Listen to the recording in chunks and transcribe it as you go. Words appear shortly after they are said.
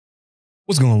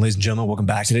What's going on, ladies and gentlemen? Welcome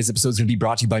back. Today's episode is going to be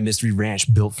brought to you by Mystery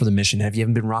Ranch, built for the mission. Have you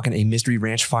ever been rocking a Mystery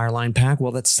Ranch Fireline pack?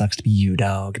 Well, that sucks to be you,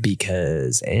 dog,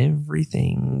 because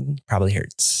everything probably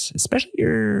hurts, especially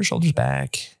your shoulders,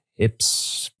 back,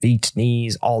 hips, feet,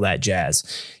 knees, all that jazz.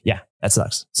 Yeah, that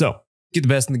sucks. So get the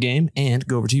best in the game and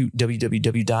go over to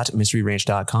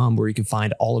www.mysteryranch.com, where you can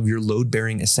find all of your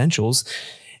load-bearing essentials,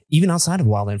 even outside of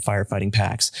Wildland Firefighting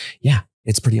packs. Yeah.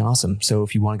 It's pretty awesome. So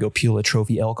if you want to go peel a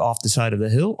trophy elk off the side of the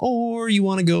hill, or you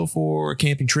want to go for a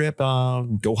camping trip,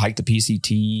 go hike the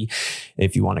PCT.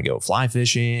 If you want to go fly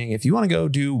fishing, if you want to go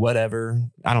do whatever,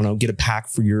 I don't know, get a pack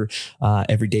for your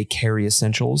everyday carry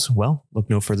essentials, well, look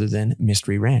no further than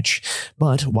Mystery Ranch.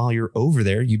 But while you're over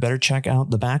there, you better check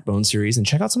out the Backbone series and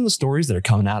check out some of the stories that are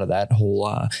coming out of that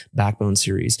whole Backbone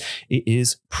series. It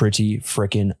is pretty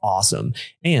freaking awesome.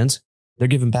 And they're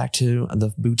giving back to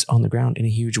the boots on the ground in a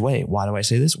huge way. Why do I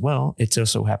say this? Well, it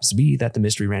just so happens to be that the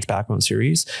Mystery Ranch Backbone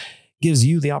series gives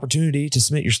you the opportunity to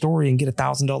submit your story and get a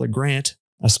 $1,000 grant,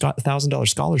 a $1,000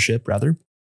 scholarship rather,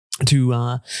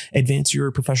 to advance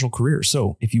your professional career.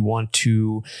 So if you want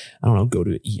to, I don't know, go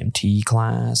to an EMT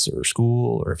class or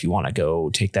school, or if you want to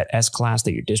go take that S class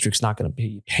that your district's not going to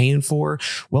be paying for,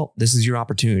 well, this is your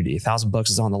opportunity. $1,000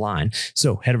 is on the line.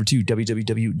 So head over to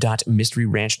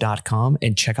www.mysteryranch.com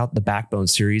and check out the Backbone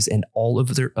series and all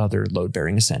of their other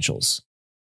load-bearing essentials.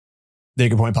 The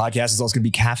Anchor Point Podcast is also going to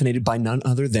be caffeinated by none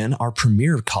other than our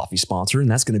premier coffee sponsor, and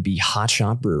that's going to be Hot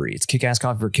Shot Brewery. It's kick-ass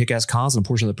coffee for a kick-ass cause, and a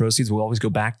portion of the proceeds will always go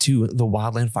back to the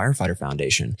Wildland Firefighter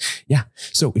Foundation. Yeah,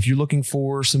 so if you're looking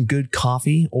for some good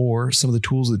coffee or some of the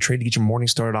tools of the trade to get your morning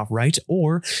started off right,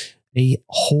 or a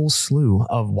whole slew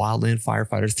of Wildland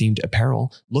Firefighter-themed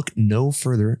apparel, look no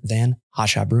further than Hot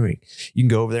Shot Brewing. You can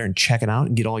go over there and check it out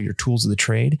and get all your tools of the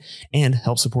trade and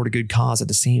help support a good cause at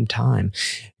the same time.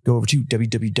 Go over to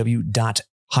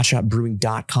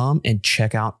www.hotshotbrewing.com and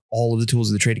check out all of the tools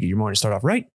of the trade to get your morning start off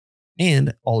right,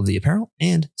 and all of the apparel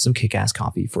and some kick-ass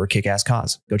coffee for a kick-ass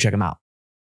cause. Go check them out.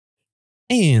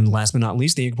 And last but not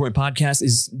least, the Anchor Point Podcast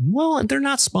is, well, they're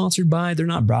not sponsored by, they're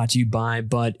not brought to you by,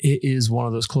 but it is one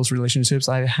of those close relationships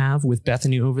I have with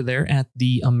Bethany over there at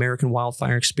the American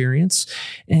Wildfire Experience.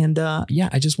 And yeah,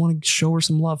 I just want to show her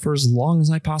some love for as long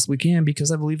as I possibly can,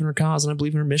 because I believe in her cause and I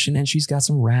believe in her mission, and she's got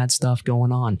some rad stuff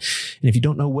going on. And if you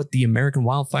don't know what the American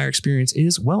Wildfire Experience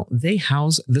is, well, they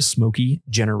house the Smoky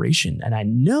Generation. And I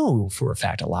know for a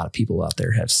fact a lot of people out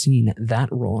there have seen that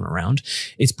rolling around.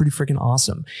 It's pretty freaking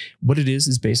awesome. What it is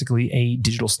basically a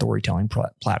digital storytelling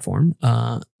platform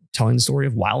telling the story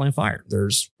of wildland fire.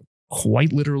 There's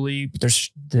quite literally,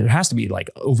 there has to be like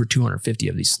over 250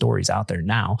 of these stories out there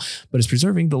now, but it's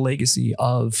preserving the legacy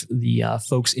of the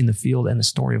folks in the field and the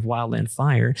story of wildland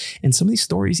fire. And some of these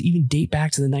stories even date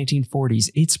back to the 1940s.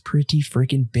 It's pretty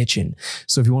freaking bitchin'.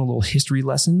 So if you want a little history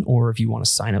lesson, or if you want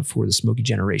to sign up for the Smoky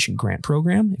Generation grant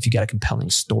program, if you got a compelling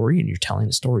story and you're telling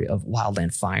the story of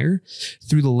wildland fire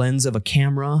through the lens of a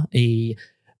camera, a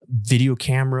video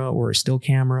camera or a still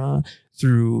camera,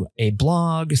 through a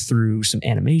blog, through some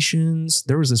animations.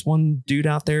 There was this one dude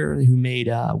out there who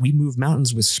made We Move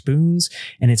Mountains with Spoons,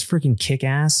 and it's freaking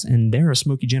kick-ass, and they're a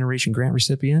Smoky Generation grant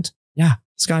recipient. Yeah,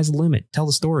 sky's the limit. Tell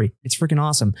the story. It's freaking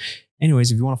awesome.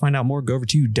 Anyways, if you want to find out more, go over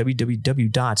to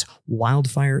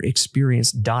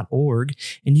www.wildfireexperience.org,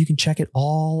 and you can check it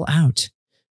all out.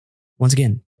 Once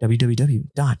again,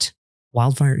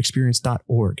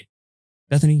 www.wildfireexperience.org.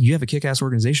 Bethany, you have a kick-ass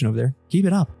organization over there. Keep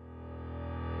it up.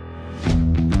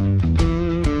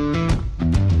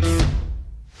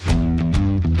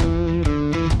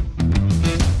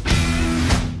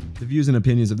 The views and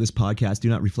opinions of this podcast do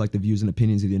not reflect the views and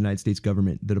opinions of the United States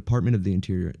government, the Department of the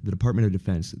Interior, the Department of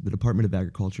Defense, the Department of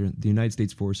Agriculture, the United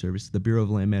States Forest Service, the Bureau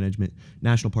of Land Management,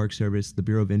 National Park Service, the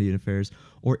Bureau of Indian Affairs,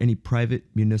 or any private,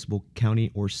 municipal, county,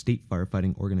 or state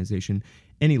firefighting organization,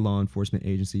 any law enforcement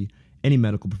agency, any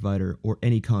medical provider, or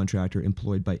any contractor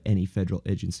employed by any federal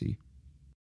agency.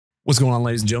 What's going on,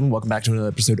 ladies and gentlemen? Welcome back to another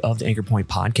episode of the Anchor Point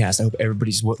Podcast. I hope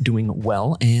everybody's doing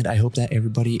well, and I hope that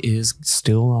everybody is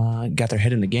still got their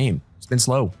head in the game. It's been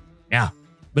slow. Yeah.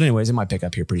 But anyways, it might pick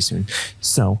up here pretty soon.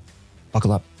 So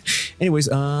buckle up. Anyways,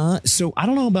 so I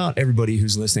don't know about everybody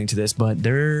who's listening to this, but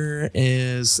there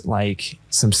is like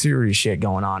some serious shit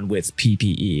going on with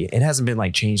PPE. It hasn't been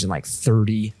like changed in like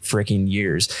 30 freaking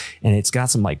years. And it's got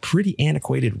some like pretty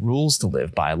antiquated rules to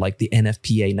live by, like the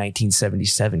NFPA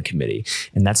 1977 committee.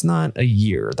 And that's not a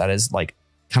year. That is like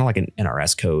kind of like an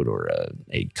NRS code or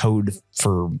a code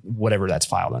for whatever that's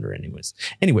filed under anyways.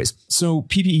 So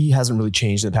PPE hasn't really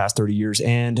changed in the past 30 years.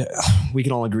 And we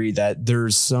can all agree that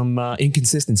there's some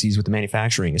inconsistencies with the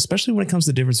manufacturing, especially when it comes to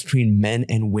the difference between men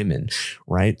and women,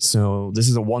 right? So this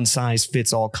is a one size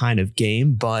fits all kind of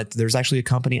game, but there's actually a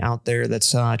company out there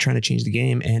that's trying to change the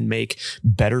game and make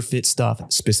better fit stuff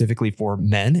specifically for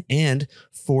men and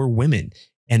for women.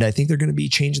 And I think they're going to be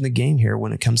changing the game here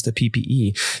when it comes to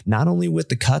PPE, not only with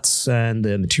the cuts and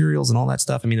the materials and all that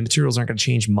stuff. I mean, the materials aren't going to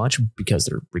change much because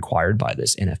they're required by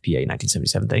this NFPA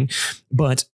 1977 thing,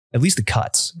 but at least the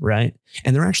cuts, right?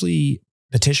 And they're actually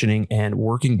petitioning and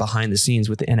working behind the scenes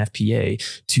with the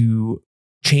NFPA to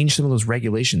change some of those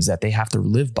regulations that they have to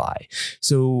live by.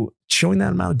 So showing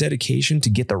that amount of dedication to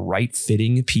get the right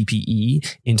fitting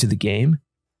PPE into the game,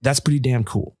 that's pretty damn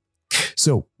cool.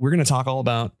 So we're going to talk all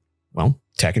about, well,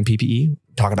 tech and PPE,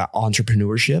 talk about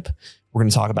entrepreneurship. We're going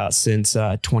to talk about since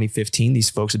 2015, these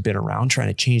folks have been around trying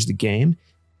to change the game.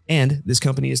 And this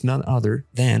company is none other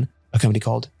than a company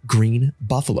called Green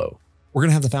Buffalow. We're going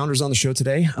to have the founders on the show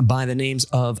today by the names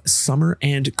of Summer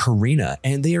and Korena,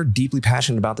 and they are deeply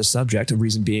passionate about the subject. The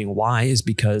reason being why is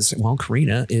because, well,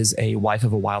 Korena is a wife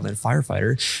of a wildland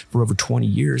firefighter for over 20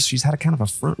 years. She's had a kind of a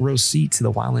front row seat to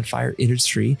the wildland fire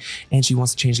industry, and she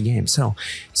wants to change the game. So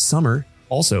Summer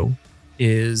also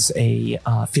is a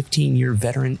 15-year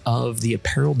veteran of the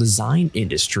apparel design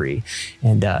industry.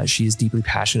 And she is deeply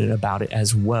passionate about it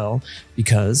as well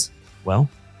because, well,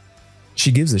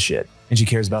 she gives a shit and she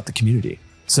cares about the community.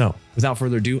 So without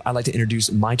further ado, I'd like to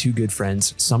introduce my two good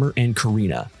friends, Summer and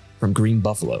Korena from Green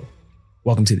Buffalow.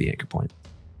 Welcome to the Anchor Point.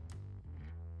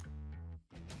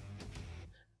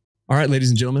 All right, ladies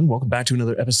and gentlemen, welcome back to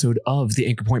another episode of the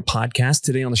Anchor Point podcast.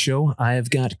 Today on the show, I have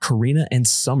got Korena and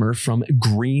Summer from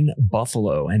Green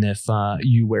Buffalow. And if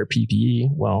you wear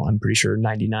PPE, well, I'm pretty sure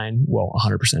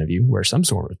 100% of you wear some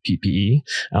sort of PPE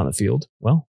out in the field.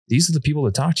 Well, these are the people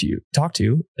to talk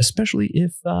to, especially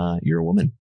if you're a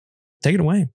woman. Take it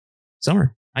away.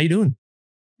 Summer, how you doing?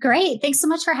 Great. Thanks so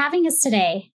much for having us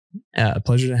today. A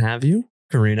pleasure to have you.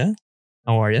 Korena,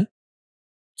 how are you?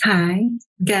 Hi,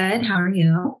 good. How are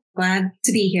you? Glad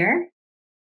to be here.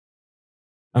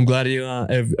 I'm glad you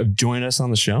have joined us on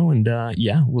the show. And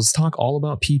yeah, let's talk all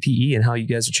about PPE and how you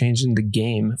guys are changing the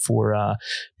game for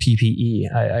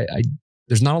PPE.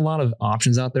 There's not a lot of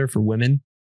options out there for women,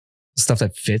 stuff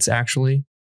that fits actually.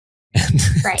 And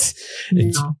right.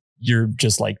 You're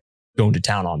just like going to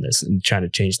town on this and trying to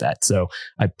change that. So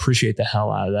I appreciate the hell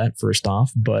out of that first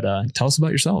off. But tell us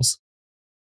about yourselves.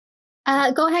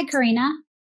 Go ahead, Korena.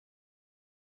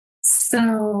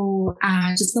 So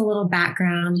just a little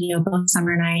background, both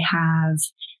Summer and I have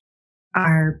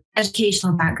our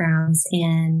educational backgrounds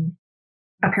in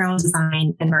apparel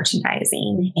design and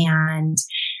merchandising. And,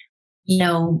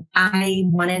 I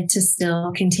wanted to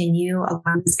still continue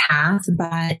along this path,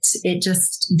 but it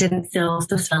just didn't feel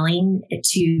fulfilling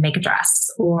to make a dress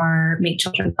or make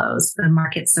children's clothes. The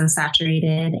market's so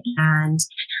saturated. And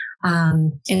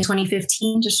in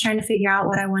 2015, just trying to figure out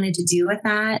what I wanted to do with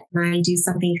that. And I do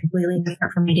something completely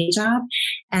different from my day job.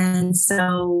 And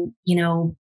so,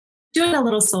 doing a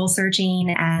little soul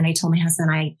searching, and I told my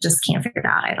husband, I just can't figure it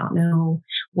out. I don't know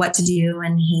what to do.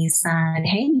 And he said,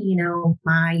 hey,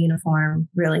 my uniform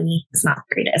really is not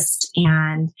the greatest.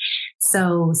 And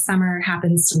so Summer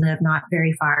happens to live not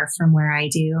very far from where I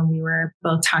do. And we were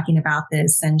both talking about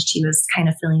this, and she was kind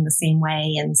of feeling the same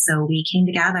way. And so we came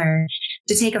together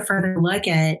to take a further look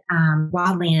at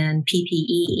Wildland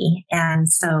PPE.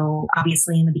 And so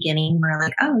obviously in the beginning, we're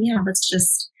like, oh yeah, let's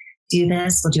just do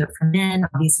this. We'll do it for men.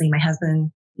 Obviously my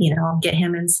husband, get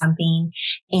him in something.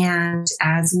 And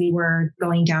as we were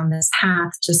going down this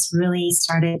path, just really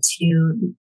started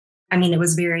to, it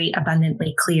was very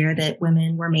abundantly clear that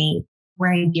women were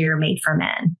wearing gear made for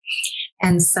men.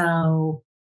 And so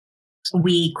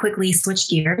we quickly switched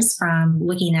gears from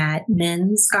looking at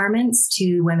men's garments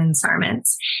to women's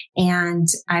garments. And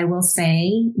I will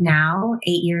say now, 8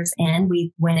 years in,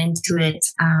 we went into it,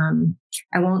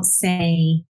 I won't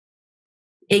say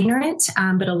ignorant,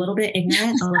 but a little bit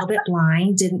ignorant, a little bit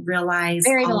blind, didn't realize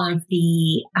very blind.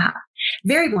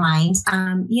 Very blind,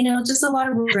 just a lot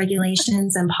of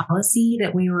regulations and policy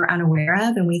that we were unaware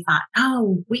of. And we thought,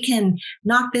 oh, we can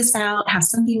knock this out, have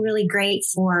something really great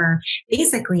for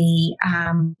basically,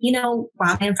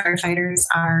 wildland firefighters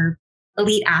are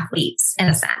elite athletes in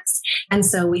a sense. And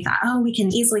so we thought, oh, we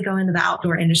can easily go into the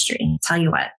outdoor industry. Tell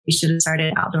you what, we should have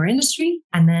started outdoor industry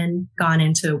and then gone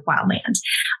into wildland.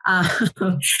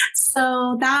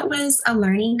 So that was a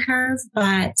learning curve,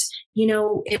 but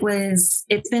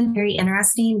it's been very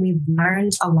interesting. We've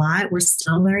learned a lot. We're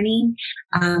still learning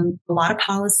a lot of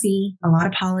policy, a lot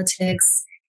of politics,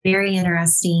 very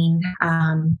interesting.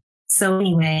 So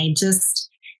anyway, just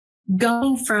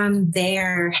going from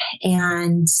there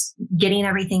and getting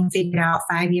everything figured out,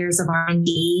 5 years of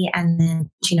R&D and then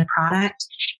launching a product.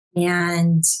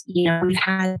 And, we've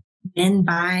had men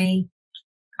buy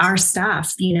our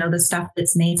stuff, the stuff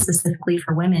that's made specifically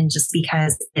for women, just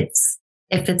because it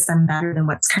fits them better than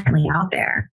what's currently out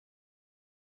there.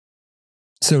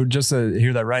 So just to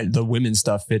hear that right, the women's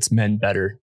stuff fits men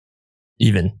better,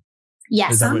 even.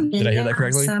 Yes. Did I hear that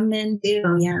correctly? Some men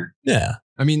do. Yeah. Yeah.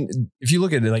 I mean, if you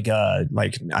look at it like I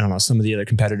don't know, some of the other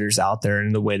competitors out there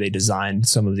and the way they design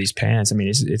some of these pants, I mean,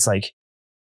 it's like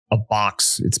a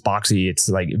box. It's boxy. It's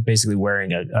like basically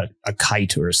wearing a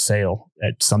kite or a sail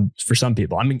for some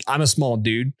people. I mean, I'm a small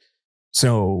dude,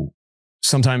 so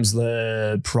sometimes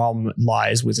the problem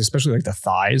lies with, especially like the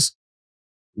thighs,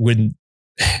 when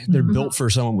they're built for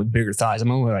someone with bigger thighs.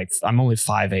 I'm only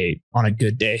 5'8" on a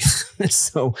good day.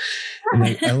 So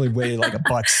I only weigh like a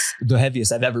buck's. The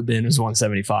heaviest I've ever been is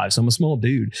 175. So I'm a small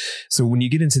dude. So when you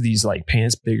get into these like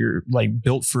pants, bigger, like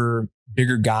built for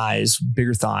bigger guys,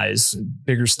 bigger thighs,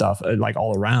 bigger stuff, like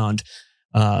all around,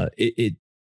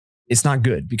 it's not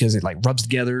good because it like rubs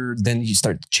together. Then you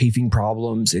start chafing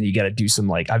problems, and you got to do some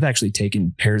like, I've actually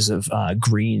taken pairs of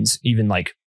greens, even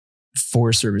like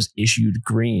Forest Service issued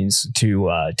greens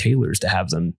to tailors to have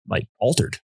them like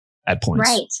altered at points.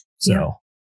 Right. So.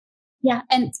 Yeah.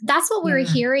 And that's what we were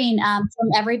hearing from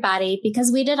everybody,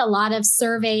 because we did a lot of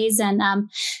surveys and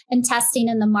testing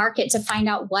in the market to find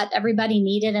out what everybody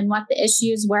needed and what the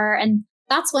issues were. And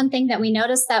that's one thing that we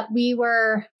noticed, that we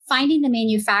were finding the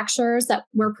manufacturers that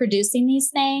were producing these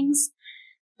things,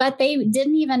 but they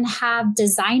didn't even have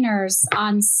designers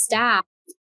on staff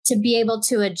to be able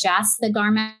to adjust the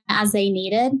garment as they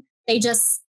needed. They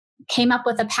just came up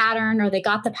with a pattern, or they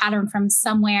got the pattern from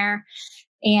somewhere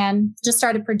and just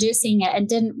started producing it and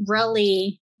didn't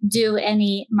really do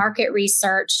any market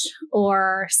research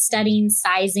or studying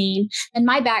sizing. And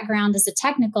my background is a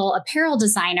technical apparel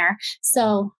designer.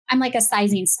 So I'm like a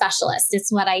sizing specialist.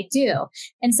 It's what I do.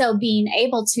 And so being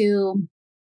able to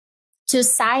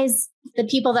size the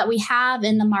people that we have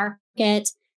in the market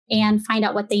and find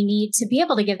out what they need to be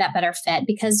able to give that better fit.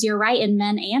 Because you're right, in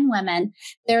men and women,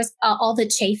 there's all the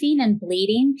chafing and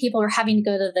bleeding. People are having to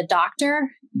go to the doctor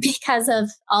because of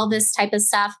all this type of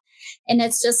stuff. And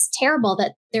it's just terrible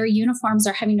that their uniforms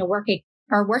are having to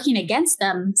working against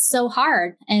them so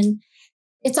hard. And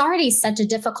it's already such a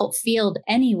difficult field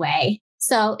anyway.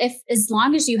 So as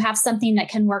long as you have something that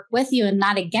can work with you and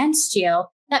not against you,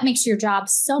 that makes your job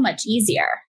so much easier.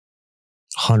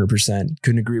 100%.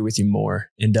 Couldn't agree with you more.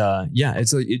 And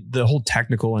it's the whole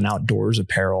technical and outdoors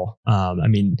apparel. I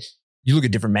mean, you look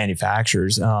at different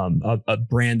manufacturers. A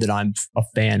brand that I'm a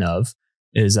fan of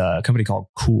is a company called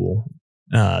Cool.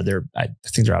 I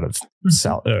think they're out of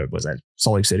Salt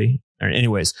Lake City.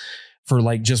 Anyways, for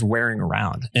like just wearing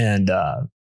around, and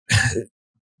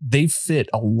they fit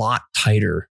a lot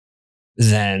tighter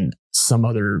than some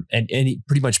other, and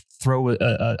pretty much throw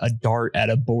a dart at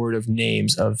a board of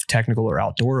names of technical or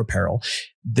outdoor apparel.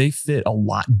 They fit a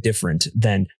lot different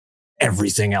than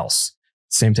everything else.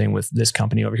 Same thing with this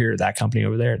company over here, that company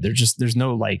over there. There's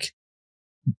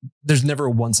never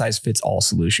a one size fits all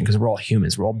solution, because we're all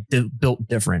humans. We're all built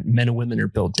different. Men and women are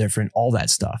built different, all that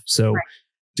stuff. So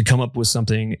to come up with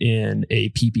something in a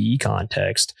PPE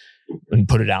context and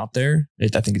put it out there, I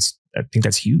think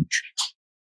that's huge.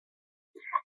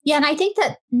 Yeah. And I think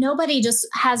that nobody just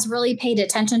has really paid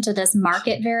attention to this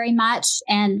market very much.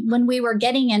 And when we were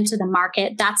getting into the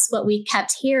market, that's what we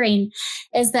kept hearing,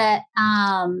 is that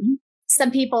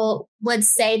some people would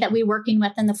say that we're working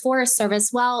within the Forest Service.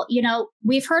 Well,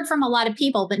 we've heard from a lot of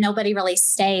people, but nobody really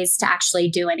stays to actually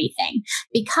do anything,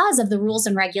 because of the rules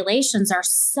and regulations are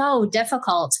so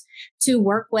difficult to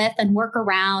work with and work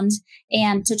around,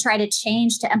 and to try to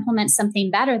change, to implement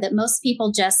something better, that most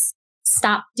people just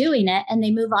stop doing it and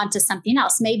they move on to something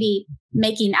else, maybe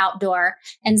making outdoor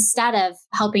instead of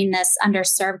helping this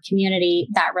underserved community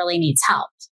that really needs help.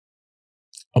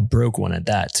 A broke one at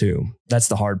that too. That's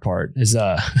the hard part, is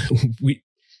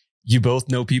you both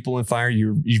know people in fire.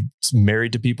 You're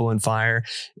married to people in fire.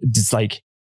 It's like,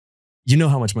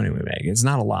 how much money we make. It's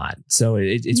not a lot. So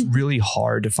it's really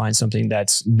hard to find something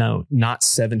that's not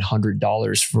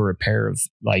 $700 for a pair of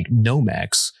like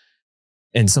Nomex,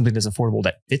 and something that's affordable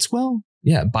that fits well.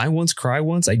 Yeah. Buy once, cry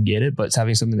once. I get it. But it's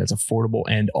having something that's affordable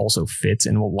and also fits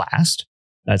and will last.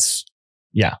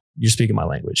 You're speaking my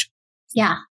language.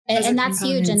 Yeah. And that's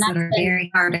huge. And that's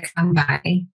very hard to come by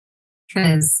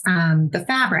because the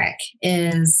fabric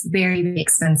is very, very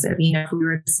expensive. You know, if we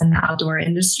were just in the outdoor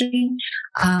industry,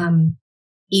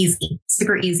 easy,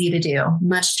 super easy to do,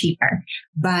 much cheaper.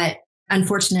 But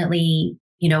unfortunately,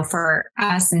 you know, for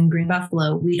us in Green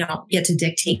Buffalow, we don't get to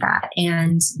dictate that.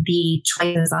 And the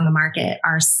choices on the market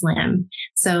are slim.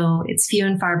 So it's few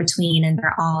and far between, and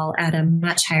they're all at a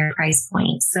much higher price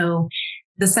point. So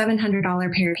the $700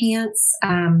 pair of pants,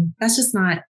 that's just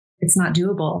not, it's not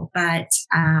doable. But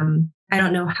I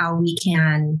don't know how we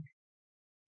can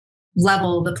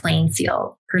level the playing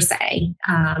field per se.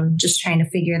 Just trying to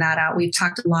figure that out. We've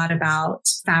talked a lot about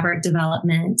fabric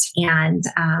development, and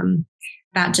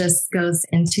that just goes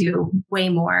into way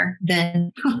more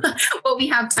than what we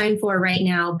have time for right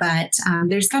now. But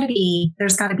there's got to be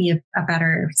a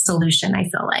better solution, I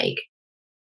feel like.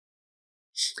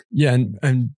 Yeah.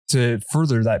 And to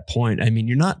further that point, I mean,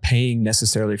 you're not paying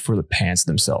necessarily for the pants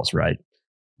themselves, right?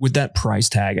 With that price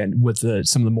tag and with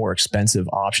some of the more expensive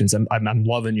options, I'm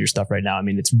loving your stuff right now. I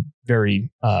mean, it's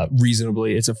very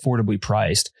it's affordably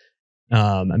priced.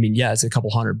 I mean, yeah, it's a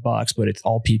couple $100, but it's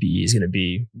all PPE is going to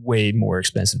be way more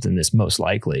expensive than this, most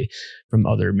likely from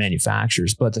other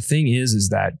manufacturers. But the thing is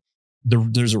that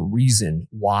there's a reason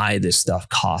why this stuff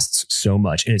costs so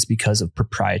much. And it's because of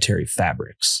proprietary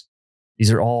fabrics.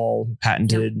 These are all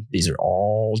patented. Yep. These are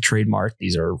all trademarked.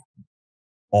 These are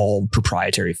all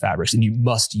proprietary fabrics, and you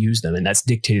must use them. And that's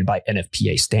dictated by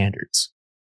NFPA standards.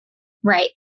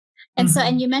 Right. And so,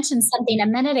 and you mentioned something a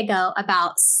minute ago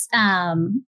about,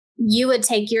 you would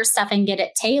take your stuff and get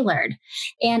it tailored.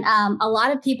 And a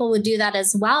lot of people would do that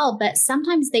as well. But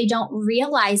sometimes they don't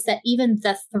realize that even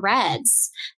the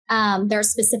threads, there are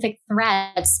specific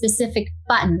threads, specific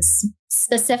buttons,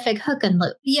 specific hook and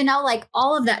loop, you know, like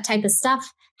all of that type of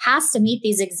stuff has to meet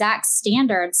these exact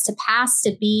standards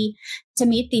to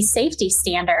meet these safety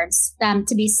standards,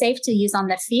 to be safe to use on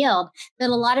the field. That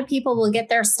a lot of people will get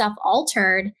their stuff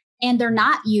altered and they're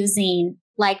not using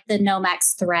like the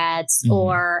Nomex threads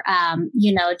or,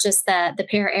 you know, just the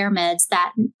pair airmids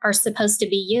that are supposed to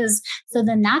be used. So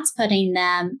then that's putting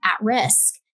them at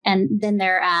risk. And then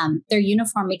their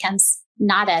uniform becomes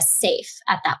not as safe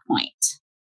at that point.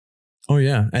 Oh,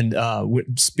 yeah. And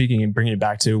speaking and bringing it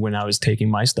back to when I was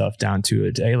taking my stuff down to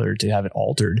a tailor to have it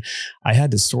altered, I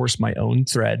had to source my own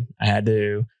thread. I had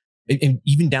to, and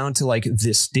even down to like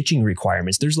the stitching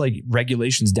requirements. There's like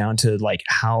regulations down to like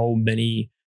how many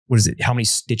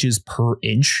stitches per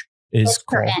inch is stitch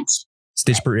per inch.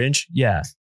 Stitch per inch. Yeah.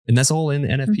 And that's all in the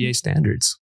NFPA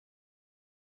standards.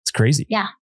 It's crazy. Yeah.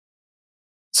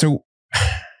 So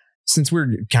since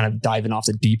we're kind of diving off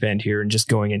the deep end here and just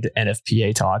going into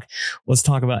NFPA talk, let's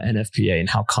talk about NFPA and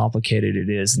how complicated it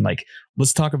is. And like,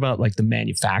 let's talk about like the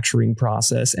manufacturing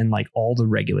process and like all the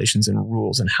regulations and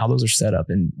rules and how those are set up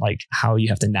and like how you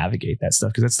have to navigate that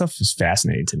stuff. Cause that stuff is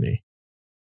fascinating to me.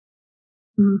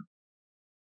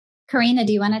 Korena,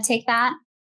 do you want to take that?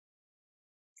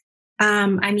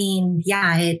 I mean,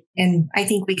 yeah, and I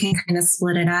think we can kind of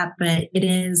split it up, but it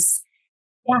is,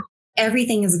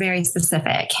 everything is very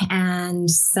specific.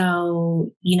 And so,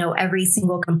 you know, every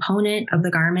single component of the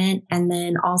garment, and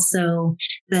then also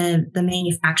the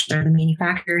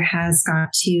manufacturer has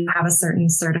got to have a certain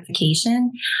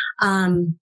certification.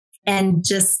 And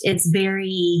just, it's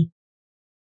very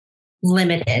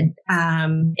limited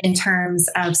in terms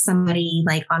of somebody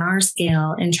like on our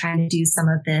scale and trying to do some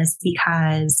of this,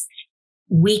 because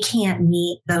we can't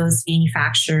meet those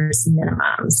manufacturers'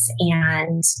 minimums.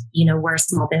 And, you know, we're a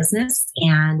small business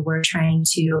and we're trying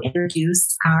to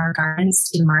introduce our garments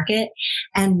to the market.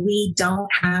 And we don't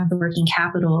have the working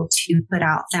capital to put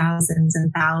out thousands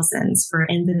and thousands for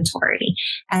inventory.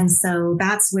 And so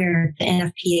that's where the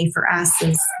NFPA for us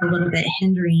is a little bit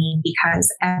hindering, because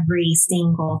every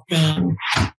single thing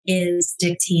is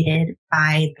dictated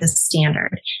by the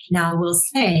standard. Now, I will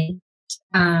say,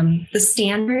 the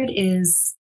standard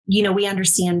is, you know, we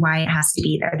understand why it has to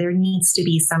be there. There needs to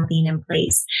be something in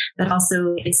place, but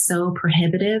also it's so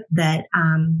prohibitive that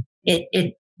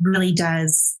it really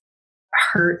does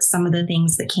hurt some of the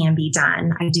things that can be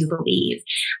done, I do believe.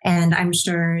 And I'm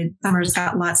sure Summer's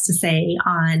got lots to say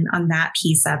on that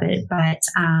piece of it. But,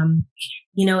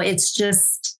 you know, it's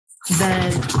just the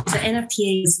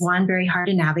NFPA is one, very hard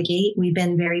to navigate. We've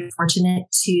been very fortunate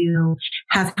to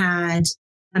have had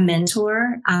a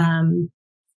mentor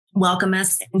welcome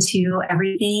us into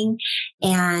everything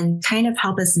and kind of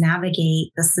help us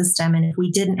navigate the system. And if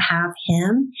we didn't have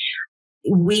him,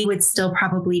 we would still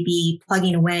probably be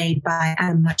plugging away, but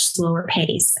at a much slower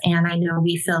pace. And I know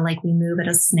we feel like we move at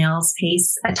a snail's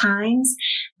pace at times,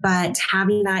 but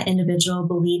having that individual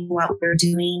believe what we're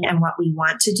doing and what we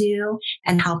want to do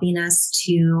and helping us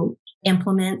to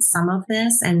implement some of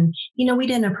this. And, we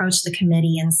didn't approach the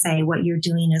committee and say what you're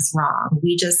doing is wrong.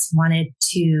 We just wanted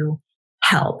to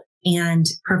help and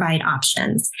provide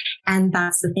options. And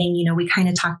that's the thing, we kind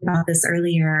of talked about this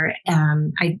earlier,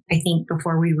 I think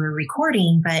before we were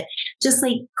recording, but just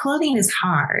like clothing is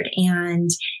hard and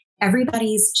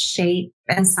everybody's shape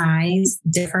and size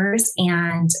differs.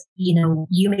 And,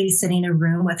 you may be sitting in a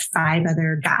room with 5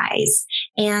 other guys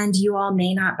and you all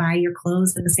may not buy your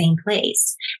clothes at the same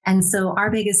place. And so our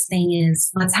biggest thing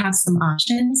is let's have some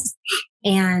options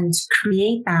and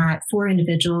create that for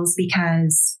individuals,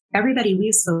 because everybody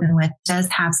we've spoken with does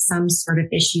have some sort of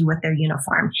issue with their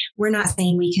uniform. We're not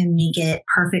saying we can make it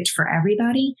perfect for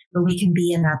everybody, but we can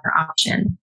be another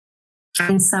option.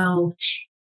 And so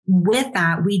with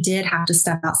that, we did have to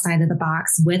step outside of the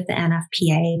box with the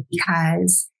NFPA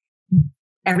because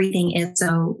everything is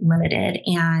so limited,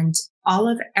 and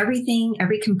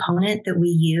every component that we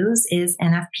use is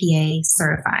NFPA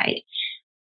certified.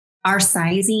 Our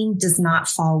sizing does not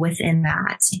fall within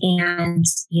that. And,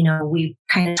 we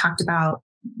kind of talked about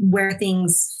where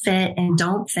things fit and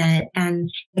don't fit. And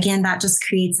again, that just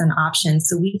creates an option.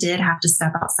 So we did have to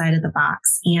step outside of the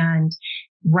box. And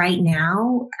right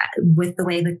now, with the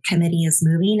way the committee is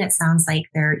moving, it sounds like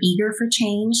they're eager for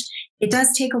change. It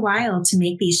does take a while to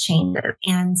make these changes.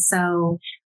 And so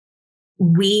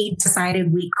we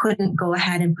decided we couldn't go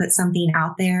ahead and put something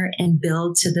out there and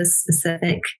build to this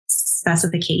specific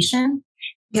specification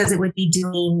because it would be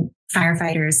doing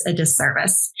firefighters a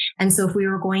disservice. And so if we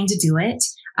were going to do it,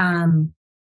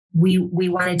 we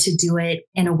wanted to do it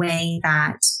in a way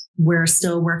that we're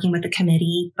still working with the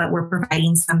committee, but we're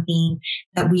providing something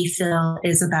that we feel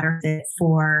is a better fit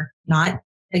for not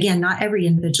every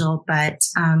individual, but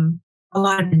a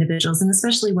lot of individuals, and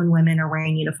especially when women are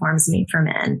wearing uniforms made for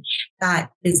men, that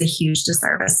is a huge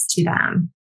disservice to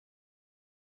them.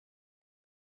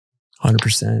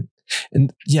 100%.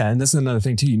 And that's another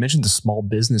thing too. You mentioned the small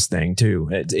business thing too.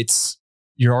 It's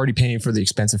you're already paying for the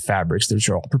expensive fabrics, which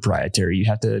are all proprietary. You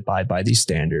have to abide by these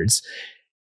standards.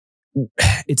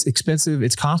 It's expensive.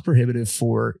 It's cost prohibitive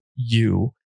for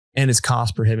you. And it's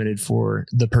cost prohibitive for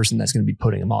the person that's going to be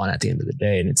putting them on at the end of the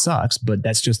day. And it sucks, but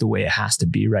that's just the way it has to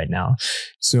be right now.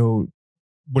 So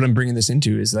what I'm bringing this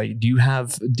into is like, do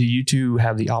you two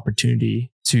have the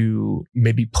opportunity to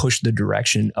maybe push the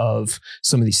direction of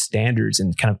some of these standards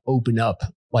and kind of open up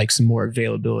like some more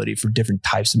availability for different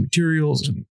types of materials,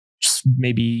 and just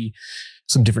maybe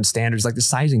some different standards, like the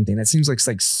sizing thing? That seems like it's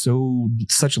like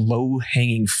such low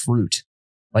hanging fruit.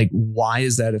 Like, why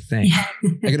is that a thing? I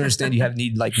can understand you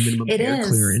need like minimum air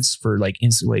clearance for like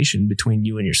insulation between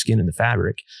you and your skin and the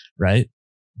fabric, right?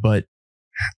 But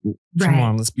come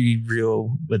on, let's be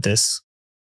real with this.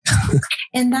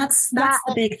 And that's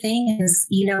the big thing is,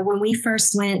 when we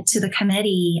first went to the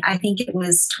committee, I think it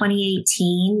was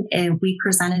 2018, and we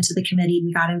presented to the committee,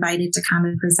 we got invited to come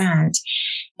and present.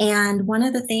 And one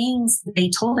of the things they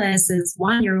told us is,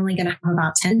 one, you're only going to have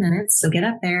about 10 minutes. So get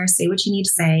up there, say what you need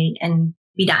to say, and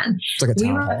be done. Like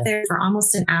we were up there for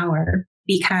almost an hour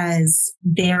because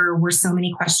there were so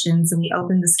many questions, and we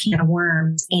opened this can of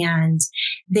worms, and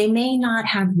they may not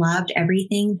have loved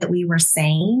everything that we were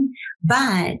saying.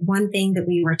 But one thing that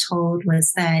we were told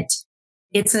was that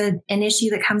it's an issue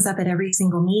that comes up at every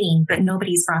single meeting, but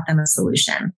nobody's brought them a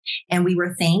solution. And we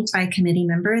were thanked by a committee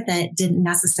member that didn't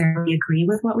necessarily agree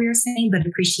with what we were saying, but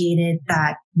appreciated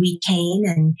that we came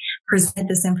and presented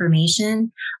this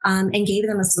information and gave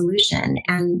them a solution.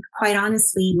 And quite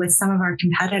honestly, with some of our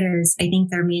competitors, I think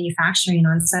they're manufacturing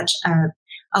on such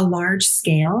a large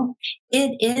scale.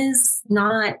 It is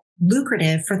not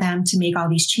lucrative for them to make all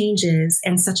these changes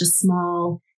in such a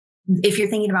small, if you're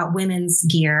thinking about women's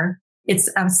gear, it's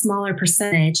a smaller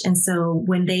percentage. And so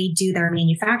when they do their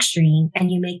manufacturing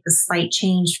and you make the slight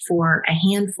change for a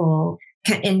handful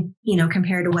and,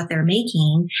 compared to what they're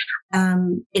making,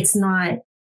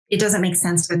 it doesn't make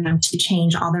sense for them to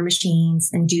change all their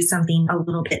machines and do something a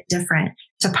little bit different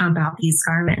to pump out these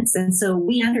garments. And so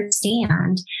we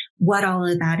understand what all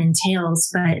of that entails,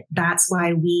 but that's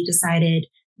why we decided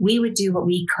we would do what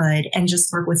we could and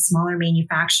just work with smaller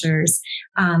manufacturers.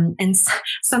 And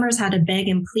Summers had to beg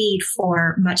and plead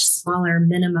for much smaller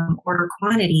minimum order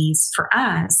quantities for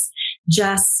us,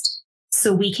 just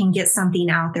so we can get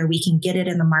something out there. We can get it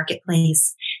in the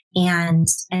marketplace and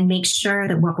make sure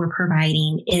that what we're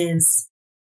providing is,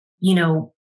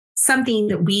 something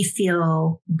that we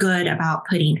feel good about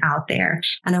putting out there.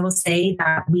 And I will say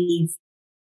that we've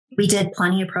We did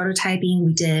plenty of prototyping.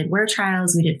 We did wear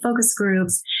trials. We did focus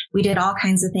groups. We did all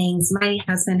kinds of things. My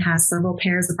husband has several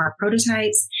pairs of our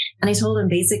prototypes. And I told him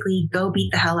basically, go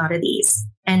beat the hell out of these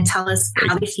and tell us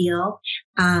how they feel,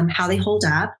 how they hold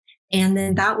up. And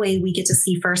then that way we get to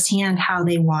see firsthand how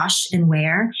they wash and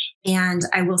wear. And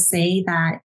I will say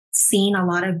that seeing a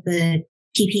lot of the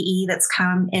PPE that's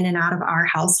come in and out of our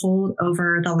household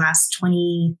over the last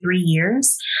 23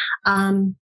 years,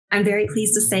 I'm very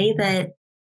pleased to say that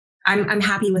I'm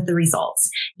happy with the results,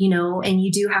 and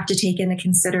you do have to take into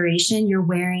consideration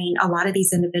a lot of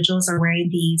these individuals are wearing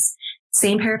these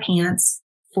same pair of pants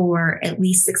for at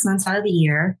least 6 months out of the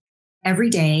year,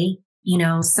 every day.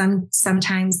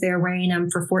 Sometimes they're wearing them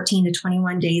for 14 to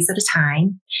 21 days at a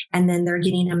time, and then they're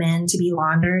getting them in to be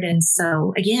laundered. And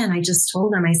so again, I just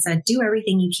told them, I said, do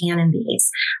everything you can in these.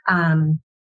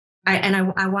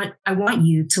 I want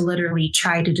you to literally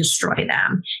try to destroy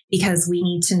them, because we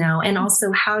need to know. And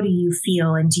also, how do you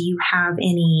feel? And do you have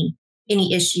any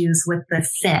issues with the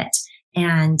fit?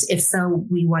 And if so,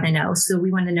 we want to know. So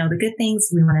we want to know the good things.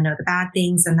 We want to know the bad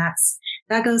things. And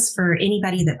that goes for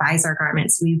anybody that buys our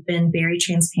garments. We've been very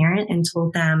transparent and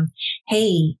told them,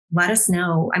 hey, let us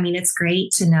know. I mean, it's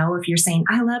great to know if you're saying,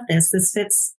 I love this. This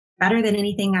fits better than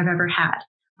anything I've ever had.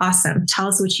 Awesome. Tell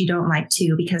us what you don't like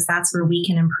too, because that's where we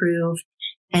can improve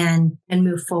and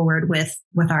move forward with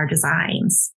our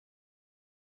designs.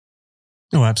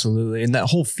 Oh, absolutely. And that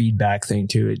whole feedback thing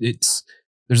too,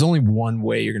 there's only one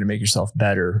way you're going to make yourself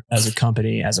better as a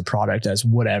company, as a product, as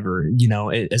whatever,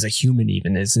 as a human,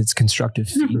 even it's constructive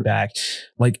feedback.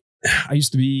 Like, I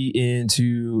used to be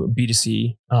into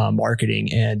B2C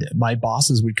marketing, and my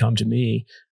bosses would come to me,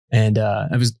 and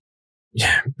I was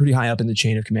pretty high up in the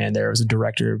chain of command there. I was a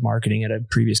director of marketing at a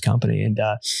previous company. And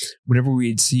whenever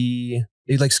we'd see,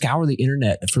 they'd like scour the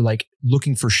internet for like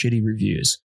looking for shitty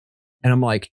reviews. And I'm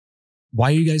like, why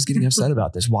are you guys getting upset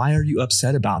about this? Why are you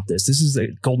upset about this? This is a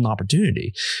golden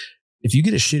opportunity. If you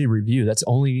get a shitty review, that's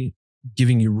only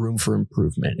giving you room for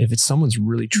improvement. If it's someone's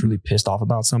really, truly pissed off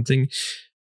about something,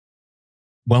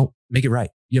 well, make it right.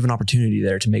 You have an opportunity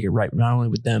there to make it right, not only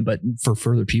with them, but for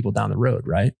further people down the road,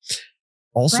 right?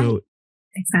 Also, right.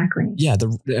 Exactly. Yeah.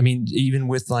 Even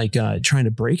with like trying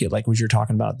to break it, like what you're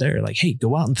talking about there, like, hey,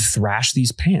 go out and thrash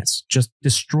these pants, just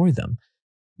destroy them.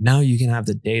 Now you can have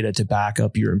the data to back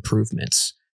up your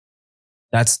improvements.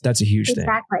 That's a huge thing.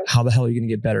 How the hell are you going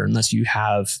to get better unless you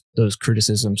have those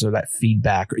criticisms or that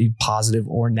feedback, or positive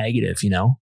or negative,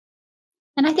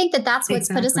 And I think that's what's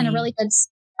put us in a really good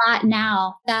spot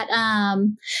now, that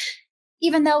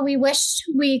even though we wished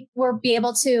we were be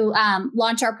able to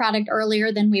launch our product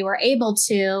earlier than we were able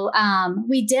to,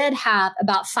 we did have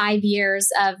about 5 years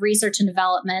of research and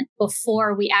development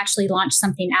before we actually launched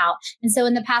something out. And so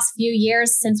in the past few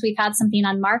years, since we've had something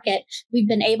on market, we've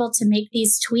been able to make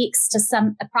these tweaks to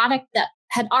a product that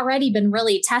had already been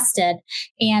really tested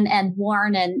and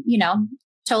worn and,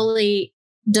 totally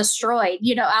destroyed,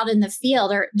 out in the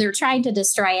field, or they're trying to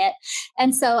destroy it.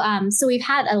 And so, so we've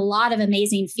had a lot of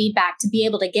amazing feedback to be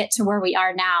able to get to where we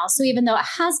are now. So even though it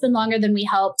has been longer than we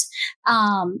hoped,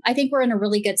 I think we're in a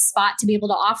really good spot to be able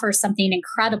to offer something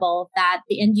incredible that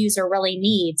the end user really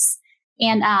needs.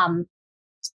 And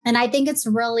I think it's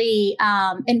really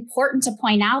important to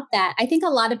point out that I think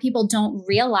a lot of people don't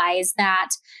realize that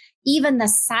even the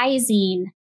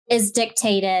sizing is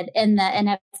dictated in the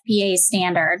NFPA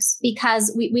standards,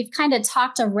 because we've kind of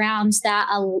talked around that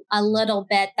a little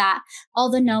bit, that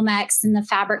all the Nomex and the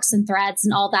fabrics and threads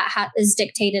and all that is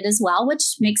dictated as well, which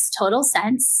makes total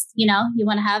sense. You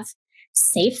want to have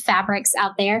safe fabrics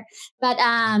out there, but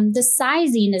the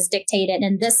sizing is dictated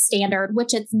in this standard,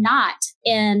 which it's not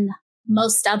in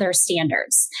most other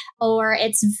standards, or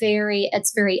it's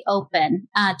very open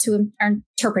to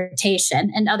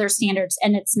interpretation in other standards,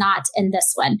 and it's not in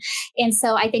this one. And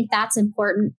so I think that's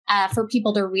important for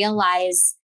people to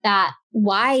realize that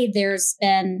why there's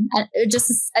been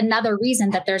just another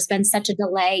reason that there's been such a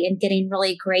delay in getting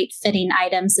really great fitting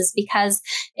items is because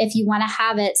if you want to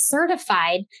have it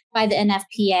certified by the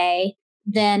NFPA,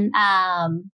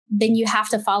 then you have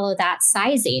to follow that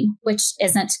sizing, which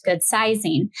isn't good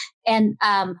sizing. And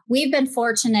we've been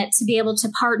fortunate to be able to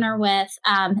partner with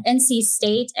NC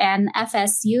State and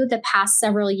FSU the past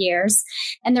several years,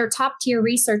 and they're top tier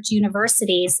research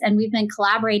universities. And we've been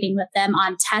collaborating with them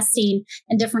on testing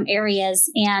in different areas,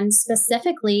 and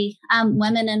specifically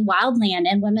women in wildland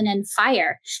and women in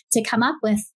fire, to come up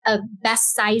with a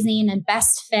best sizing and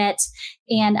best fit.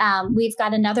 And we've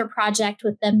got another project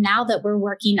with them now that we're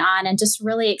working on, and just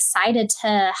really excited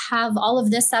to have all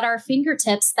of this at our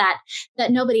fingertips that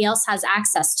nobody else has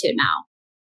access to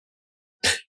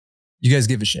now. You guys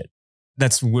give a shit.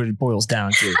 That's what it boils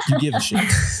down to. You give a shit.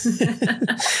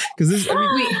 Because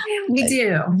we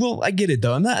do. Well, I get it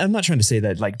though. I'm not trying to say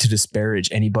that like to disparage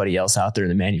anybody else out there in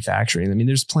the manufacturing. I mean,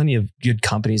 there's plenty of good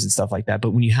companies and stuff like that.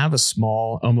 But when you have a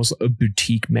small, almost a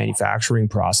boutique manufacturing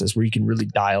process where you can really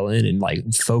dial in and like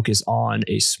focus on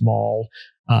a small,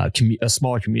 a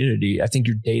smaller community, I think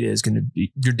your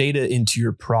data into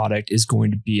your product is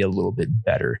going to be a little bit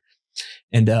better.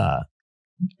 And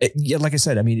yeah, like I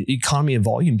said, I mean, economy of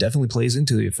volume definitely plays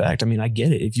into the effect. I mean, I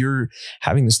get it. If you're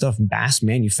having the stuff mass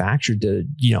manufactured to,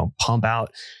 pump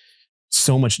out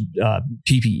so much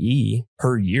PPE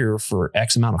per year for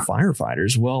X amount of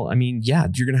firefighters, well, I mean, yeah,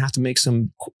 you're going to have to make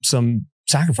some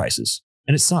sacrifices,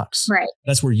 and it sucks. Right.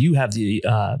 That's where you have the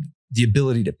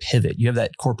ability to pivot. You have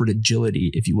that corporate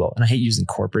agility, if you will. And I hate using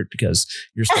corporate because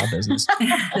you're a small business,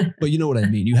 but you know what I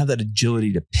mean? You have that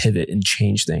agility to pivot and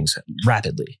change things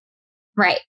rapidly.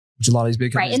 Right. Which a lot of these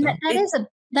big companies and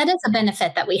that is a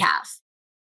benefit that we have.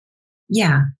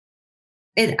 Yeah.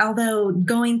 Although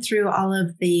going through all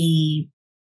of the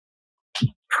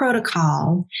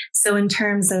protocol, so in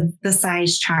terms of the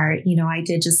size chart, I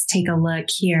did just take a look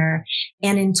here,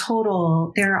 and in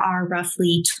total, there are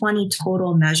roughly 20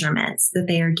 total measurements that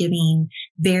they are giving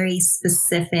very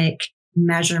specific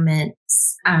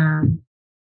measurements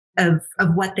of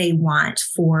what they want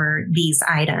for these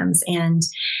items. And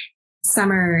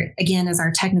Summer, again, as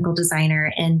our technical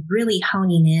designer and really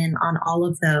honing in on all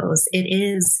of those,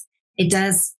 it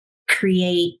does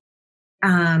create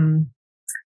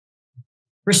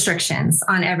restrictions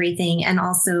on everything. And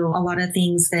also a lot of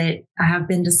things that have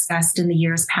been discussed in the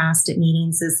years past at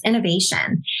meetings is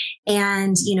innovation.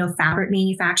 And, fabric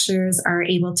manufacturers are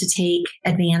able to take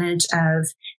advantage of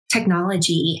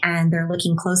technology, and they're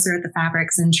looking closer at the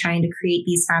fabrics and trying to create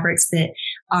these fabrics that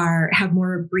have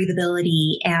more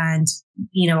breathability and,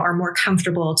 are more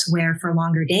comfortable to wear for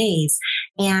longer days.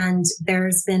 And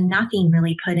there's been nothing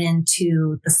really put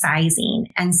into the sizing.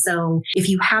 And so if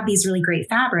you have these really great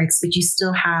fabrics, but you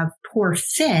still have poor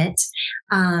fit,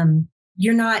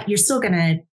 you're still going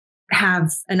to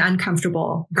have an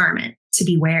uncomfortable garment to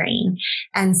be wearing.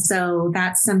 And so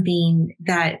that's something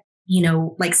that,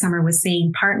 like Summer was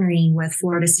saying, partnering with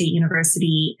Florida State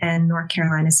University and North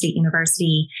Carolina State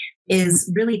University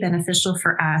is really beneficial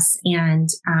for us. And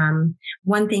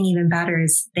one thing even better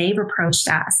is they've approached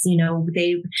us. We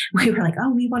were like,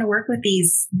 oh, we want to work with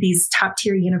these top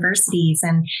tier universities,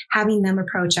 and having them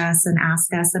approach us and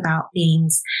ask us about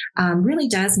things really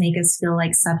does make us feel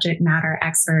like subject matter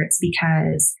experts,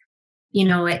 because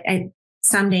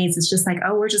some days it's just like,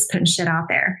 oh, we're just putting shit out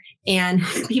there. And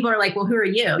people are like, well, who are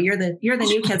you? You're the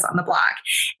new kids on the block.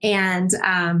 And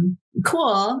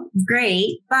cool,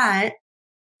 great. But,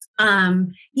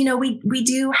 we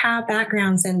do have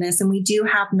backgrounds in this, and we do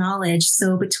have knowledge.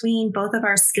 So between both of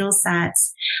our skill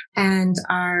sets and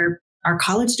our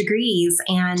college degrees,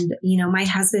 and, my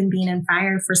husband being in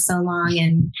fire for so long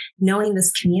and knowing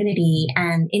this community,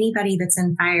 and anybody that's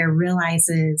in fire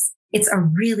realizes it's a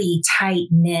really tight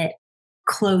knit,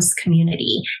 close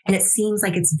community. And it seems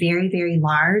like it's very, very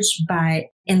large, but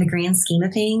in the grand scheme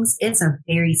of things, it's a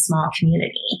very small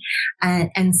community.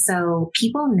 And so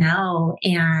people know,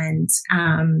 and,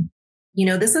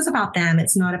 this is about them.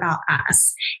 It's not about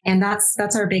us. And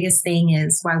that's our biggest thing,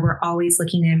 is why we're always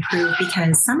looking to improve,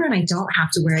 because Summer and I don't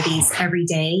have to wear these every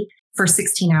day for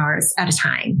 16 hours at a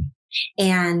time.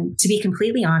 And to be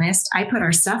completely honest, I put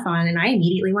our stuff on and I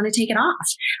immediately want to take it off.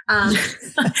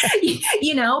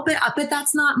 But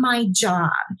that's not my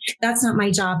job. That's not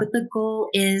my job. But the goal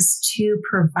is to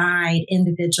provide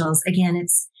individuals. Again,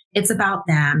 it's about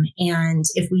them. And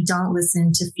if we don't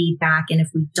listen to feedback, and if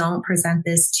we don't present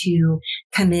this to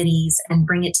committees and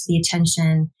bring it to the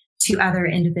attention to other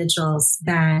individuals,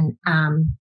 then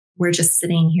we're just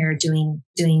sitting here doing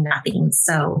nothing.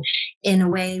 So in a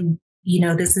way,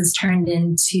 this has turned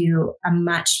into a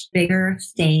much bigger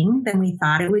thing than we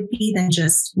thought it would be, than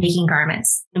just making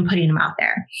garments and putting them out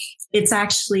there. It's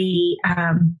actually,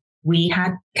 we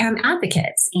had become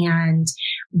advocates. And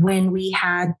when we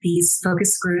had these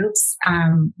focus groups,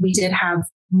 we did have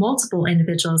multiple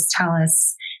individuals tell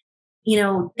us,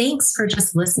 thanks for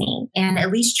just listening and at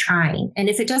least trying. And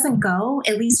if it doesn't go,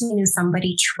 at least we knew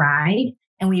somebody tried.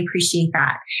 And we appreciate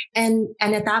that. And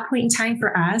at that point in time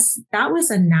for us, that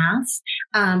was enough.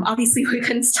 Obviously we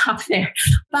couldn't stop there,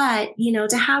 but,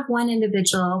 to have one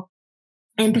individual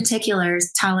in particular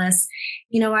tell us,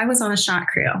 I was on a shot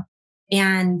crew,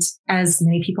 and as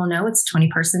many people know, it's a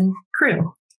 20-person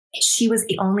crew. She was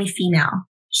the only female,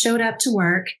 showed up to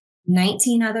work,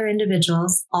 19 other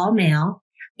individuals, all male.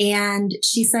 And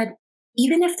she said,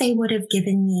 even if they would have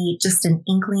given me just an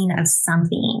inkling of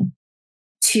something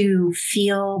to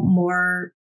feel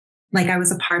more like I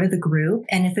was a part of the group.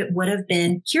 And if it would have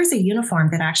been, here's a uniform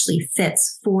that actually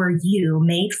fits for you,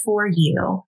 made for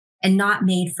you, and not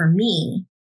made for me,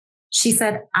 she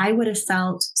said, I would have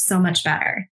felt so much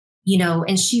better.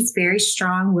 And she's a very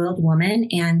strong-willed woman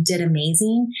and did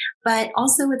amazing, but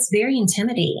also it's very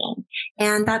intimidating.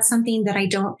 And that's something that I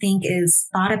don't think is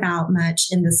thought about much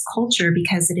in this culture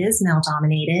because it is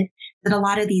male-dominated, that a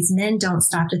lot of these men don't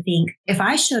stop to think, if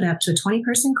I showed up to a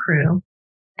 20-person crew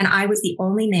and I was the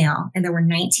only male and there were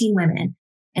 19 women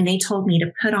and they told me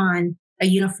to put on a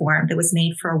uniform that was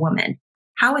made for a woman,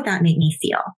 how would that make me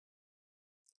feel?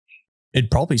 It'd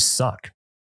probably suck.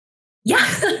 Yeah.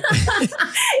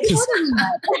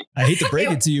 I hate to break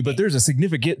it to you, but there's a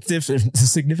significant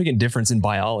difference in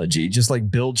biology, just like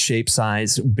build, shape,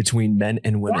 size between men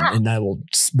and women. Yeah. And I will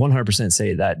 100%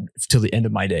 say that till the end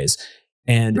of my days.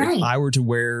 And if I were to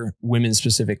wear women's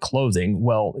specific clothing,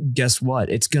 well, guess what?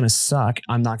 It's going to suck.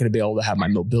 I'm not going to be able to have my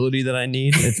mobility that I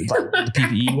need. If, like, the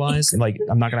PPE wise, like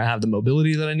I'm not going to have the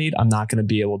mobility that I need. I'm not going to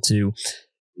be able to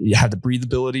have the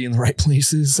breathability in the right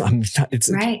places.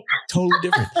 It's totally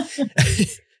different.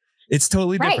 It's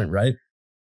totally different, right?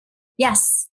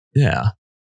 Yes. Yeah.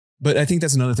 But I think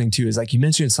that's another thing too, is like you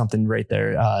mentioned something right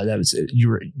there. That was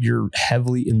you're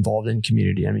heavily involved in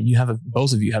community. I mean,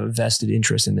 both of you have a vested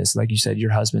interest in this. Like you said, your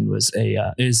husband is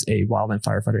a wildland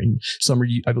firefighter, and Summer,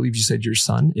 I believe you said your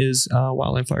son is a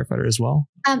wildland firefighter as well.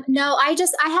 No, I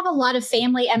have a lot of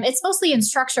family. It's mostly in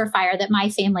structure fire that my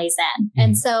family's in,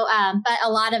 and so but a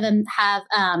lot of them have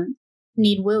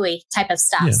need WUI type of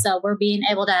stuff. Yeah. So we're being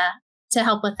able to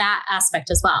help with that aspect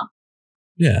as well.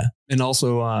 Yeah. And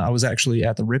also, I was actually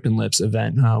at the Rip and Lips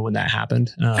event when that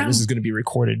happened. This is going to be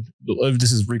recorded.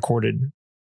 This is recorded,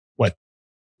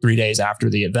 3 days after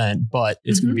the event, but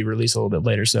it's going to be released a little bit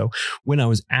later. So when I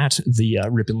was at the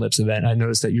Rip and Lips event, I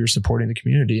noticed that you're supporting the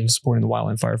community and supporting the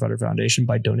Wildland Firefighter Foundation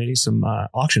by donating some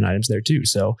auction items there too.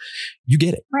 So you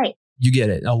get it. Right. You get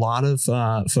it. A lot of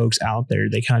folks out there,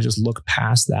 they kind of just look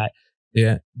past that.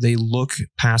 Yeah, they look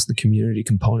past the community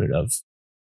component of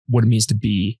what it means to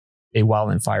be a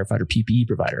wildland firefighter PPE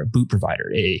provider, a boot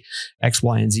provider, a X,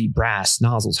 Y, and Z, brass,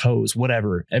 nozzles, hose,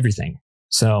 whatever, everything.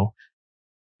 So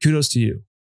kudos to you,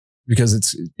 because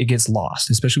it gets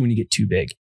lost, especially when you get too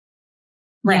big.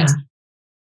 Right. Yeah.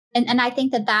 And I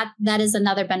think that is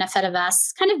another benefit of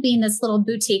us kind of being this little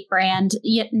boutique brand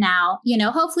now.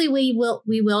 Hopefully we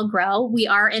will grow. We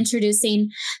are introducing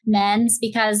men's,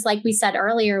 because like we said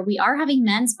earlier, we are having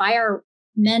men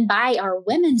buy our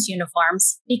women's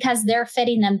uniforms because they're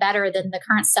fitting them better than the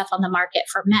current stuff on the market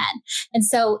for men. And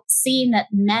so seeing that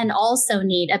men also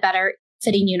need a better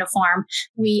fitting uniform,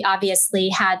 we obviously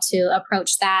had to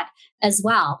approach that as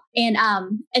well. And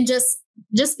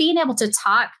just being able to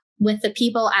talk with the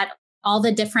people at all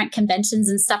the different conventions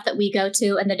and stuff that we go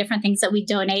to and the different things that we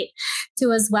donate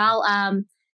to as well.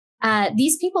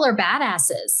 These people are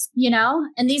badasses,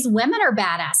 and these women are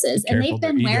badasses, and they've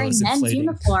been wearing men's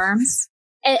uniforms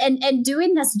and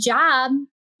doing this job,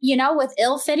 with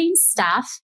ill-fitting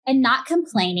stuff and not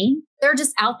complaining. They're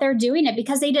just out there doing it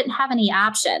because they didn't have any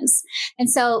options. And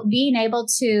so being able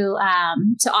to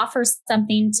offer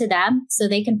something to them so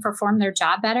they can perform their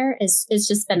job better is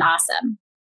just been awesome.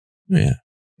 Yeah.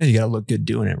 And you got to look good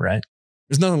doing it, right?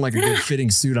 There's nothing like a good fitting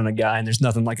suit on a guy, and there's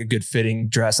nothing like a good fitting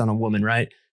dress on a woman, right?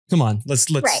 Come on, let's.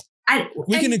 Right.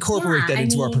 We can incorporate that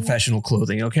into our professional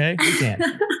clothing, okay? We can.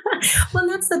 Well,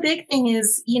 that's the big thing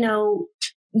is,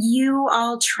 you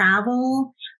all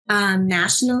travel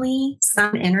nationally,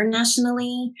 some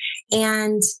internationally,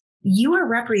 and you are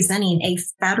representing a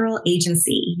federal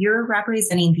agency. You're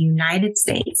representing the United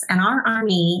States, and our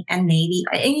Army and Navy,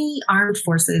 any armed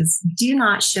forces do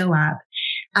not show up.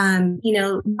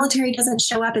 Military doesn't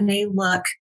show up and they look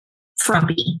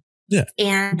frumpy. Yeah.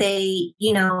 And they,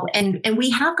 and we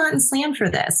have gotten slammed for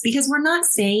this because we're not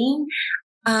saying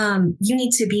you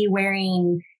need to be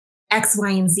wearing X, Y,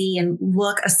 and Z and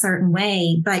look a certain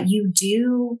way, but you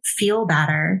do feel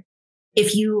better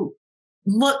if you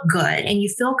look good and you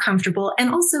feel comfortable. And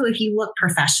also if you look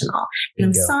professional. And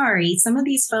I'm sorry, some of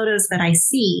these photos that I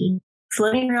see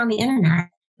floating around the internet,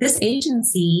 this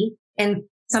agency and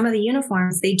some of the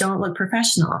uniforms, they don't look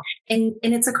professional. And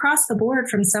it's across the board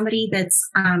from somebody that's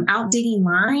out digging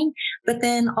line. But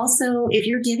then also if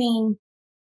you're giving,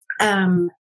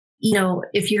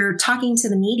 if you're talking to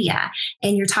the media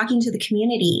and you're talking to the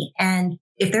community, and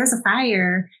if there's a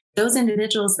fire, those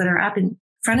individuals that are up in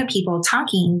front of people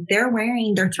talking, they're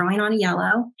throwing on a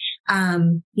yellow,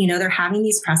 they're having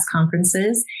these press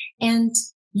conferences, and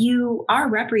you are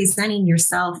representing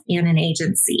yourself in an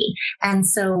agency. And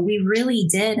so we really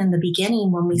did in the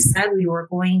beginning when we said we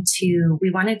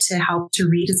wanted to help to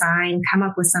redesign, come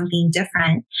up with something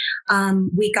different.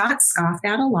 We got scoffed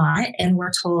at a lot and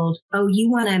we're told, oh,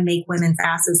 you want to make women's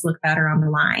asses look better on the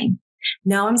line.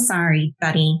 No, I'm sorry,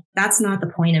 buddy. That's not the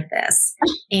point of this.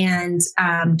 And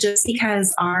just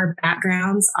because our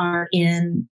backgrounds are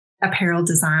in apparel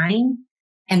design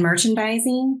and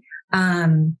merchandising,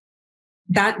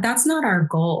 that's not our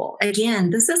goal. Again,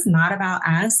 this is not about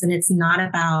us and it's not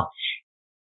about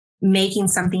making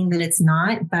something that it's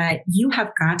not, but you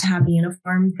have got to have a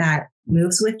uniform that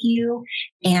moves with you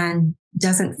and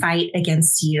doesn't fight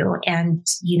against you. And,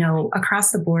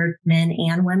 across the board, men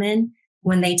and women,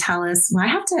 when they tell us,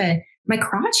 well, my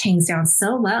crotch hangs down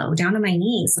so low, down to my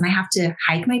knees, and I have to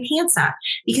hike my pants up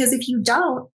because if you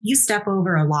don't, you step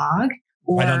over a log.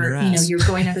 Or, right you're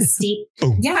going up a steep,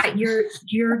 yeah,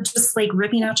 you're just like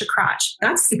ripping out your crotch.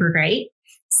 That's super great.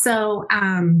 So,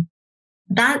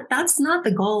 that's not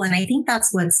the goal. And I think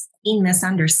that's what's being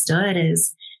misunderstood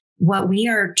is what we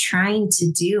are trying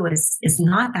to do is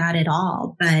not that at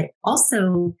all. But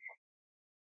also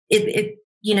it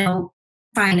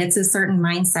fine, it's a certain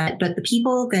mindset, but the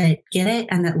people that get it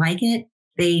and that like it,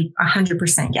 they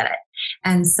 100% get it.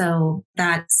 And so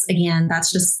that's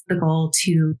just the goal,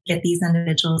 to get these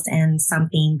individuals in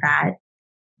something that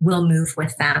will move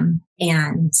with them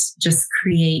and just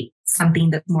create something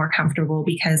that's more comfortable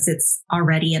because it's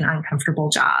already an uncomfortable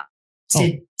job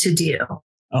to do.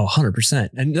 Oh, 100%.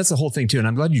 And that's the whole thing too. And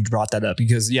I'm glad you brought that up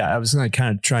because I was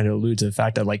kind of trying to allude to the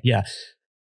fact that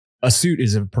a suit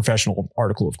is a professional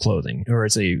article of clothing, or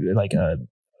it's a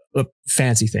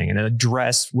fancy thing, and a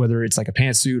dress, whether it's like a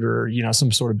pantsuit or,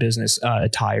 some sort of business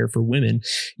attire for women.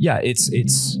 Yeah.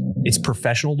 It's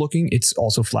professional looking. It's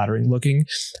also flattering looking,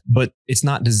 but it's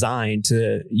not designed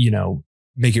to,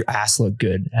 make your ass look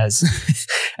good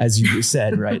as you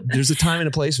said, right? There's a time and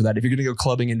a place for that. If you're going to go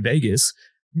clubbing in Vegas,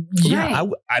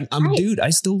 I'm a dude. I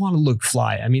still want to look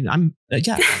fly. I mean, I want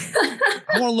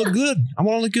to look good. I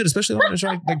want to look good, especially when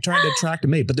I'm trying to attract a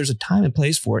mate, but there's a time and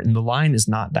place for it. And the line is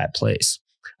not that place.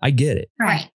 I get it.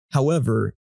 Right.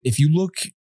 However, if you look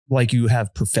like you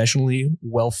have professionally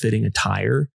well-fitting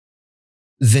attire,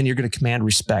 then you're going to command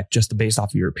respect just based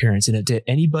off of your appearance. And to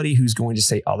anybody who's going to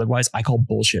say otherwise, I call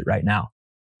bullshit right now.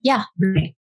 Yeah.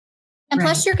 Right. And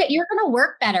plus you're going to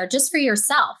work better just for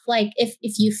yourself. Like if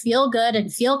you feel good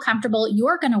and feel comfortable,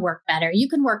 you're going to work better. You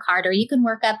can work harder. You can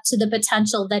work up to the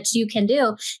potential that you can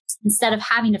do instead of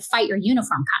having to fight your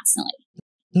uniform constantly.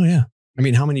 Oh yeah. I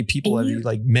mean, how many people have you,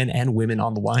 like men and women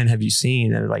on the line, have you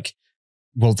seen that are like,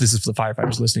 well, this is for the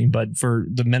firefighters listening, but for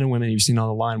the men and women you've seen on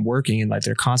the line working and like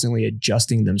they're constantly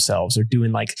adjusting themselves or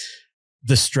doing like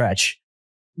the stretch.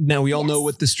 Now we all know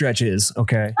what the stretch is.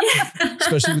 Okay.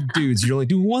 Especially with dudes, you only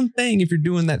do one thing if you're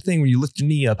doing that thing where you lift your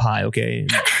knee up high. Okay.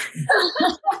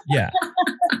 Yeah.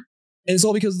 And it's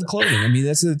all because of the clothing. I mean,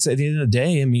 it's at the end of the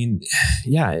day. I mean,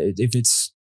 yeah,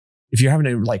 if you're having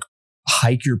to like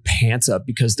hike your pants up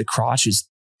because the crotch is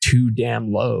too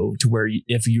damn low to where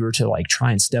if you were to like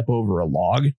try and step over a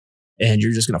log and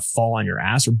you're just going to fall on your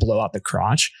ass or blow out the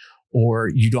crotch, or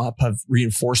you don't have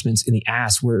reinforcements in the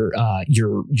ass where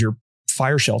your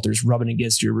fire shelter's rubbing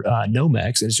against your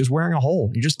Nomex and it's just wearing a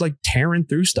hole. You're just like tearing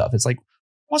through stuff. It's like,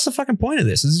 what's the fucking point of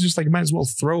this? This is just like, you might as well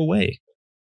throw away.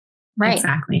 Right.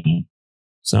 Exactly.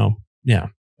 So, yeah.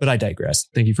 But I digress.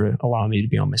 Thank you for allowing me to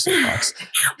be on my soapbox.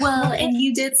 Well, and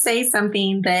you did say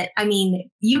something that, I mean,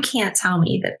 you can't tell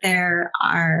me that there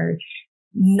are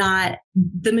not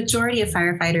the majority of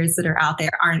firefighters that are out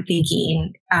there aren't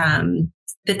thinking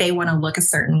that they want to look a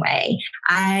certain way.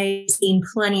 I've seen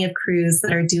plenty of crews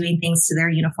that are doing things to their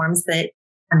uniforms that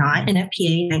are not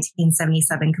NFPA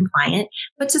 1977 compliant,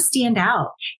 but to stand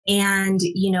out and,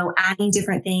 adding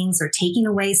different things or taking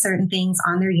away certain things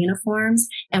on their uniforms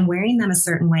and wearing them a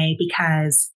certain way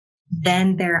because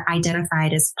then they're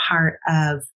identified as part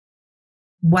of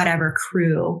whatever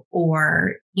crew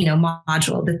or,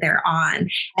 module that they're on.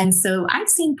 And so I've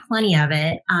seen plenty of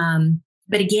it.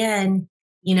 But again,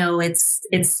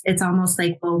 it's almost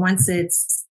like, well, once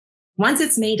it's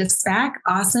made to spec,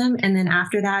 awesome. And then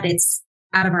after that, it's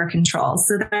out of our control.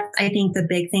 So that's, I think, the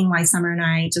big thing why Summer and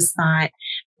I just thought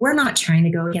we're not trying to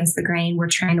go against the grain. We're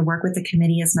trying to work with the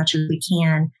committee as much as we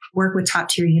can, work with top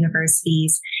tier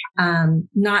universities,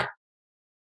 not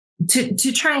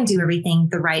to try and do everything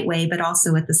the right way, but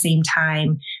also at the same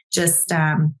time, just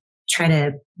try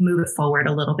to move it forward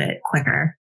a little bit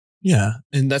quicker. Yeah.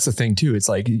 And that's the thing too. It's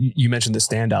like you mentioned the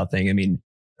standout thing. I mean,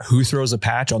 who throws a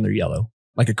patch on their yellow,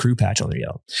 like a crew patch on their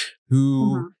yellow?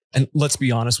 Who, and let's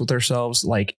be honest with ourselves,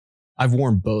 like I've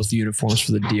worn both uniforms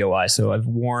for the DOI. So I've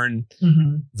worn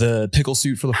the pickle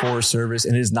suit for the Forest Service,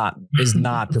 and it is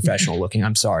not professional looking.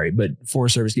 I'm sorry, but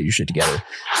Forest Service, get your shit together.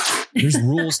 There's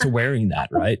rules to wearing that,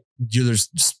 right? There's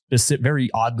very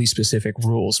oddly specific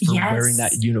rules for wearing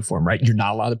that uniform, right? You're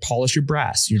not allowed to polish your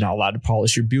brass. You're not allowed to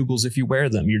polish your bugles if you wear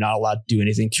them. You're not allowed to do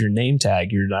anything to your name tag.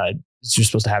 You're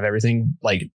supposed to have everything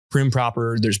like prim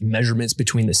proper. There's measurements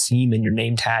between the seam and your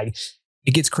name tag.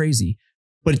 It gets crazy.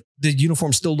 But the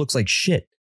uniform still looks like shit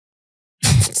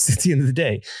at the end of the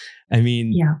day. I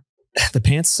mean, the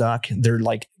pants suck. They're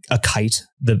like a kite.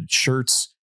 The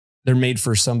shirts, they're made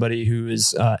for somebody who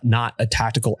is not a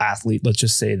tactical athlete. Let's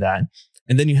just say that.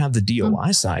 And then you have the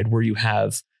DOI side where you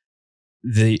have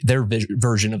their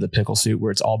version of the pickle suit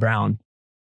where it's all brown.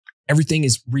 Everything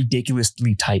is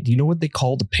ridiculously tight. Do you know what they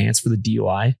call the pants for the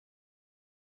DOI?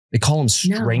 They call them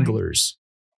stranglers.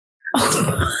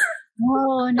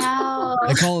 Oh, no.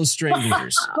 They call them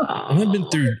stranglers. And I've been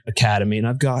through academy and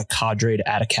I've got cadred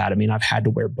at academy and I've had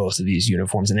to wear both of these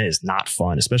uniforms and it is not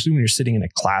fun, especially when you're sitting in a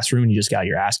classroom and you just got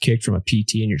your ass kicked from a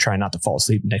PT and you're trying not to fall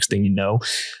asleep. Next thing you know,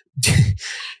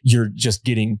 you're just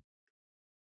getting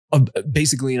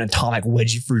basically an atomic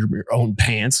wedgie for your own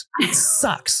pants. It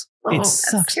sucks. It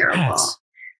sucks. Ass.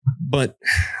 But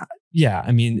yeah,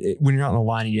 I mean, when you're out on the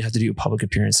line and you have to do a public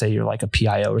appearance, say you're like a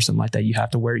PIO or something like that, you have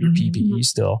to wear your PPE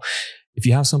still. If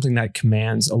you have something that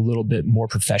commands a little bit more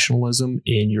professionalism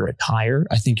in your attire,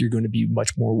 I think you're going to be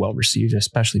much more well received,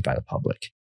 especially by the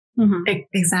public.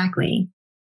 Exactly.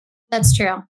 That's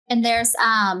true. And there's,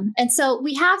 and so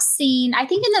we have seen, I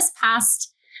think in this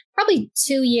past probably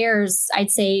 2 years,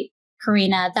 I'd say,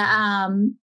 Korena,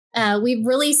 that we've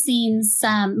really seen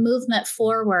some movement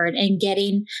forward in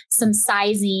getting some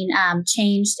sizing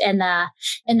changed in the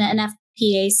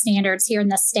NFPA standards here in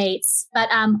the States. But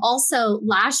also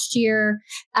last year,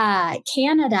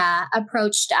 Canada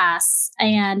approached us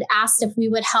and asked if we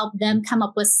would help them come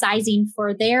up with sizing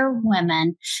for their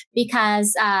women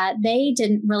because they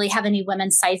didn't really have any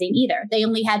women's sizing either. They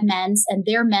only had men's, and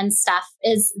their men's stuff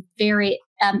is very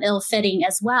ill-fitting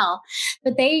as well.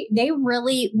 But they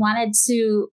really wanted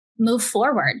to move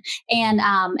forward. And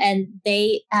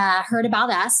they heard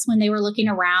about us when they were looking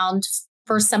around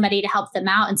for somebody to help them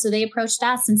out. And so they approached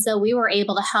us. And so we were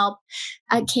able to help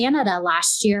Canada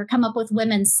last year come up with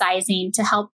women's sizing to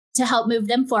help move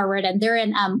them forward. And they're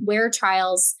in wear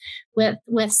trials with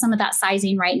some of that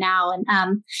sizing right now.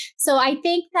 And so I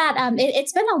think that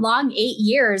it's been a long 8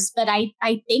 years, but I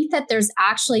think that there's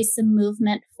actually some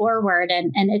movement forward.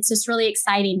 And it's just really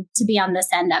exciting to be on this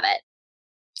end of it.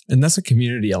 And that's a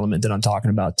community element that I'm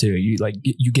talking about too.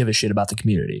 You give a shit about the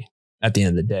community at the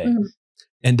end of the day.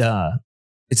 And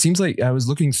it seems like I was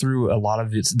looking through a lot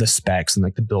of the specs and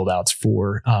like the build outs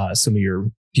for some of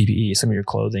your PPE, some of your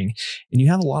clothing. And you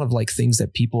have a lot of like things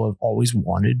that people have always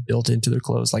wanted built into their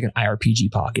clothes, like an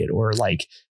IRPG pocket or like,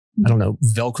 I don't know,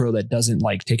 Velcro that doesn't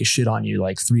like take a shit on you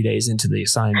like 3 days into the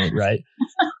assignment, right?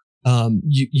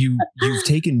 You've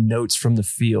taken notes from the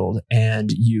field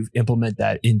and you've implement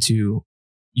that into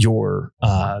your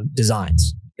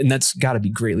designs. And that's got to be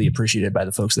greatly appreciated by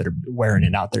the folks that are wearing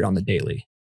it out there on the daily.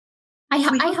 I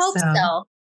hope so.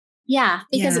 Yeah,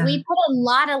 because we put a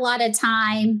lot of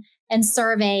time and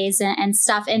surveys and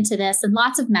stuff into this and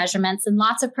lots of measurements and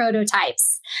lots of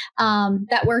prototypes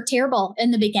that were terrible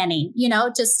in the beginning,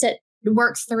 just to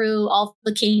work through all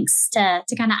the kinks to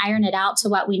kind of iron it out to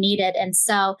what we needed. And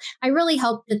so I really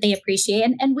hope that they appreciate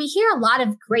it. And we hear a lot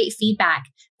of great feedback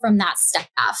from that stuff.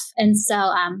 And so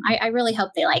I really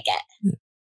hope they like it.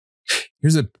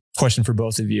 Here's a question for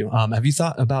both of you. Have you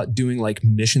thought about doing like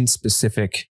mission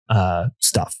specific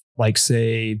stuff? Like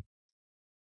say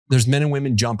there's men and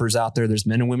women jumpers out there. There's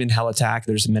men and women helitak.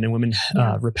 There's men and women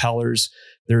repellers.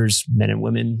 There's men and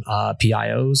women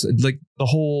PIOs, like the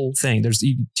whole thing. There's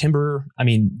even timber. I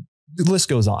mean, the list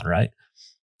goes on, right?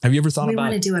 Have you ever thought about? We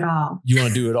want to do it all. You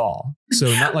want to do it all.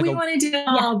 So not like we want to do it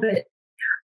all, but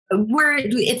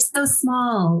it's so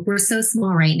small. We're so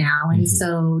small right now. And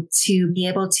so to be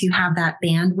able to have that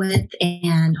bandwidth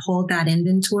and hold that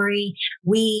inventory,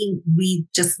 we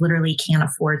just literally can't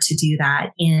afford to do that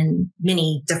in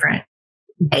many different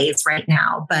ways right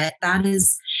now. But that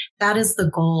is the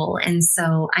goal. And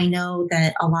so I know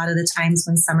that a lot of the times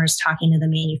when Summer's talking to the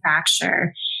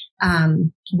manufacturer,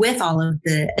 with all of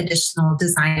the additional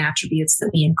design attributes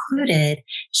that we included,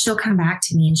 she'll come back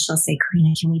to me and she'll say,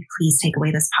 Korena, can we please take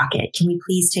away this pocket? Can we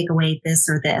please take away this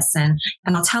or this? And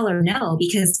I'll tell her no,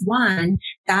 because one,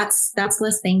 that's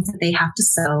less things that they have to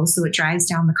sew. So it drives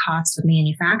down the cost of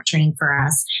manufacturing for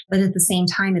us. But at the same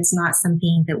time, it's not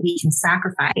something that we can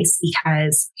sacrifice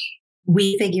because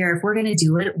we figure if we're going to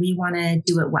do it, we want to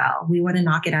do it well. We want to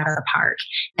knock it out of the park.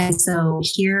 And so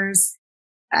here's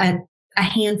a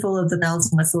handful of the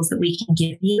bells and whistles that we can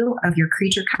give you of your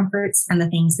creature comforts and the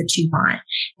things that you want.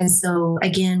 And so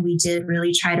again, we did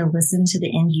really try to listen to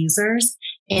the end users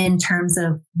in terms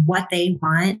of what they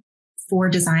want for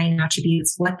design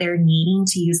attributes, what they're needing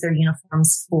to use their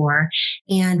uniforms for,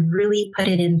 and really put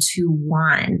it into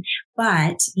one.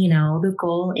 But, the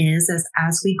goal is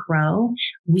as we grow,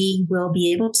 we will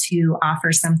be able to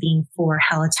offer something for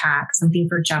hell attack, something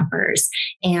for jumpers,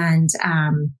 and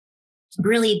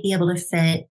really be able to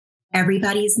fit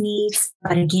everybody's needs.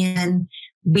 But again,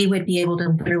 we would be able to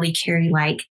literally carry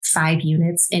like 5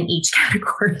 units in each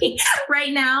category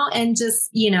right now. And just,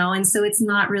 and so it's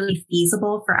not really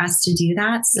feasible for us to do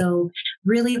that. So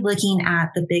really looking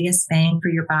at the biggest bang for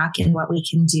your buck and what we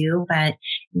can do. But,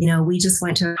 we just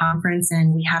went to a conference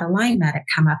and we had a line medic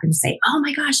come up and say, "Oh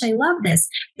my gosh, I love this.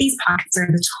 These pockets are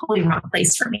in the totally wrong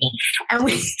place for me." And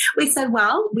we said,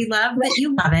 "Well, we love that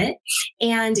you love it.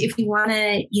 And if you want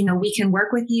to, we can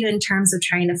work with you in terms of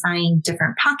trying to find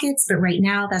different pockets. But right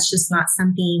now, that's just not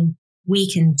something we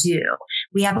can do.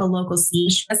 We have a local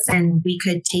seamstress and we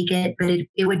could take it, but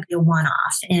it would be a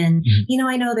one-off." And,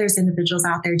 I know there's individuals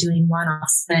out there doing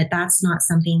one-offs, but that's not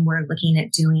something we're looking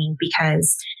at doing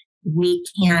because we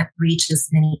can't reach as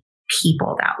many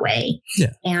people that way.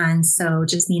 Yeah. And so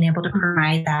just being able to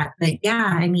provide that. But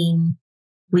yeah,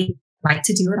 we like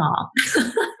to do it all.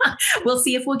 We'll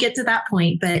see if we'll get to that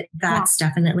point, but that's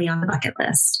definitely on the bucket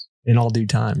list. In all due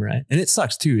time, right? And it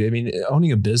sucks too.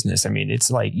 Owning a business,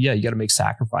 it's like, yeah, you got to make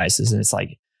sacrifices. And it's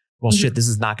like, well, shit, this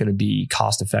is not going to be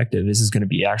cost effective. This is going to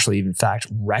be actually, in fact,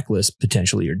 reckless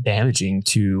potentially or damaging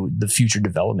to the future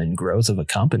development and growth of a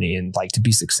company. And like to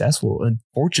be successful,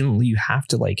 unfortunately, you have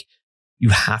to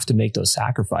make those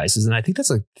sacrifices. And I think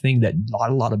that's a thing that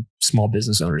a lot of small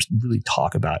business owners really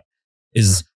talk about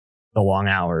is the long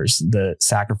hours, the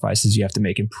sacrifices you have to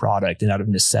make in product and out of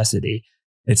necessity.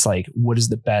 It's like, what is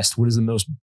the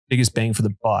biggest bang for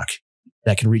the buck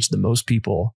that can reach the most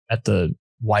people at the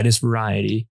widest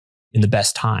variety in the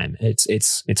best time?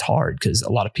 It's hard because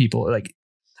a lot of people, like,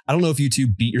 I don't know if you two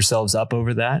beat yourselves up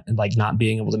over that and like not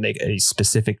being able to make a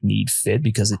specific need fit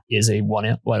because it is a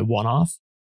one-off.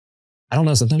 I don't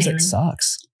know. Sometimes that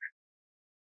sucks.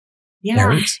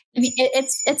 Yeah.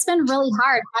 It's been really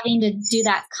hard having to do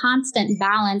that constant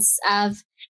balance of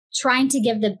trying to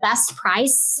give the best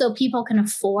price so people can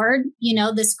afford,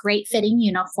 this great fitting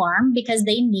uniform because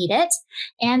they need it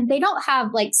and they don't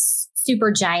have like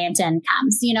super giant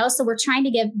incomes, so we're trying to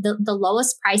give the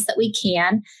lowest price that we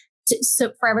can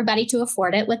so for everybody to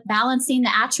afford it with balancing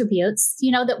the attributes,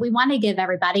 that we want to give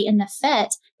everybody in the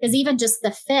fit, because even just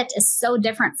the fit is so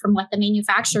different from what the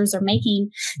manufacturers are making.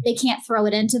 They can't throw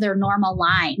it into their normal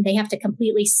line. They have to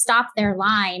completely stop their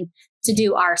line to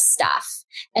do our stuff.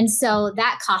 And so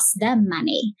that costs them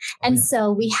money. And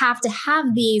so we have to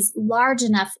have these large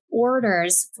enough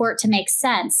orders for it to make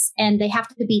sense. And they have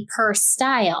to be per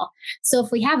style. So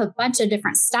if we have a bunch of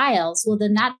different styles, well,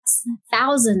 then that's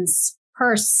thousands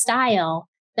per style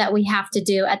that we have to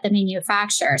do at the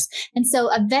manufacturers. And so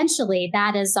eventually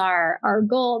that is our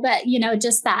goal, that,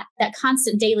 just that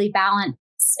constant daily balance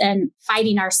and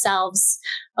fighting ourselves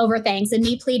over things, and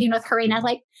me pleading with Korena,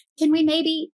 like, can we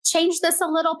maybe change this a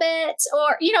little bit,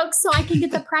 or, so I can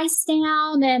get the price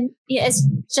down? And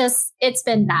it's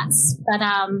been nuts, but,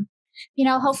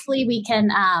 hopefully we can,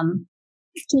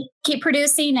 keep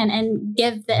producing and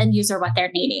give the end user what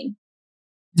they're needing.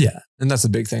 Yeah. And that's the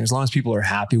big thing. As long as people are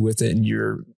happy with it,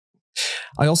 and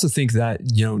I also think that,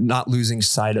 not losing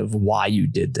sight of why you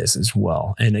did this as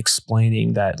well, and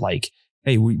explaining that, like,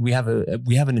 hey, we have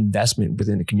an investment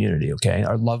within the community. Okay.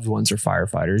 Our loved ones are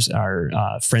firefighters. Our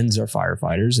friends are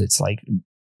firefighters. It's like,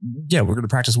 yeah, we're going to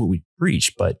practice what we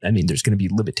preach, but there's going to be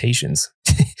limitations.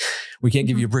 We can't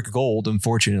give you a brick of gold.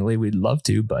 Unfortunately, we'd love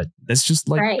to, but that's just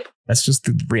that's just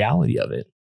the reality of it.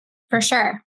 For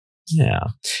sure. Yeah.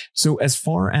 So as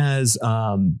far as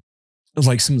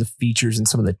like some of the features and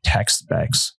some of the tech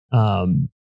specs,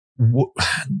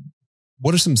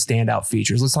 what are some standout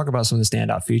features? Let's talk about some of the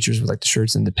standout features with like the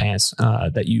shirts and the pants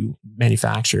that you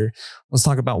manufacture. Let's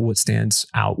talk about what stands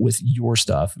out with your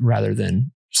stuff rather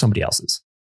than somebody else's.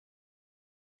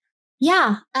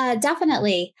 Yeah,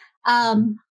 definitely.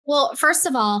 Well, first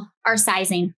of all, our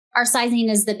sizing. Our sizing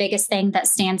is the biggest thing that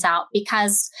stands out,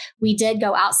 because we did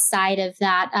go outside of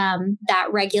that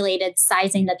regulated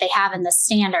sizing that they have in the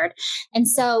standard. And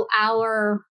so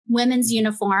our women's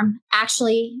uniform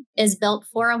actually is built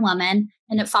for a woman,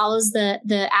 and it follows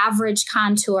the average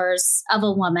contours of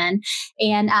a woman,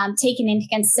 and taking into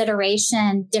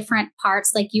consideration different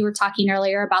parts, like you were talking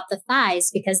earlier about the thighs,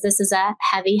 because this is a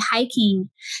heavy hiking,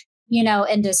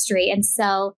 industry. And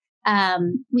so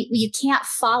you can't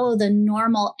follow the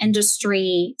normal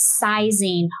industry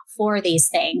sizing for these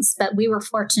things, but we were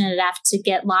fortunate enough to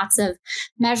get lots of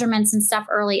measurements and stuff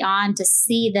early on to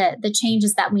see the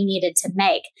changes that we needed to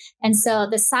make. And so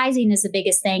the sizing is the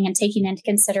biggest thing, and taking into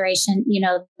consideration,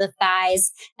 the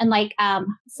thighs. And like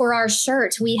for our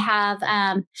shirt, we have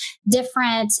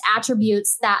different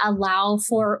attributes that allow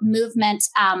for movement,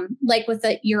 like with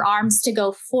your arms to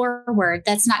go forward.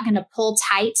 That's not going to pull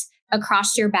tight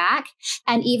across your back,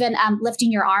 and even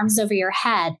lifting your arms over your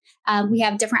head. We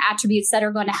have different attributes that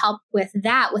are going to help with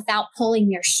that without pulling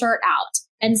your shirt out.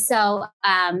 And so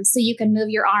you can move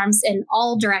your arms in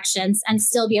all directions and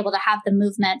still be able to have the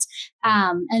movement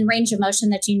and range of motion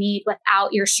that you need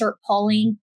without your shirt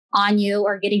pulling on you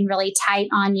or getting really tight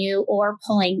on you or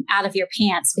pulling out of your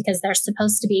pants, because they're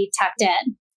supposed to be tucked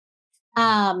in.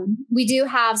 We do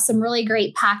have some really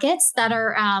great pockets that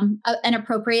are an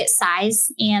appropriate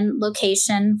size and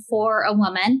location for a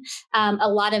woman. A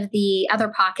lot of the other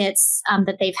pockets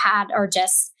that they've had are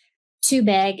just too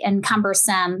big and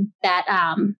cumbersome that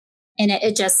and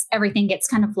it just, everything gets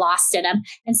kind of lost in them.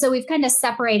 And so we've kind of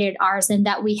separated ours in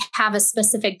that we have a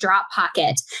specific drop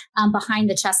pocket behind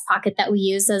the chest pocket that we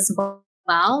use as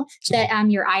well, that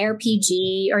your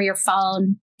IRPG or your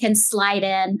phone can slide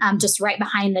in just right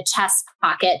behind the chest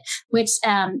pocket, which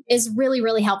is really,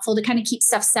 really helpful to kind of keep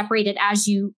stuff separated as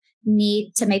you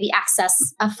need to maybe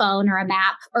access a phone or a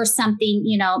map or something,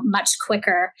 much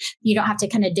quicker. You don't have to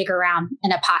kind of dig around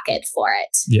in a pocket for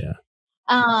it. Yeah.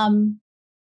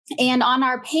 And on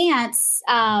our pants,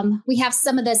 we have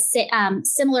some of the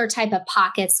similar type of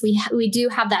pockets. We do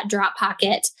have that drop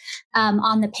pocket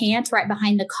on the pant right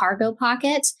behind the cargo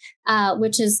pocket,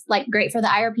 which is like great for the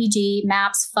IRPG,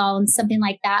 maps, phones, something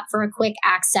like that for a quick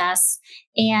access.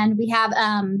 And we have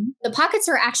the pockets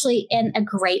are actually in a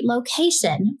great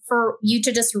location for you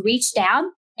to just reach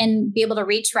down and be able to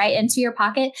reach right into your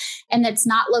pocket. And it's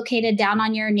not located down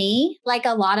on your knee, like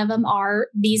a lot of them are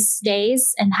these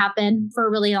days and have been for a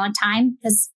really long time,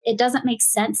 because it doesn't make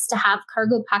sense to have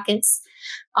cargo pockets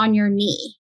on your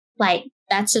knee. Like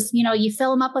that's just, you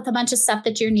fill them up with a bunch of stuff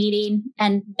that you're needing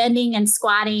and bending and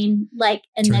squatting,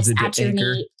 and that's at your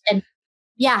knee. And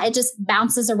yeah, it just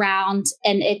bounces around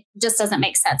and it just doesn't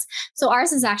make sense. So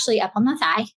ours is actually up on the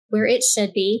thigh where it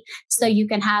should be, so you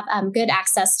can have good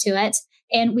access to it.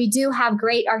 And we do have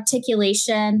great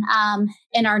articulation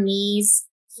in our knees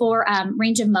for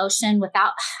range of motion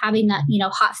without having that,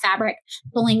 hot fabric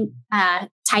pulling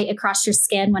tight across your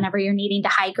skin whenever you're needing to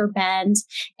hike or bend.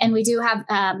 And we do have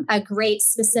a great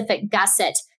specific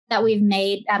gusset that we've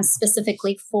made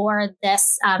specifically for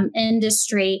this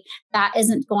industry that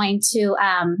isn't going to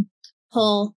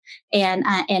pull and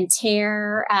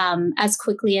tear as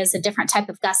quickly as a different type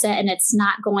of gusset. And it's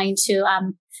not going to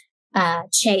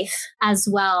chafe as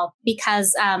well,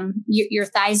 because your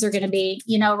thighs are going to be,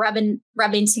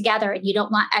 rubbing together, and you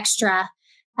don't want extra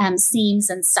seams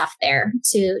and stuff there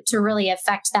to really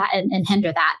affect that and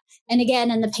hinder that. And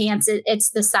again, in the pants,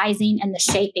 it's the sizing and the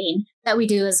shaping that we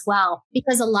do as well,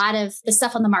 because a lot of the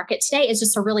stuff on the market today is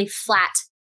just a really flat,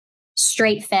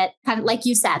 straight fit, kind of like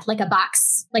you said, like a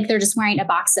box, like they're just wearing a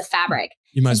box of fabric.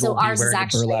 You might as well be wearing a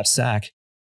burlap sack.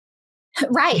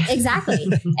 Right, exactly.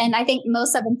 And I think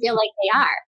most of them feel like they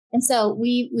are. And so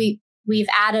we've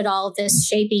added all of this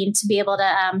shaping to be able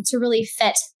to really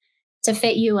fit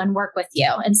you and work with you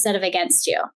instead of against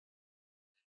you.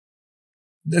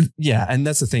 Yeah. And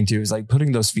that's the thing too, is like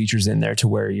putting those features in there to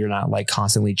where you're not like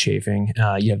constantly chafing.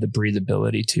 You have the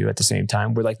breathability too at the same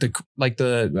time. We're I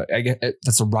guess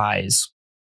that's a rise.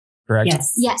 Correct?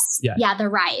 Yes. Yeah. The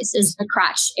rise is the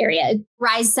crotch area.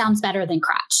 Rise sounds better than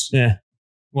crotch. Yeah.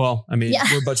 Well, I mean,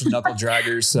 we're a bunch of knuckle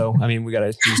draggers, so I mean, we got to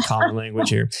use common language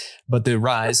here. But the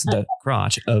rise, the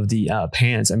crotch of the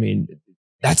pants, I mean,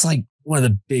 that's like one of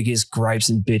the biggest gripes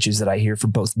and bitches that I hear for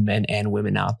both men and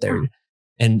women out there.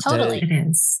 And totally,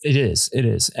 it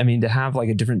is. I mean, to have like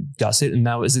a different gusset, and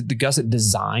now is it the gusset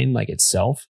design like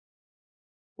itself,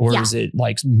 or is it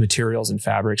like materials and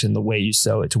fabrics and the way you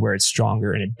sew it to where it's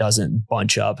stronger and it doesn't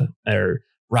bunch up or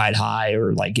ride high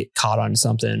or like get caught on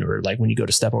something, or like when you go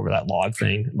to step over that log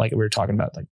thing, like we were talking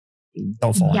about, like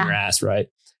don't fall on your ass, right?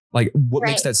 Like what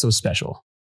makes that so special?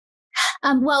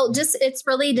 Well, just it's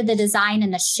really to the design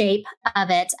and the shape of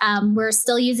it. We're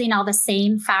still using all the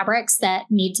same fabrics that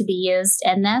need to be used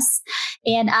in this.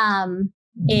 And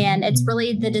And it's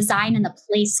really the design and the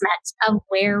placement of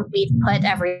where we've put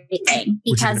everything,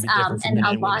 because and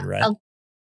a lot women, right?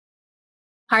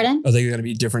 Pardon? Are they going to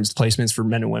be different placements for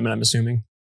men and women, I'm assuming?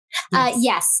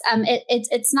 Yes.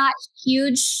 It's not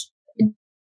huge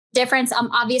difference.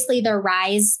 Obviously the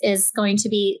rise is going to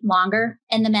be longer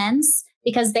in the men's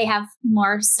because they have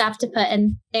more stuff to put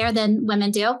in there than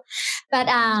women do. But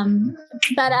I'm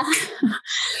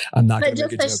not. But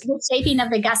just the shaping of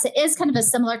the gusset is kind of a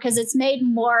similar, because it's made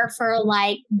more for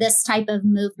like this type of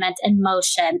movement and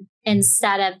motion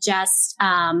instead of just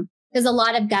because a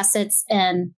lot of gussets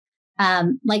in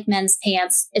like men's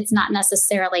pants, it's not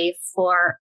necessarily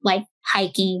for like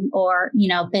hiking or, you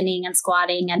know, bending and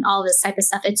squatting and all this type of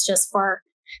stuff. It's just for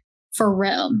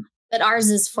room. But ours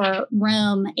is for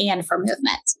room and for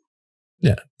movement.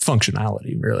 Yeah.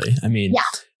 Functionality, really. I mean,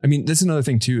 that's another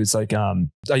thing too. It's like,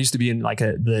 I used to be in like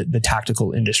the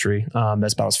tactical industry.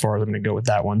 That's about as far as I'm going to go with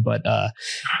that one. But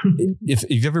if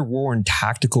you've ever worn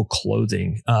tactical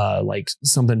clothing, like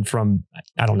something from,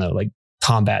 I don't know, like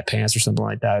combat pants or something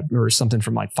like that, or something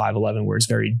from like 511 where it's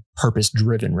very purpose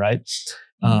driven, right?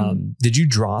 Did you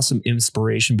draw some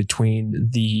inspiration between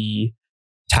the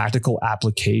tactical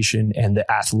application and the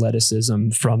athleticism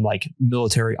from like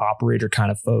military operator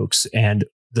kind of folks and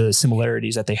the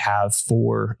similarities that they have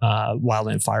for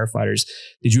wildland firefighters?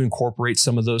 Did you incorporate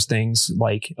some of those things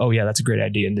like, oh yeah, that's a great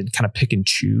idea, and then kind of pick and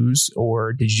choose?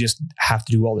 Or did you just have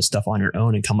to do all this stuff on your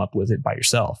own and come up with it by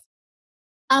yourself?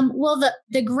 Well,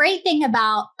 the great thing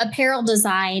about apparel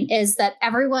design is that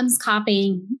everyone's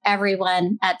copying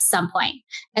everyone at some point.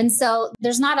 And so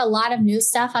there's not a lot of new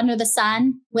stuff under the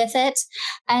sun with it.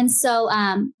 And so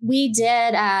we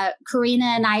did, Korena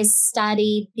and I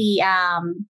studied the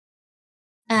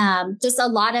just a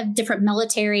lot of different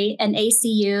military and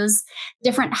ACUs,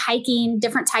 different hiking,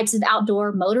 different types of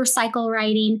outdoor motorcycle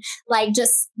riding, like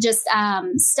just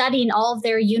studying all of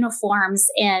their uniforms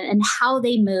and how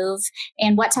they move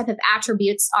and what type of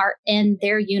attributes are in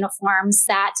their uniforms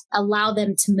that allow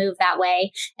them to move that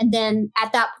way. And then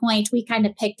at that point, we kind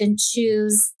of picked and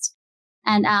choose.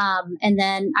 And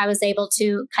then I was able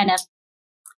to kind of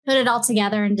put it all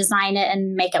together and design it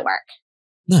and make it work.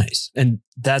 Nice. And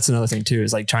that's another thing too,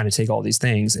 is like trying to take all these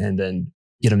things and then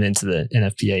get them into the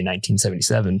NFPA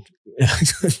 1977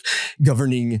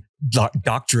 governing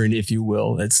doctrine, if you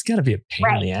will. It's got to be a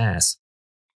pain in the ass.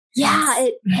 Yeah,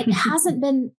 it hasn't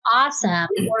been awesome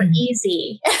or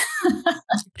easy.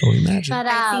 Totally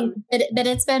imagine. But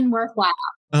it's been worthwhile.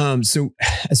 So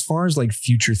as far as like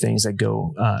future things that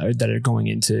go, that are going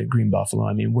into Green Buffalow,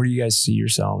 I mean, where do you guys see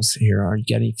yourselves here? Are you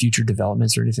getting any future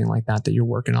developments or anything like that you're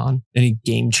working on? Any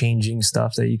game changing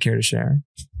stuff that you care to share?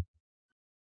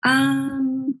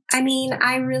 I mean,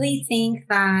 I really think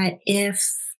that if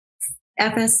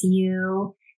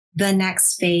FSU, the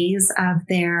next phase of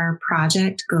their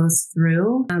project goes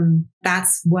through,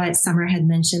 that's what Summer had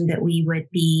mentioned that we would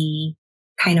be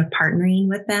kind of partnering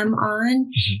with them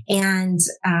on. And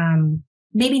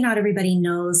maybe not everybody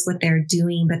knows what they're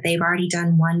doing, but they've already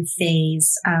done one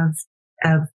phase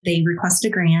of they request a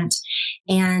grant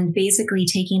and basically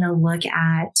taking a look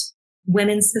at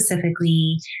women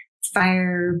specifically,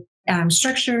 fire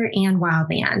structure and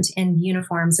wildland and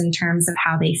uniforms in terms of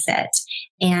how they fit.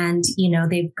 And, you know,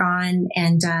 they've gone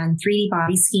and done 3D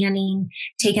body scanning,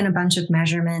 taken a bunch of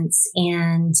measurements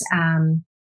and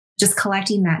just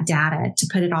collecting that data to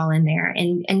put it all in there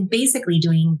and basically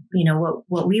doing, you know,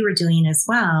 what we were doing as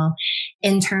well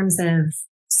in terms of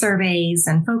surveys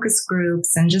and focus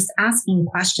groups and just asking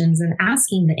questions and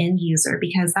asking the end user,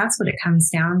 because that's what it comes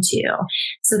down to.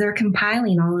 So they're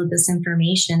compiling all of this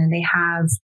information and they have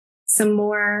some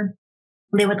more,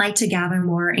 they would like to gather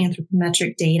more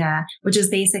anthropometric data, which is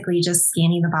basically just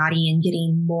scanning the body and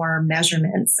getting more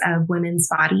measurements of women's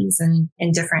bodies in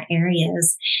different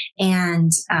areas. And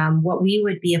what we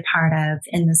would be a part of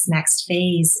in this next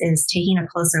phase is taking a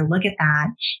closer look at that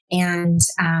and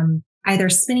either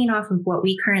spinning off of what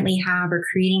we currently have or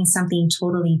creating something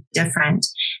totally different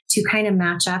to kind of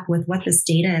match up with what this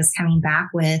data is coming back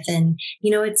with. And,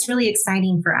 you know, it's really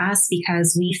exciting for us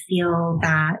because we feel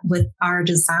that with our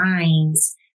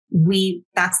designs,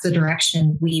 that's the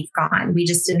direction we've gone. We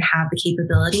just didn't have the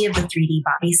capability of the 3D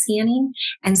body scanning.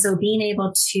 And so being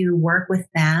able to work with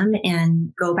them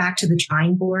and go back to the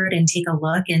drawing board and take a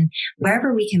look and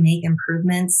wherever we can make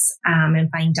improvements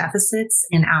and find deficits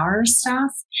in our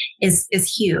stuff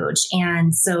is huge.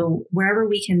 And so wherever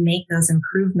we can make those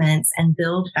improvements and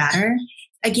build better,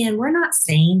 again, we're not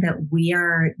saying that we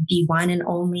are the one and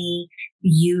only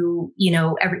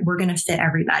we're going to fit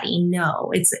everybody.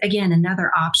 No, it's again,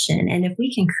 another option. And if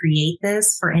we can create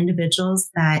this for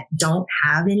individuals that don't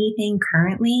have anything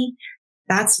currently,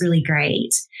 that's really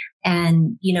great.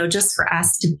 And, just for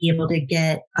us to be able to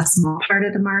get a small part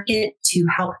of the market to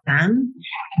help them,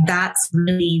 that's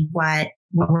really what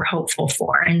we're hopeful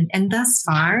for. And thus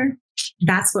far,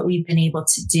 that's what we've been able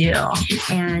to do.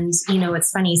 And,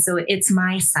 it's funny. So it's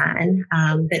my son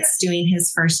that's doing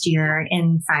his first year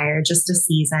in fire, just a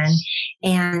season.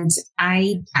 And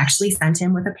I actually sent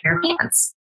him with a pair of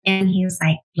pants. And he was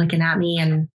like looking at me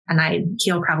and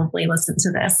he'll probably listen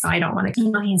to this. So I don't want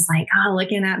to, he's like,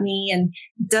 looking at me and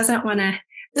doesn't want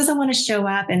to show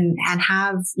up and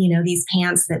have, these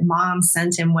pants that mom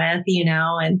sent him with,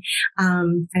 and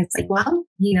it's like, well,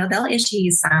 they'll issue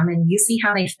you some and you see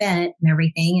how they fit and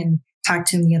everything. And talked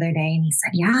to him the other day and he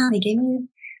said, yeah, they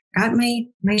got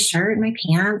my shirt, my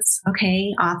pants.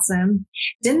 Okay, awesome.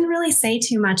 Didn't really say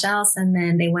too much else. And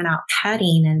then they went out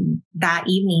cutting. And that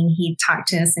evening he talked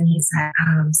to us and he said,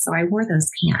 so I wore those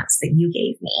pants that you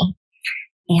gave me.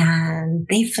 And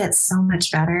they fit so much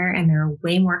better and they're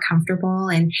way more comfortable.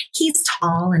 And he's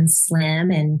tall and slim.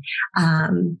 And,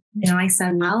 I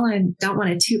said, well, I don't want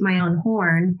to toot my own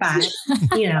horn, but,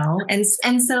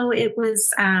 and so it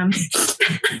was,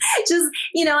 just,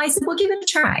 I said, well, give it a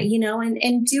try,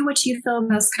 and do what you feel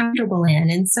most comfortable in.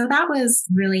 And so that was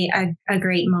really a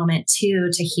great moment too,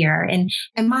 to hear. And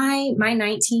my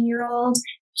 19-year-old,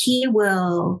 he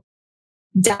will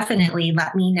definitely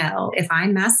let me know if I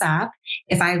mess up,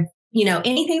 if I've,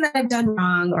 anything that I've done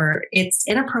wrong or it's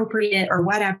inappropriate or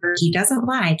whatever he doesn't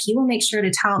like, he will make sure to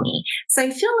tell me. So I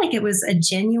feel like it was a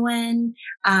genuine,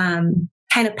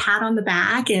 kind of pat on the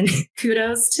back and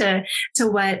kudos to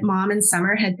what Mom and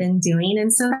Summer had been doing.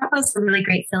 And so that was a really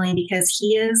great feeling because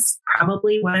he is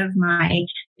probably one of my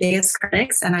biggest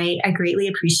critics and I greatly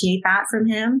appreciate that from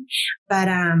him. But,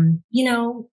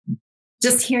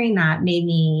 just hearing that made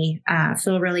me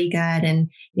feel really good. And,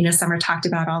 Summer talked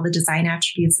about all the design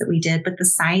attributes that we did, but the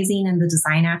sizing and the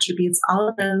design attributes, all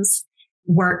of those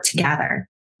work together.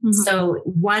 Mm-hmm. So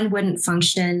one wouldn't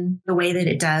function the way that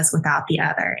it does without the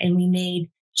other. And we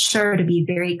made sure to be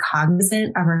very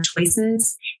cognizant of our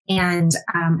choices. And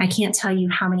I can't tell you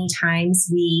how many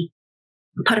times we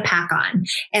put a pack on,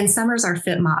 and Summer's our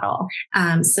fit model.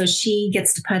 So she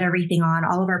gets to put everything on.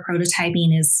 All of our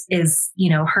prototyping is,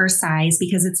 her size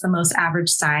because it's the most average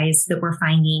size that we're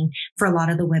finding for a lot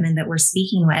of the women that we're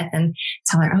speaking with, and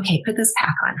tell her, okay, put this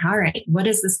pack on. All right. What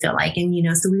does this feel like? And,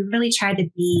 so we really try to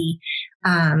be,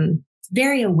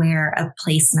 very aware of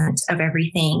placement of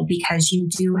everything because you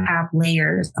do have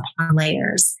layers upon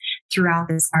layers throughout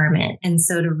this garment. And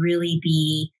so to really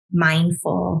be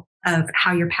mindful of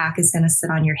how your pack is going to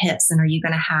sit on your hips. And are you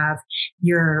going to have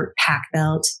your pack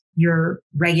belt, your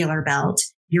regular belt,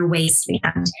 your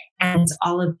waistband, and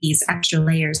all of these extra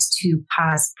layers to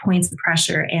cause points of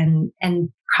pressure and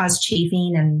cause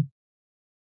chafing and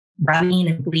rubbing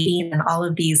and bleeding and all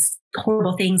of these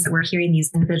horrible things that we're hearing these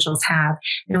individuals have.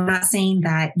 And I'm not saying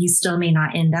that you still may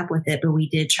not end up with it, but we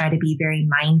did try to be very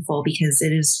mindful because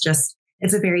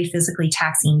it's a very physically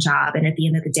taxing job. And at the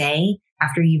end of the day,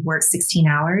 after you've worked 16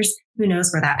 hours, who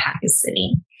knows where that pack is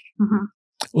sitting? Mm-hmm.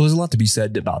 Well, there's a lot to be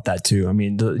said about that too. I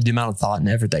mean, the amount of thought and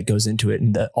effort that goes into it,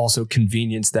 and the also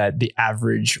convenience that the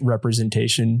average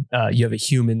representation, you have a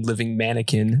human living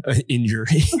mannequin in your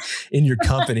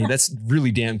company. That's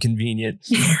really damn convenient.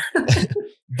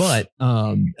 But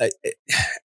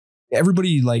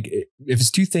everybody, if it's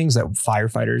two things that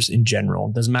firefighters in general,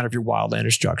 doesn't matter if you're wildland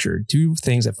or structured, two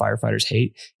things that firefighters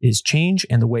hate is change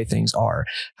and the way things are.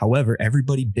 However,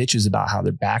 everybody bitches about how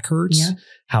their back hurts,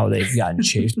 how they've gotten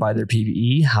chafed by their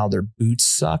PPE, how their boots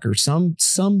suck, or some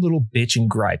little bitch and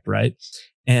gripe, right?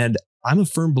 And I'm a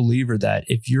firm believer that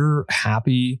if you're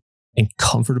happy and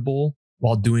comfortable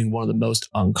while doing one of the most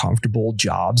uncomfortable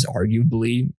jobs,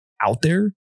 arguably out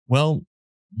there, well,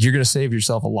 you're going to save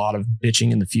yourself a lot of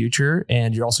bitching in the future.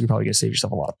 And you're also probably going to save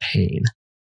yourself a lot of pain.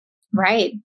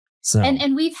 Right. So,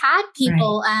 and we've had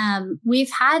people,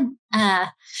 we've had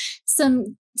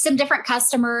some different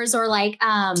customers or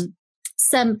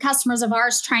some customers of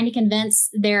ours trying to convince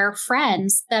their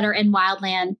friends that are in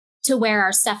Wildland to wear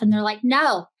our stuff. And they're like,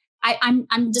 no,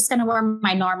 I'm just going to wear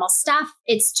my normal stuff.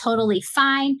 It's totally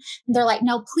fine. And they're like,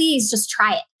 no, please just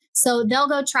try it. So they'll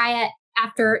go try it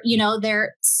after,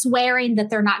 they're swearing that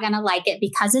they're not going to like it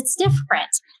because it's different.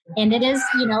 And it is,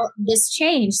 this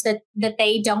change that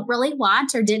they don't really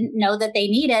want or didn't know that they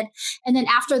needed. And then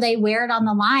after they wear it on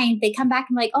the line, they come back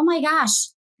and like, oh my gosh,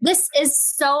 this is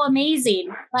so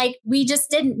amazing. Like, we just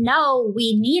didn't know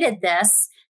we needed this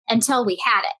until we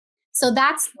had it. So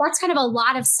that's kind of a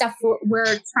lot of stuff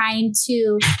we're trying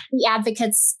to be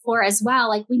advocates for as well.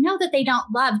 Like, we know that they don't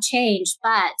love change,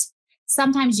 but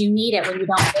sometimes you need it when you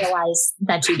don't realize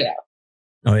that you do.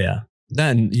 Oh, yeah.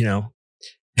 then,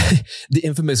 the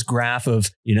infamous graph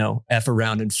of, F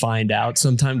around and find out.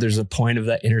 Sometimes there's a point of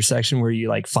that intersection where you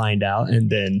like find out and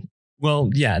then,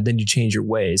 then you change your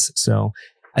ways. So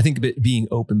I think being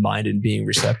open-minded and being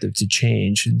receptive to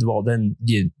change, then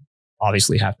you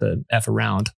obviously have to F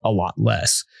around a lot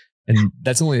less. And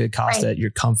that's only a cost at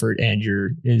your comfort and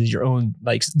your own,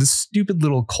 like the stupid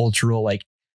little cultural, like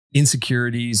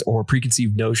insecurities or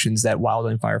preconceived notions that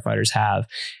wildland firefighters have.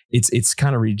 It's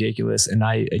kind of ridiculous. And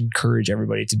I encourage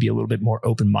everybody to be a little bit more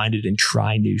open-minded and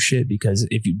try new shit, because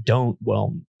if you don't,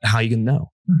 how are you going to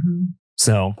know? Mm-hmm.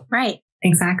 So. Right.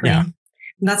 Exactly. Yeah.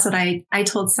 That's what I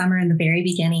told Summer in the very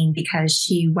beginning, because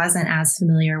she wasn't as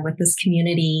familiar with this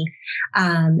community.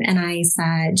 And I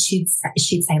said, she'd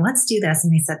say, let's do this.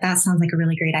 And I said, that sounds like a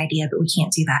really great idea, but we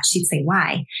can't do that. She'd say,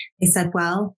 why? I said,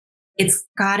 well, it's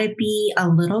got to be a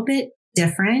little bit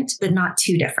different, but not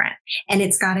too different. And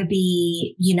it's got to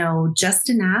be, just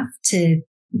enough to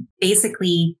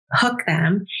basically hook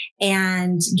them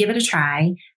and give it a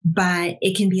try. But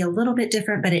it can be a little bit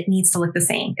different, but it needs to look the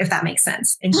same, if that makes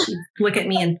sense. And she'd look at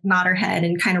me and nod her head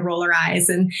and kind of roll her eyes.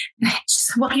 And she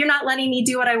said, well, you're not letting me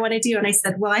do what I want to do. And I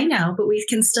said, well, I know, but we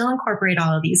can still incorporate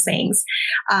all of these things.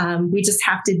 We just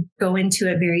have to go into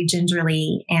it very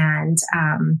gingerly and,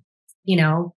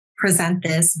 present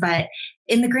this. But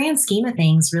in the grand scheme of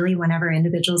things, really, whenever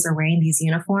individuals are wearing these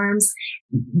uniforms,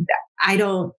 I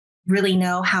don't really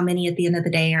know how many at the end of the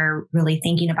day are really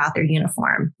thinking about their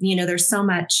uniform. There's so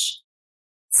much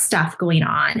stuff going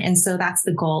on. And so that's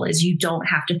the goal, is you don't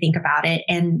have to think about it.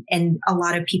 And a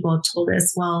lot of people have told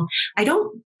us, well, I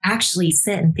don't actually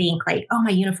sit and think like, oh,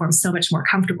 my uniform is so much more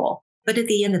comfortable. But at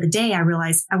the end of the day, I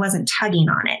realized I wasn't tugging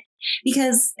on it,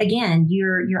 because again,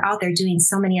 you're out there doing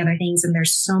so many other things, and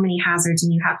there's so many hazards,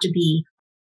 and you have to be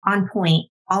on point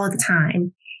all of the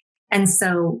time. And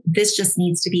so this just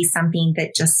needs to be something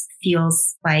that just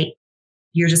feels like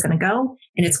you're just going to go,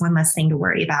 and it's one less thing to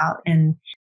worry about. And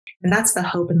that's the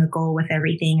hope and the goal with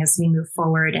everything as we move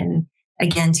forward. And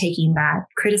again, taking that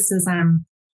criticism,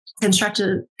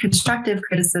 constructive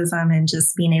criticism, and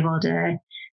just being able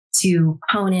to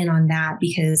hone in on that,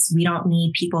 because we don't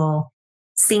need people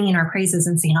singing our praises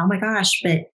and saying, oh my gosh,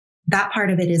 but that part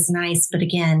of it is nice. But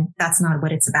again, that's not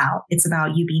what it's about. It's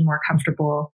about you being more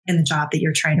comfortable in the job that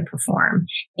you're trying to perform.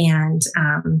 And,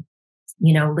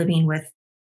 living with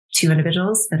two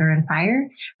individuals that are in fire,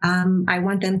 I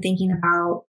want them thinking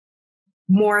about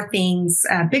more things,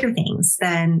 bigger things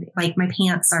than like my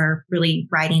pants are really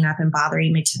riding up and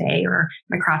bothering me today, or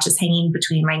my crotch is hanging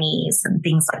between my knees and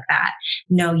things like that.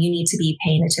 No, you need to be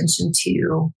paying attention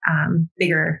to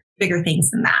bigger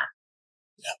things than that.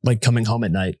 Like coming home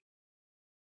at night.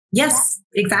 Yes,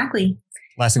 exactly.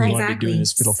 Last thing you want to be doing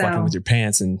is fiddle fucking with your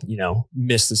pants and,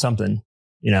 miss something,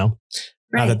 Not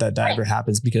that ever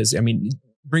happens, because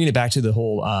bringing it back to the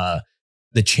whole,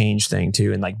 the change thing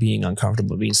too, and like being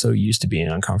uncomfortable, being so used to being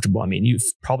uncomfortable. You've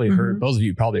probably heard, both of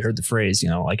you probably heard the phrase,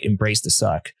 like embrace the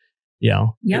suck. Yep.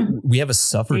 We have a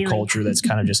suffer culture that's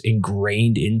kind of just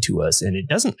ingrained into us, and it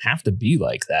doesn't have to be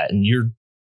like that. And you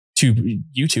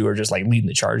two are just like leading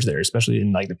the charge there, especially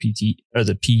in like the PT or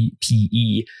the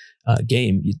PPE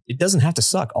game. It doesn't have to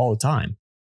suck all the time.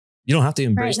 You don't have to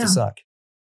embrace the suck.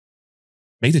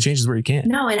 Make the changes where you can.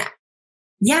 No, and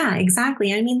yeah,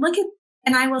 exactly.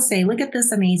 And I will say, look at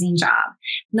this amazing job.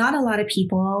 Not a lot of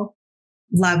people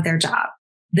love their job.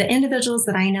 The individuals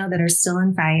that I know that are still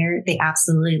in fire, they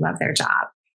absolutely love their job.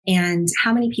 And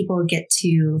how many people get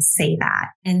to say that?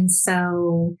 And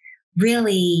so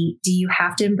really, do you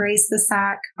have to embrace the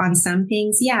suck on some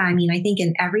things? Yeah. I think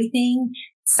in everything,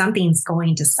 something's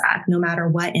going to suck, no matter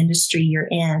what industry you're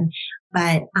in.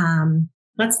 But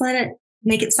let's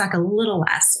make it suck a little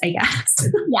less, I guess.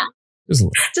 Yeah. Just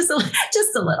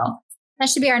a little. That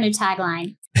should be our new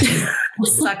tagline.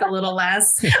 Suck a little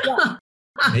less. Yeah.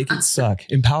 Make it suck.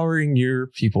 Empowering your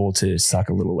people to suck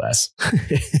a little less.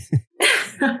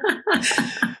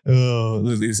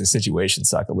 The situation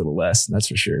suck a little less. That's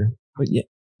for sure. But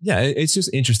yeah, it's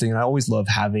just interesting. And I always love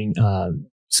having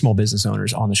small business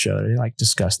owners on the show to like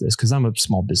discuss this, because I'm a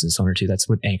small business owner too. That's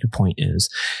what Anchor Point is.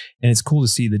 And it's cool to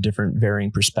see the different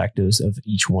varying perspectives of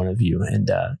each one of you, and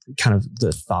kind of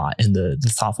the thought and the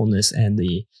thoughtfulness and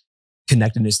the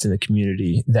connectedness to the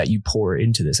community that you pour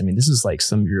into this. This is like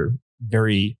some of your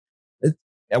very,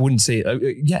 I wouldn't say,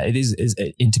 it is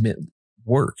intimate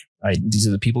work, right? These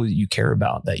are the people that you care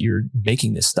about, that you're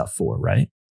making this stuff for, right?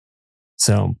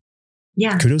 So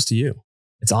yeah, kudos to you.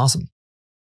 It's awesome.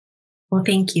 Well,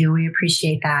 thank you. We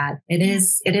appreciate that. It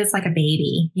is like a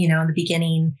baby. You know, in the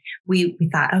beginning, we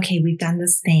thought, okay, we've done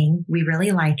this thing. We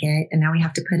really like it. And now we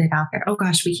have to put it out there. Oh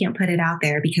gosh, we can't put it out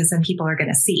there because then people are going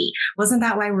to see. Wasn't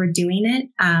that why we're doing it?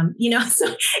 You know,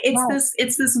 so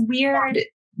it's this weird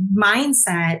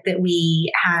mindset that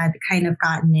we had kind of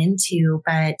gotten into,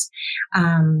 but,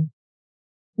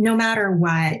 no matter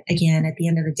what, again, at the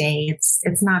end of the day,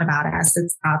 it's not about us.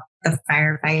 It's about the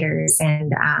firefighters.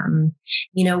 And,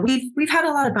 you know, we've had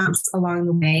a lot of bumps along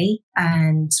the way,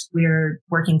 and we're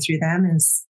working through them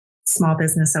as small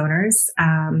business owners.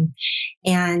 And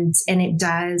it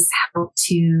does help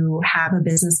to have a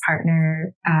business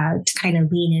partner, to kind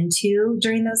of lean into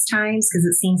during those times, because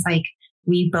it seems like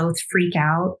we both freak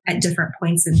out at different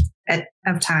points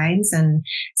of times. And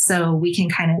so we can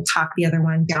kind of talk the other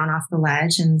one down off the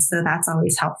ledge. And so that's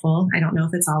always helpful. I don't know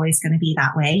if it's always going to be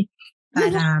that way,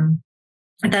 but,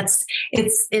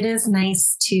 it is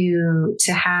nice to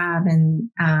have. And,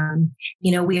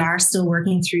 you know, we are still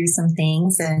working through some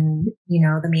things, and, you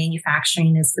know, the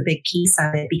manufacturing is the big piece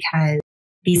of it, because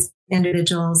these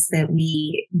individuals that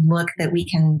we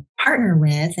can partner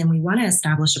with and we want to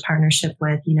establish a partnership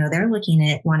with, you know, they're looking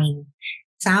at wanting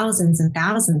thousands and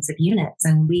thousands of units,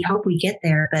 and we hope we get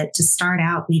there. But to start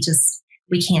out, we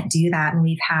can't do that. And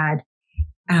we've had,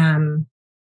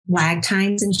 lag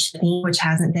times in shipping, which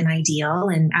hasn't been ideal.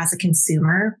 And as a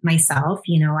consumer myself,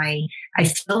 you know, I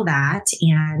feel that,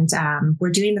 and, we're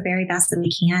doing the very best that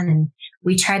we can. And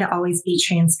we try to always be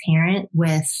transparent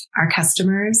with our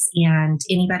customers and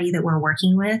anybody that we're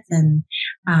working with. And,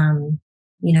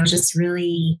 you know, just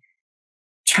really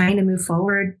trying to move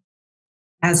forward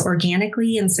as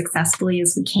organically and successfully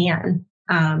as we can,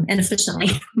 and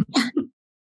efficiently.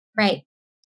 Right.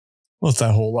 Well, it's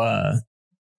that whole,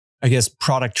 I guess,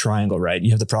 product triangle, right?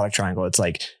 You have the product triangle. It's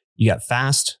like you got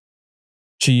fast,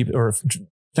 cheap, or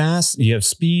fast, you have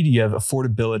speed, you have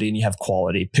affordability, and you have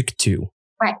quality. Pick two.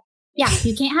 Right. Yeah.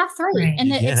 You can't have three. Right.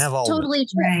 And it's totally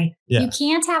true. Right. Yeah. You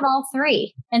can't have all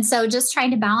three. And so just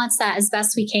trying to balance that as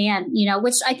best we can, you know,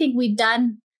 which I think we've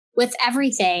done with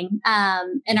everything,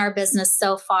 in our business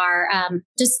so far.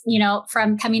 Just, you know,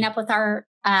 from coming up with our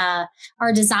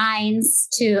designs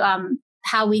to,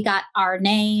 how we got our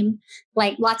name,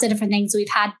 like lots of different things we've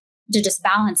had to just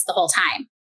balance the whole time.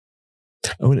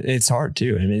 Oh, it's hard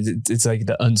too. I mean, it's like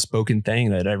the unspoken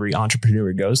thing that every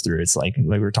entrepreneur goes through. It's like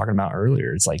we were talking about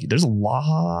earlier. It's like there's a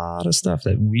lot of stuff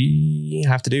that we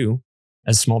have to do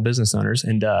as small business owners,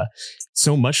 and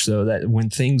so much so that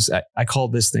when things, I call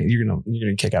this thing, you're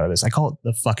gonna kick out of this. I call it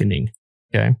the fucking.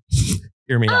 Okay,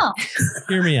 hear me out.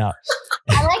 Hear me out.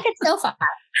 I like it so far.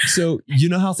 So, you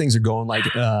know how things are going like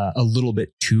a little bit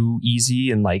too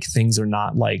easy, and like things are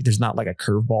not like, there's not like a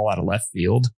curveball out of left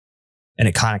field, and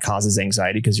it kind of causes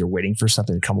anxiety because you're waiting for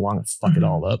something to come along and fuck it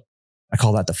all up. I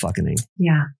call that the fucking.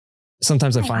 Yeah.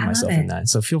 Sometimes I find myself in that.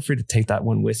 So feel free to take that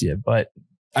one with you, but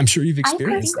I'm sure you've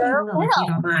experienced that. If you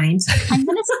don't mind. I'm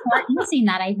going to support using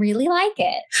that. I really like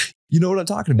it. You know what I'm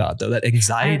talking about though, that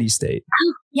anxiety state.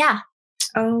 Yeah.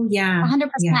 Oh yeah. 100%.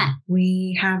 Yeah,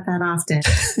 we have that often.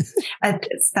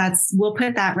 We'll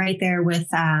put that right there with,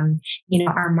 you know,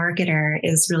 our marketer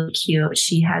is really cute.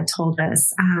 She had told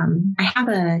us, I have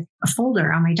a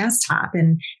folder on my desktop,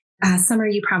 and Summer,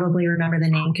 you probably remember the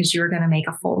name because you were going to make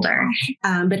a folder.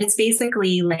 But it's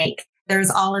basically like,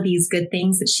 there's all of these good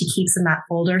things that she keeps in that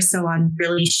folder. So on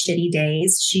really shitty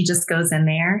days, she just goes in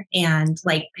there and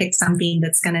like picks something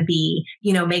that's going to be,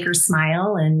 you know, make her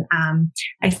smile. And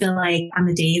I feel like on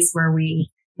the days where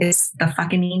the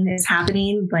fucking is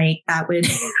happening, like that would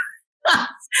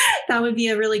that would be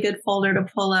a really good folder to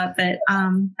pull up. But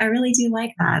I really do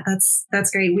like that.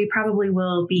 That's great. We probably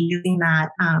will be using that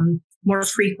more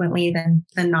frequently than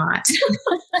not.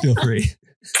 Feel free.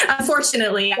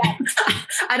 Unfortunately,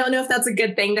 I don't know if that's a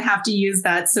good thing to have to use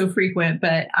that so frequent,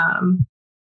 but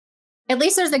at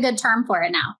least there's a good term for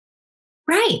it now.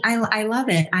 Right. I love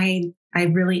it. I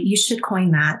really, you should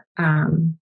coin that.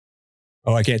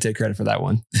 Oh, I can't take credit for that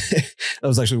one. That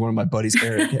was actually one of my buddies,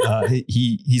 Eric.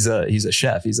 He's a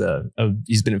chef. He's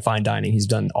been in fine dining. He's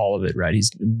done all of it, right?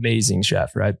 He's an amazing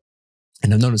chef, right?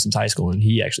 And I've known him since high school, and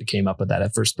he actually came up with that. The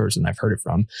first person I've heard it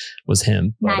from was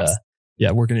him. But nice.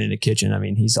 Yeah, working in a kitchen. I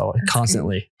mean, he's all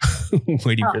constantly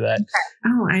waiting for that.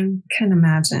 Oh, I can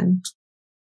imagine.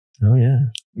 Oh, yeah.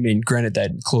 I mean, granted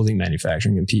that clothing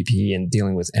manufacturing and PPE and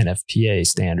dealing with NFPA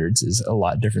standards is a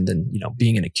lot different than, you know,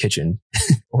 being in a kitchen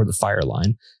or the fire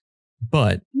line.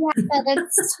 But yeah, but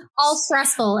it's all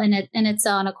stressful in its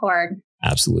own accord.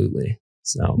 Absolutely.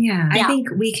 So yeah, I think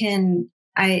we can.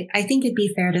 I think it'd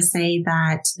be fair to say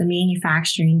that the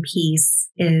manufacturing piece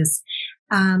is,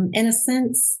 in a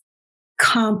sense,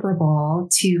 comparable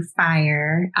to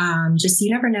fire. Just,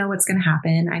 you never know what's going to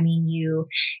happen. I mean,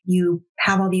 you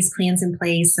have all these plans in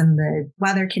place and the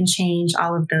weather can change,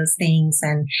 all of those things.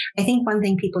 And I think one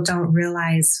thing people don't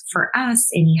realize for us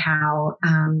anyhow,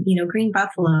 Green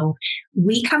Buffalow,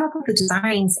 we come up with the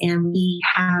designs and we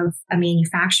have a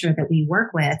manufacturer that we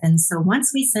work with. And so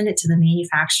once we send it to the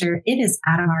manufacturer, it is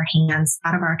out of our hands,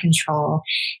 out of our control.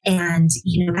 And,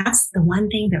 that's the one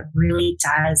thing that really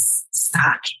does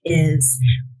suck is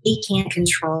we can't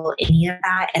control any of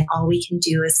that. And all we can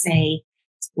do is say,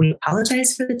 we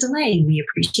apologize for the delay. We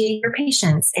appreciate your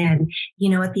patience. And,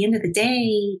 at the end of the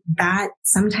day, that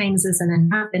sometimes isn't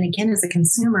enough. And again, as a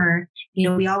consumer,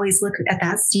 we always look at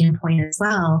that standpoint as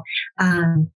well.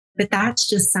 But that's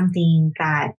just something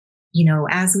that,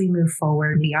 as we move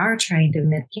forward, we are trying to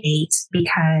mitigate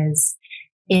because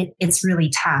it's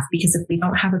really tough because if we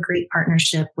don't have a great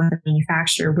partnership with a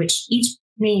manufacturer, which each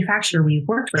manufacturer we've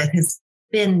worked with has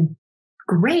been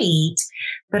great,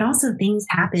 but also things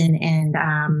happen. And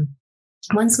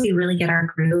once we really get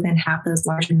our groove and have those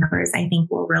larger numbers, I think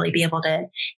we'll really be able to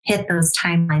hit those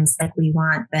timelines like we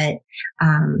want. But,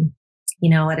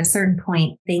 at a certain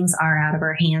point, things are out of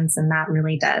our hands, and that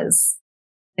really does.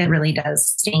 It really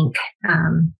does stink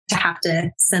to have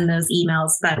to send those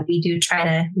emails, but we do try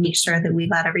to make sure that we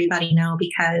let everybody know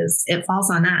because it falls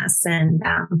on us. And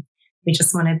we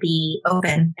just want to be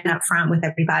open and upfront with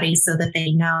everybody so that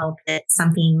they know that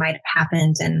something might have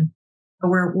happened, and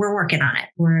we're working on it.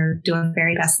 We're doing the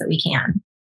very best that we can.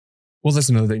 Well, that's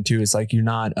another thing too. It's like you're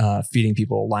not feeding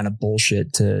people a line of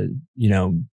bullshit to,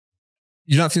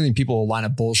 you're not feeding people a line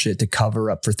of bullshit to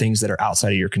cover up for things that are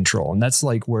outside of your control. And that's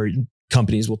like where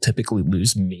companies will typically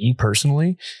lose me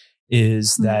personally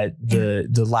is that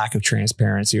the lack of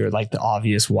transparency or like the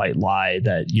obvious white lie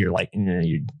that you're like,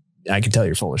 I can tell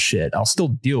you're full of shit. I'll still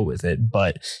deal with it,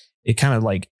 but it kind of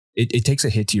like, it takes a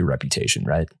hit to your reputation,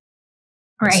 right?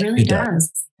 Right. It really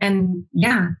does. And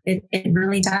yeah, it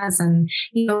really does. And,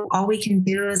 all we can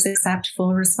do is accept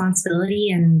full responsibility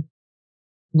and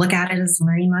look at it as a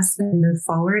learning lesson and move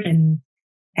forward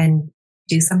and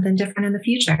do something different in the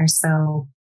future. So.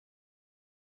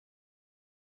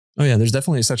 Oh yeah, there's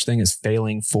definitely such thing as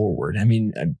failing forward. I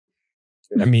mean,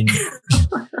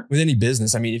 with any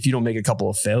business, if you don't make a couple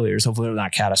of failures, hopefully they're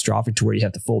not catastrophic to where you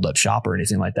have to fold up shop or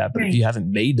anything like that. But if you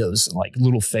haven't made those like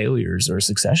little failures or a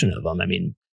succession of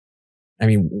them,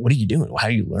 what are you doing? How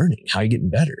are you learning? How are you getting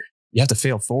better? You have to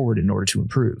fail forward in order to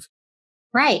improve.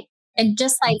 Right. And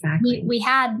just like we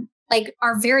had like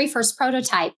our very first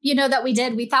prototype, that we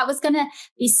did, we thought was going to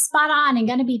be spot on and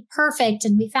going to be perfect.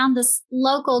 And we found this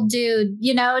local dude,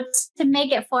 to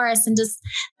make it for us and just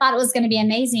thought it was going to be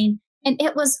amazing. And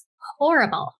it was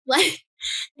horrible. Like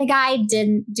the guy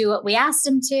didn't do what we asked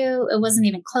him to. It wasn't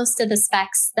even close to the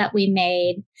specs that we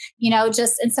made,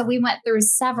 and so we went through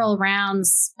several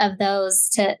rounds of those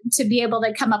to be able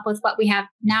to come up with what we have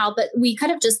now. But we could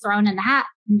have just thrown in the hat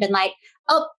and been like,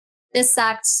 oh, this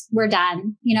sucked. We're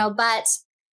done, but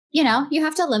you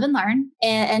have to live and learn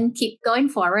and keep going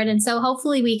forward. And so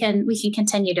hopefully we can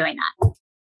continue doing that.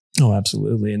 Oh,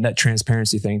 absolutely. And that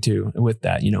transparency thing too, with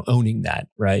that, owning that,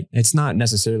 right? It's not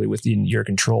necessarily within your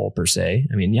control per se.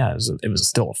 It was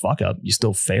still a fuck up. You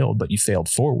still failed, but you failed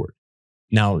forward.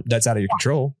 Now that's out of your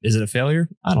control. Is it a failure?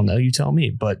 I don't know. You tell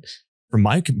me. But from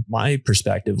my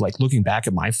perspective, like looking back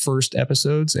at my first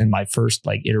episodes and my first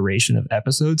like iteration of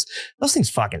episodes, those things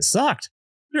fucking sucked.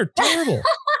 They're terrible.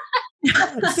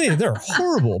 They're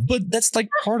horrible, but that's like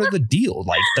part of the deal.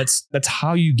 Like that's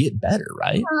how you get better,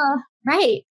 right?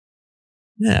 Right.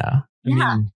 Yeah. I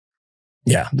mean,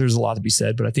 there's a lot to be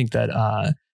said, but I think that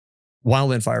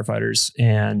wildland firefighters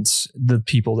and the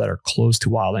people that are close to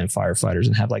wildland firefighters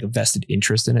and have like a vested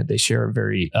interest in it, they share a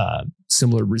very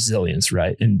similar resilience,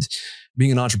 right? And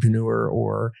being an entrepreneur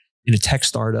or in a tech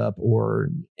startup or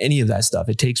any of that stuff,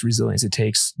 it takes resilience, it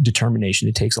takes determination,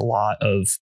 it takes a lot of,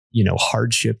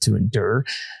 hardship to endure.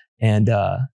 And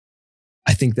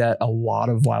I think that a lot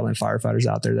of wildland firefighters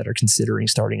out there that are considering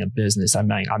starting a business, I'm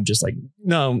just like,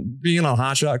 no, being on a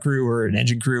hotshot crew or an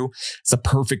engine crew, it's a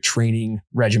perfect training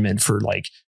regimen for like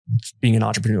being an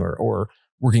entrepreneur or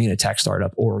working in a tech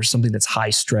startup or something that's high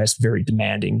stress, very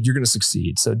demanding. You're going to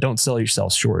succeed. So don't sell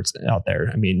yourself short out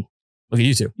there. Look at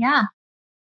you two. Yeah.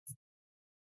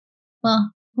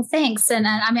 Well, thanks. And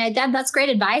that's great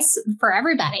advice for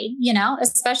everybody,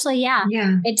 especially,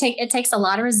 it takes a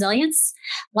lot of resilience,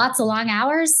 lots of long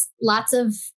hours, lots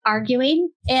of arguing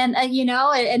and,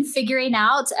 and figuring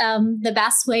out the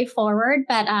best way forward.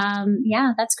 But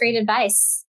that's great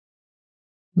advice.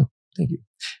 Oh, thank you.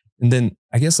 And then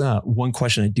I guess one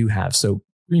question I do have. So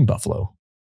Green Buffalow,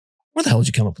 where the hell did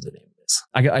you come up with the name of this.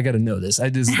 I got to know this. I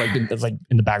just like been like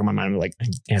in the back of my mind. I'm like,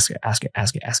 ask it.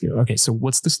 Okay, so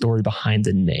what's the story behind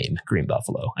the name Green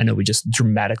Buffalo? I know we just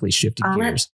dramatically shifted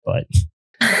gears, but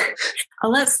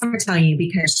I'll let Summer tell you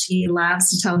because she loves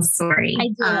to tell a story. I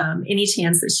do. Any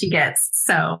chance that she gets.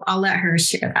 So I'll let her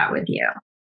share that with you.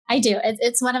 I do.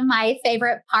 It's one of my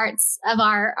favorite parts of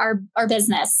our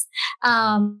business.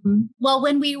 Well,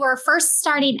 when we were first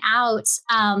starting out,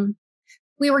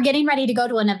 we were getting ready to go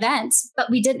to an event, but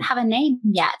we didn't have a name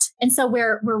yet. And so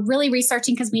we're really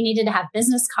researching because we needed to have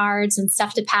business cards and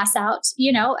stuff to pass out,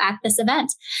 at this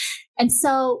event. And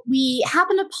so we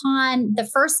happened upon the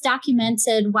first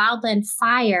documented wildland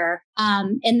fire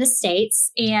in the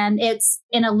States, and it's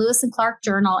in a Lewis and Clark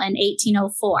journal in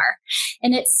 1804.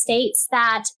 And it states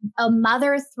that a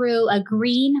mother threw a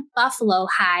green buffalo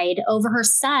hide over her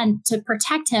son to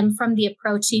protect him from the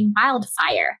approaching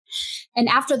wildfire. And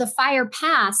after the fire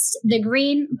passed, the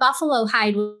green buffalo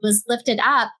hide was lifted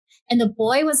up, and the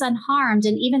boy was unharmed,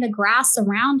 and even the grass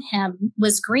around him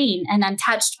was green and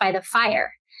untouched by the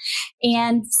fire.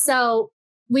 And so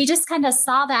we just kind of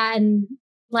saw that and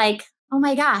like, oh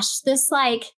my gosh, this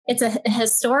it's a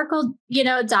historical,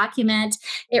 document.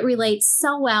 It relates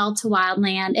so well to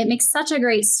wildland. It makes such a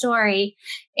great story.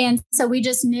 And so we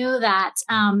just knew that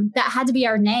that had to be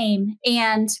our name.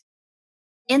 And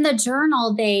in the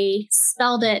journal, they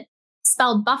spelled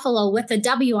buffalo with a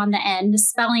W on the end,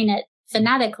 spelling it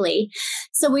phonetically.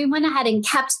 So we went ahead and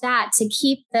kept that to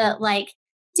keep the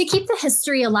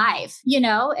history alive,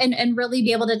 and really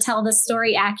be able to tell the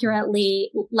story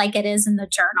accurately like it is in the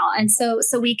journal. And so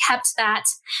we kept that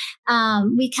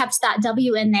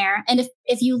W in there. And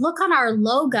if you look on our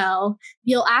logo,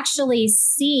 you'll actually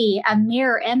see a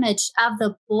mirror image of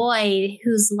the boy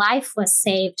whose life was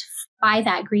saved by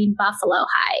that green buffalo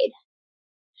hide.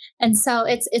 And so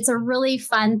it's a really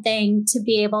fun thing to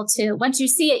be able to, once you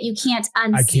see it, you can't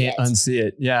unsee it. I can't unsee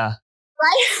it. Yeah.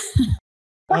 Right?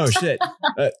 Oh, shit.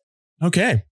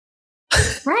 Okay.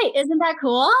 Right. Isn't that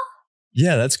cool?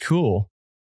 Yeah, that's cool.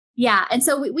 Yeah. And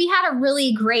so we had a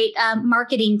really great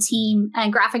marketing team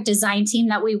and graphic design team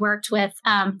that we worked with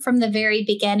from the very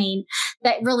beginning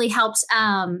that really helped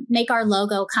make our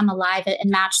logo come alive and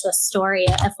match the story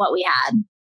of what we had.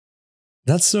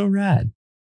 That's so rad.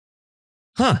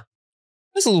 Huh.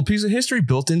 That's a little piece of history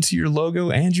built into your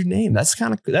logo and your name. That's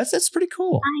pretty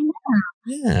cool. I know.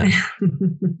 Yeah.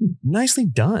 Nicely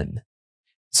done.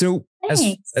 So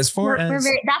as far as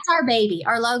that's our baby.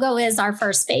 Our logo is our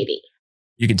first baby.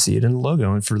 You can see it in the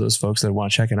logo. And for those folks that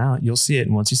want to check it out, you'll see it.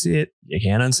 And once you see it, you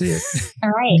can't unsee it. All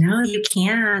right. No, you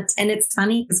can't. And it's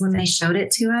funny because when they showed it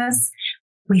to us,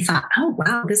 we thought, oh,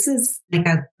 wow, this is like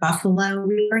a buffalo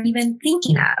we weren't even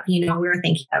thinking of. We were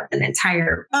thinking of an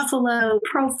entire buffalo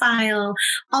profile,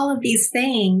 all of these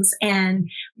things. And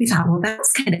we thought, well,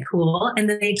 that's kind of cool. And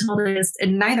then they told us,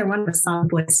 and neither one of us saw the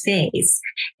boy's face.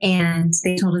 And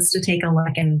they told us to take a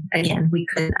look. And again, we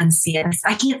couldn't unsee it.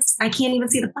 I can't even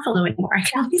see the buffalo anymore. I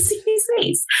can only see his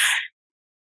face.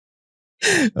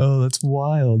 Oh, that's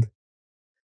wild.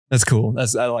 That's cool.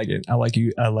 I like it. I like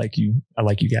you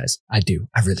guys. I do.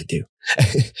 I really do.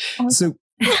 So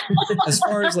as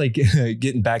far as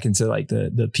getting back into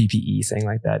the PPE thing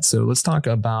like that. So let's talk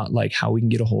about how we can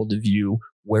get a hold of you,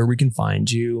 where we can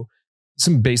find you,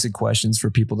 some basic questions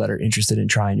for people that are interested in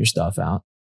trying your stuff out.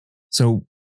 So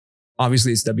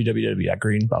obviously it's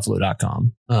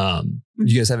www.greenbuffalow.com.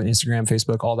 You guys have an Instagram,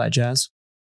 Facebook, all that jazz?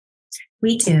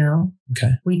 We do.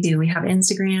 Okay. We do. We have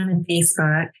Instagram and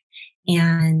Facebook.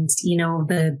 And,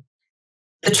 the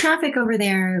traffic over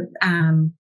there,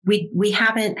 we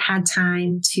haven't had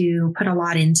time to put a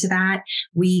lot into that.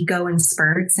 We go in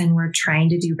spurts and we're trying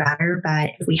to do better.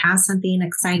 But if we have something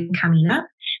exciting coming up,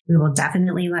 we will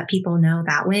definitely let people know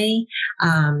that way.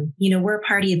 We're a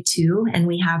party of two and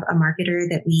we have a marketer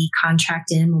that we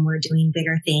contract in when we're doing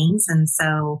bigger things. And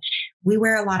so we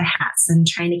wear a lot of hats and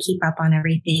trying to keep up on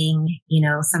everything.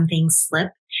 Some things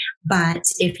slip. But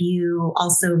if you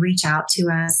also reach out to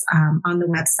us on the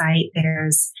website,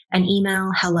 there's an email,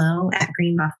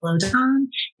 hello@greenbuffalow.com.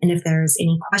 And if there's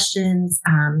any questions,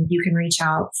 you can reach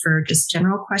out for just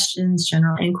general questions,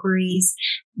 general inquiries.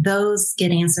 Those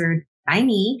get answered by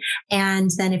me. And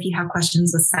then if you have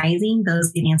questions with sizing,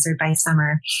 those get answered by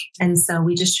Summer. And so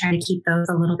we just try to keep those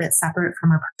a little bit separate from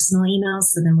our personal emails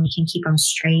so then we can keep them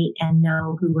straight and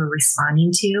know who we're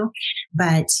responding to.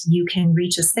 But you can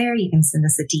reach us there. You can send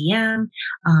us a DM.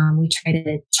 We try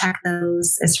to check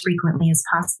those as frequently as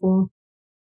possible.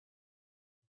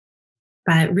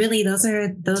 But really, those are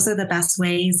the best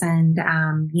ways. And,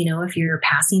 if you're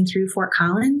passing through Fort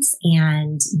Collins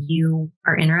and you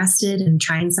are interested in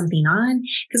trying something on,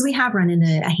 because we have run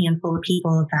into a handful of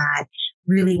people that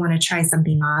really want to try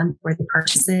something on before they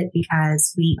purchase it,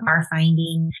 because we are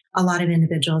finding a lot of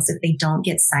individuals, if they don't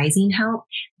get sizing help,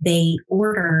 they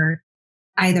order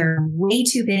either way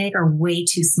too big or way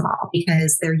too small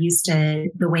because they're used to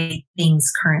the way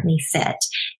things currently fit.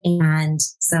 And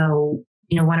so,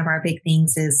 one of our big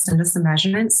things is send us some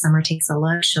measurements. Summer takes a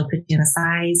look. She'll put you in a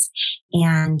size.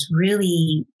 And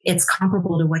really, it's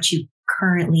comparable to what you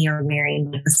currently are wearing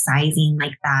with the sizing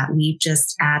like that. We've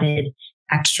just added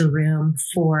extra room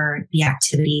for the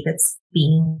activity that's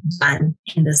being done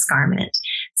in this garment.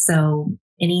 So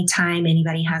anytime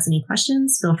anybody has any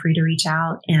questions, feel free to reach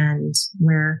out, and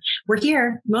we're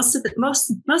here most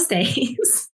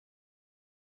days.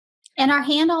 And our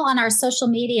handle on our social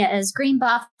media is Green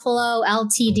Buffalow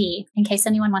LTD, in case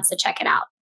anyone wants to check it out.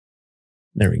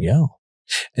 There we go.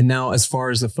 And now, as far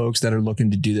as the folks that are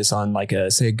looking to do this on like a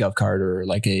Gov card or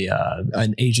like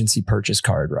an agency purchase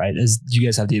card, right? Do you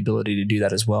guys have the ability to do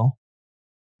that as well?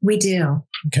 We do.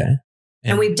 Okay.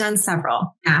 And we've done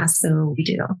several. Yeah, so we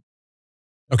do.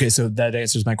 Okay. So that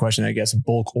answers my question, I guess.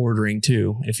 Bulk ordering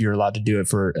too, if you're allowed to do it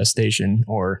for a station,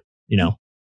 or,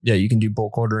 you can do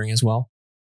bulk ordering as well.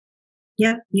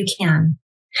 Yep, you can.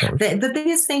 The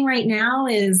biggest thing right now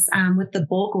is with the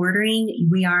bulk ordering,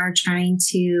 we are trying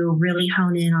to really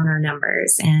hone in on our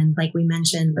numbers. And like we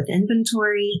mentioned with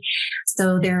inventory,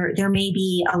 so there may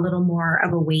be a little more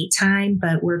of a wait time,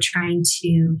 but we're trying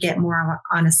to get more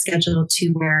on a schedule to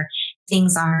where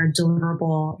things are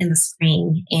deliverable in the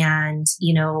spring and,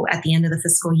 at the end of the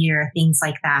fiscal year, things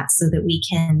like that, so that we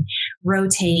can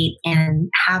rotate and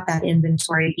have that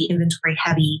inventory be inventory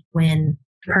heavy when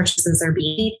purchases are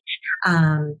being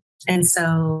and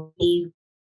so we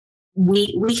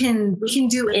can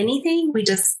do anything. We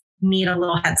just need a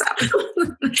little heads up.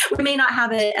 We may not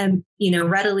have it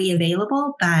readily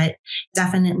available, but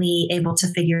definitely able to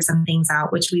figure some things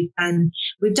out, which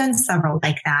we've done several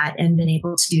like that and been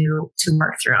able to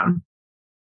work through them.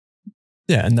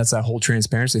 Yeah, and that's that whole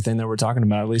transparency thing that we're talking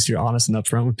about. At least you're honest and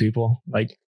upfront with people.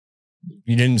 Like,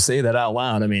 you didn't say that out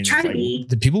loud. I mean,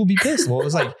 the people will be pissed. Well,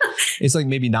 it's like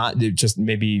maybe not just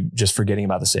forgetting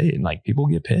about to say it. And like, people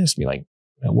get pissed. Be like,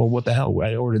 well, what the hell?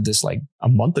 I ordered this like a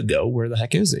month ago. Where the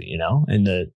heck is it? And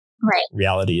the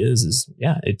reality is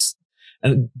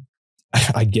and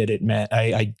I get it, Matt.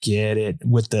 I get it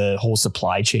with the whole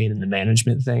supply chain and the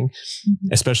management thing,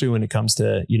 especially when it comes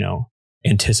to,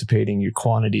 anticipating your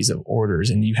quantities of orders.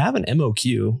 And you have an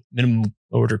MOQ, minimum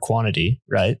order quantity,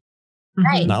 right?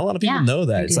 Right. Not a lot of people know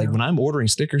that. It's like when I'm ordering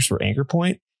stickers for Anchor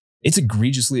Point, it's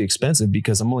egregiously expensive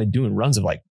because I'm only doing runs of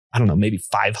like, I don't know, maybe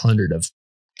 500 of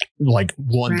like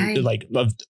one, like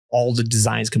of all the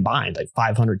designs combined, like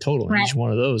 500 total. And each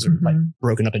one of those are like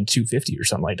broken up in 250 or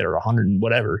something like that, or 100 and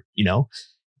whatever,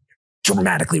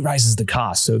 dramatically rises the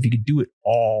cost. So if you could do it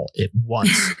all at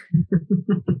once,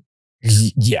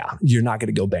 you're not going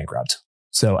to go bankrupt.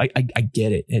 So I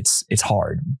get it. It's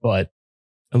hard, but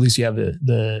at least you have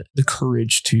the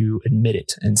courage to admit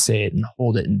it and say it and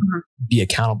hold it and be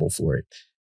accountable for it.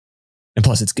 And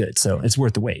plus it's good. So it's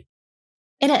worth the wait.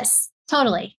 It is.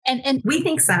 Totally. And we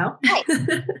think so. Right.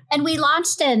 And we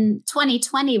launched in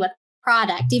 2020 with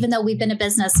product, even though we've been in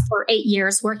business for 8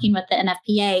 years working with the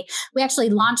NFPA. We actually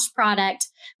launched product.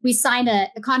 We signed a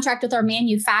contract with our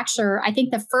manufacturer, I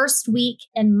think the first week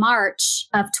in March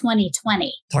of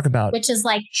 2020. Talk about which is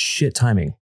like shit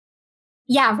timing.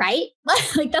 Yeah, right?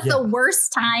 Like that's the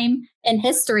worst time in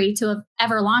history to have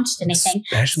ever launched anything.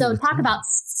 So talk about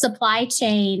supply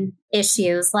chain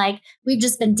issues. Like we've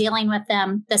just been dealing with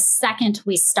them the second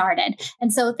we started.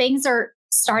 And so things are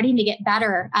starting to get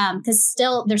better because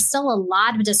there's still a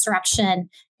lot of disruption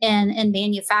in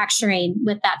manufacturing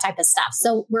with that type of stuff.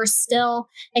 So we're still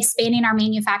expanding our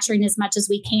manufacturing as much as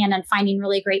we can and finding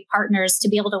really great partners to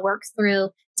be able to work through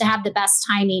to have the best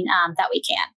timing that we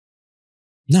can.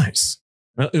 Nice.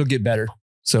 Well, it'll get better.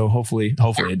 So hopefully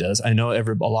it does. I know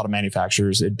a lot of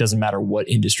manufacturers, it doesn't matter what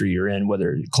industry you're in,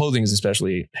 whether clothing is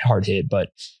especially hard hit, but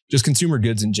just consumer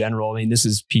goods in general. I mean, this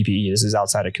is PPE, this is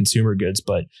outside of consumer goods,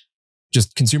 but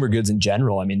just consumer goods in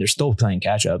general. I mean, they're still playing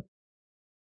catch up.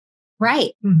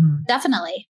 Right.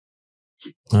 Definitely.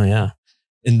 Oh yeah.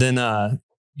 And then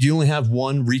you only have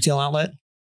one retail outlet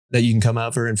that you can come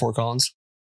out for in Fort Collins?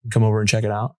 Come over and check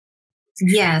it out?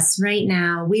 Yes, right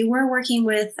now. We were working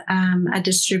with a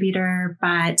distributor,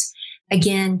 but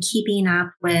again, keeping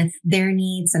up with their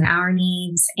needs and our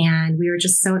needs. And we were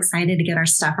just so excited to get our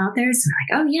stuff out there. So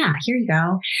we're like, oh yeah, here you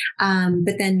go.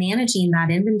 But then managing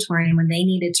that inventory, and when they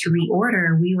needed to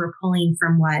reorder, we were pulling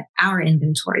from what our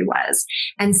inventory was.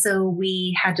 And so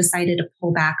we had decided to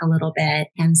pull back a little bit.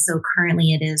 And so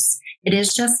currently it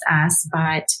is just us,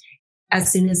 but as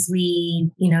soon as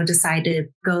we, decide to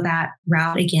go that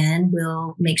route again,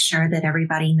 we'll make sure that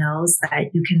everybody knows that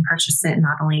you can purchase it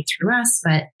not only through us,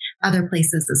 but other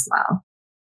places as well.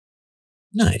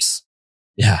 Nice.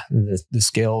 Yeah. The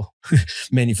scale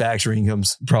manufacturing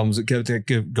comes problems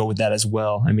that go with that as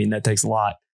well. I mean, that takes a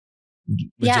lot.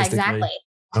 Yeah, exactly.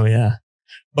 Oh yeah.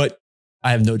 But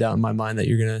I have no doubt in my mind that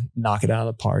you're going to knock it out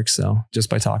of the park. So just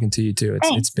by talking to you too,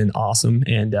 it's been awesome.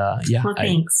 And well,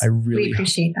 thanks. I really we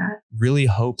appreciate that. Really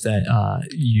hope that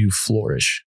you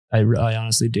flourish. I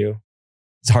honestly do.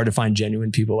 It's hard to find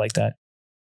genuine people like that.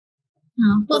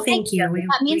 Oh, well, thank you. We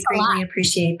greatly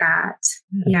appreciate that.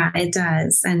 Yeah, it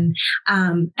does. And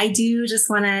I do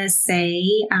just want to say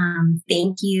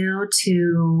thank you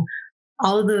to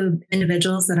all of the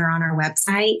individuals that are on our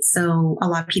website. So a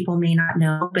lot of people may not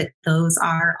know, but those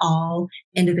are all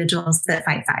individuals that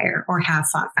fight fire or have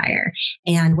fought fire.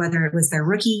 And whether it was their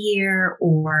rookie year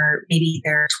or maybe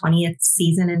their 20th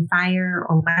season in fire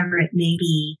or whatever it may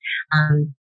be,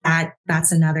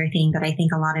 that's another thing that I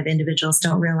think a lot of individuals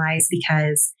don't realize,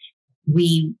 because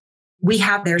we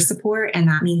have their support, and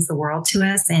that means the world to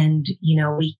us. And,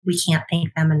 we can't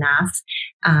thank them enough.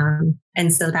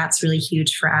 And so that's really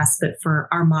huge for us. But for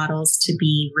our models to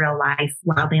be real life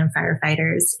wildland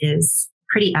firefighters is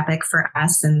pretty epic for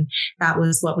us. And that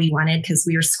was what we wanted, because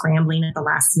we were scrambling at the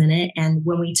last minute. And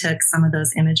when we took some of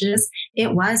those images,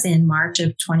 it was in March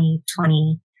of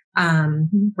 2020.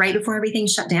 Right before everything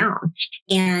shut down.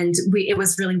 And it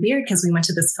was really weird, because we went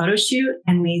to this photo shoot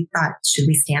and we thought, should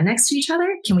we stand next to each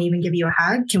other? Can we even give you a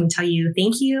hug? Can we tell you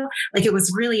thank you? Like, it was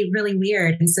really, really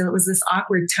weird. And so it was this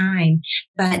awkward time,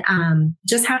 but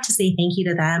just have to say thank you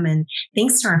to them. And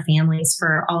thanks to our families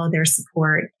for all of their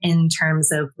support in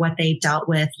terms of what they've dealt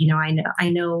with. I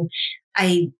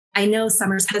know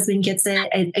Summer's husband gets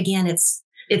it. Again,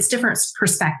 it's different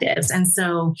perspectives. And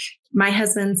so my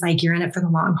husband's like, you're in it for the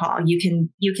long haul. You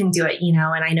can do it,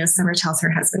 and I know Summer tells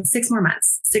her husband 6 more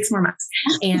months.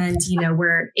 And,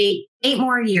 we're eight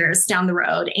more years down the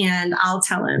road, and I'll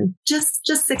tell him just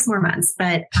 6 more months.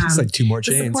 But it's like 2 more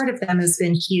chains. The support of them has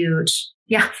been huge.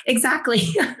 Yeah, exactly.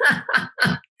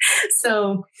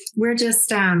 So we're just,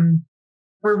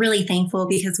 we're really thankful,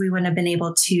 because we wouldn't have been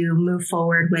able to move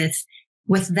forward with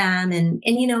them and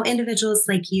individuals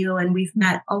like you. And we've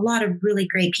met a lot of really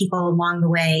great people along the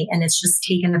way. And it's just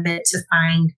taken a bit to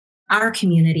find our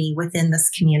community within this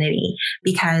community,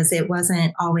 because it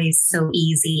wasn't always so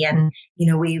easy. And,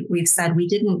 we've said we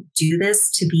didn't do this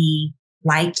to be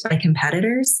liked by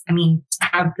competitors. I mean,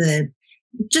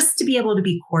 just to be able to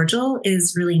be cordial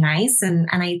is really nice. And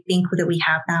I think that we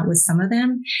have that with some of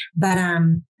them, but,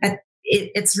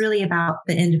 it's really about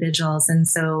the individuals. And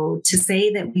so to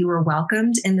say that we were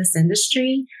welcomed in this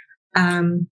industry,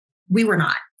 we were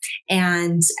not.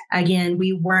 And again,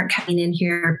 we weren't coming in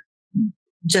here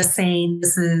just saying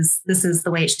this is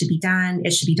the way it should be done.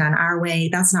 It should be done our way.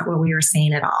 That's not what we were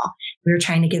saying at all. We were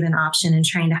trying to give an option and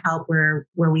trying to help where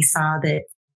we saw that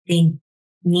they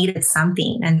needed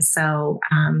something. And so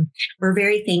we're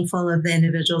very thankful of the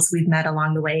individuals we've met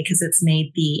along the way, because it's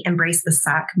made the embrace the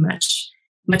suck much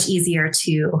easier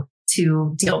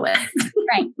to deal with.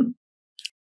 Right.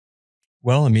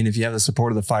 Well, I mean, if you have the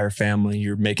support of the fire family,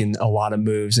 you're making a lot of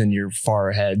moves and you're far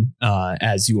ahead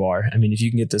as you are. I mean, if you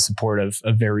can get the support of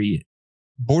a very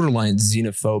borderline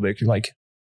xenophobic like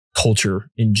culture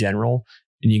in general,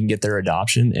 and you can get their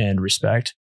adoption and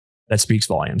respect, that speaks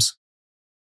volumes.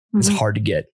 Mm-hmm. It's hard to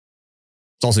get.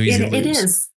 It's also easy to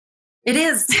lose. It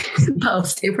is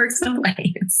both. It works both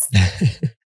ways.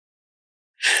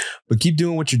 But keep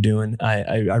doing what you're doing.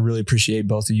 I really appreciate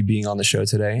both of you being on the show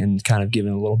today and kind of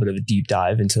giving a little bit of a deep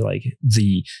dive into like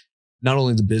not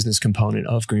only the business component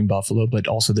of Green Buffalow, but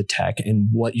also the tech and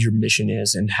what your mission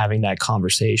is, and having that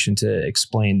conversation to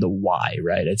explain the why,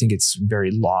 right? I think it's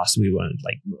very lost. We want,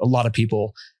 like, a lot of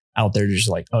people out there just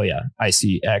like, oh yeah, I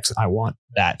see X, I want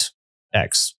that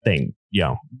X thing,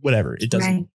 whatever. It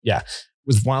doesn't. Right. Yeah.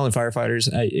 With Wildland Firefighters,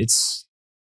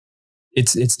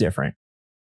 it's different.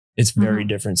 It's very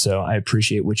different. So I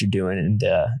appreciate what you're doing, and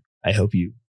I hope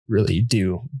you really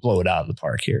do blow it out of the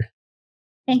park here.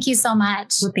 Thank you so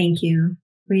much. Well, thank you.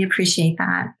 We appreciate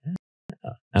that.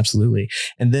 Absolutely.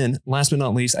 And then last but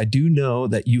not least, I do know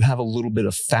that you have a little bit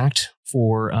of fact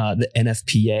for the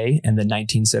NFPA and the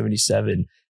 1977.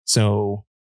 So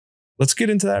let's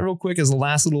get into that real quick as a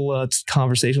last little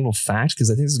conversational fact, because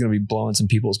I think this is going to be blowing some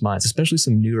people's minds, especially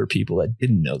some newer people that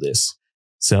didn't know this.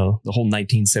 So the whole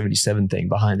 1977 thing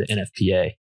behind the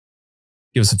NFPA.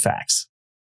 Give us some facts.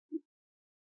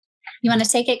 You want to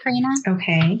take it, Korena?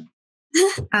 Okay.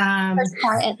 First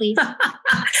part, at least.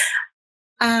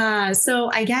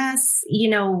 So I guess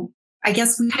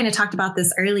we kind of talked about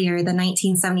this earlier. The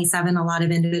 1977, a lot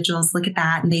of individuals look at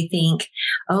that and they think,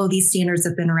 oh, these standards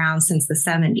have been around since the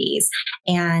 70s.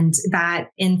 And that,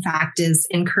 in fact, is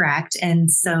incorrect.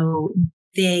 And so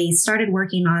they started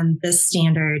working on this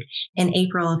standard in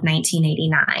April of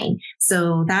 1989.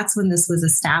 So that's when this was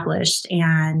established.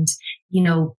 And,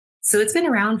 so it's been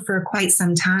around for quite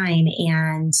some time,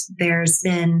 and there's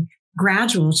been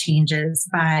gradual changes,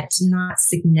 but not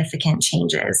significant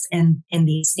changes in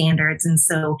these standards. And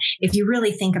so if you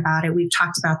really think about it, we've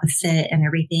talked about the fit and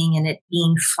everything and it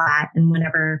being flat. And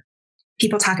whenever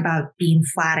people talk about being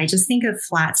flat, I just think of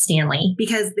flat Stanley,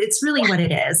 because it's really what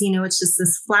it is. It's just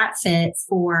this flat fit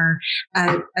for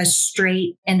a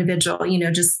straight individual,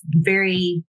 just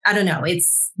very, I don't know,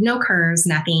 it's no curves,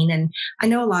 nothing. And I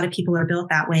know a lot of people are built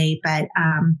that way, but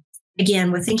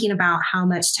again, we're thinking about how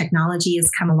much technology has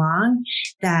come along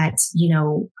that,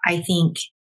 I think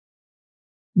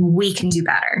we can do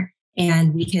better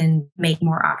and we can make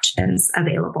more options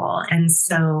available. And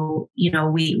so,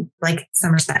 we, like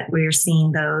Summer said, we're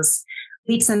seeing those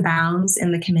leaps and bounds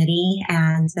in the committee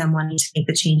and them wanting to make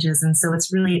the changes. And so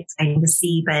it's really exciting to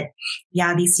see. But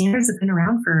yeah, these standards have been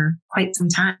around for quite some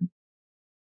time.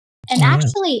 And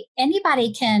actually,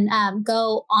 anybody can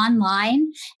go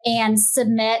online and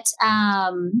submit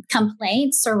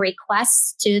complaints or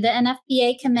requests to the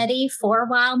NFPA committee for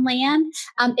wildland.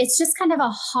 It's just kind of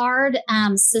a hard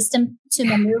system to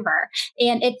maneuver.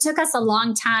 And it took us a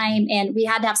long time, and we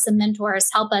had to have some mentors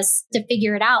help us to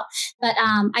figure it out. But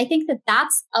I think that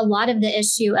that's a lot of the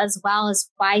issue, as well as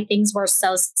why things were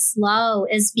so slow,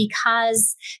 is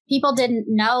because people didn't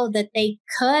know that they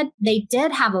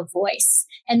did have a voice.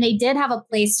 And they did have a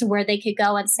place to where they could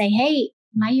go and say, hey,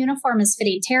 my uniform is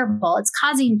fitting terrible. It's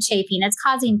causing chafing. It's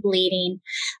causing bleeding.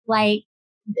 Like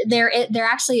there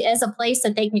actually is a place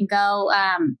that they can go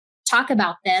talk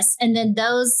about this. And then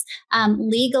those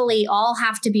legally all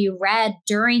have to be read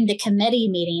during the committee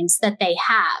meetings that they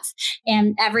have.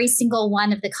 And every single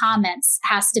one of the comments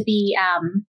has to be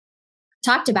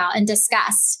talked about and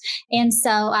discussed. And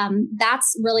so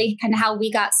that's really kind of how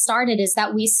we got started, is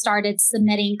that we started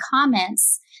submitting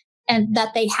comments and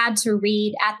that they had to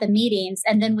read at the meetings.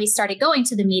 And then we started going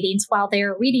to the meetings while they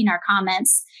were reading our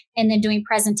comments and then doing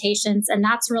presentations. And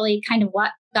that's really kind of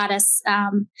what got us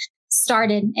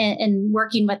started in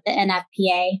working with the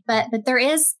NFPA. But there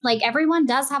is, like, everyone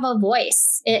does have a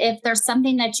voice. If there's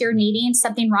something that you're needing,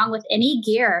 something wrong with any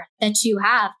gear that you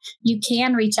have, you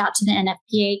can reach out to the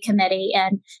NFPA committee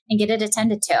and get it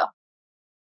attended to.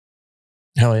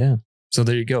 Hell yeah. So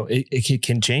there you go. It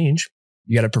can change.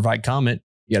 You got to provide comment.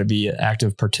 You got to be an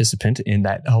active participant in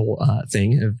that whole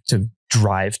thing to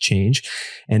drive change.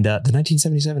 And the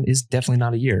 1977 is definitely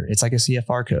not a year. It's like a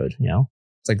CFR code,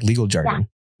 it's like legal jargon.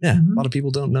 Yeah. A lot of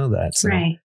people don't know that. So,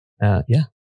 right. Yeah,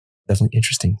 definitely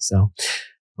interesting. So,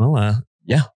 well,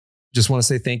 just want to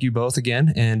say thank you both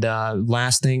again. And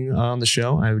last thing on the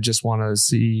show, I would just want to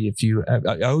see if you,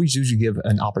 I always usually give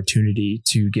an opportunity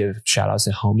to give shout outs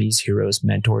to homies, heroes,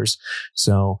 mentors.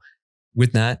 So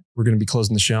with that, we're going to be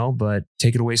closing the show, but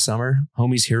take it away, Summer.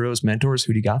 Homies, heroes, mentors,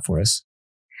 who do you got for us?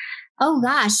 Oh,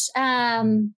 gosh.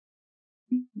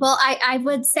 Well, I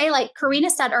would say, like Korena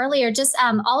said earlier, just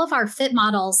all of our fit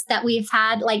models that we've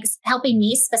had, like helping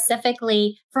me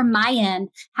specifically from my end,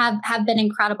 have been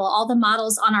incredible. All the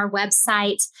models on our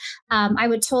website, I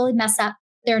would totally mess up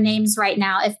their names right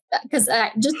now because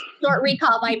just short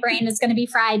recall, my brain is going to be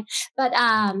fried. But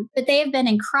they have been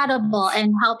incredible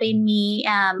in helping me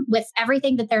with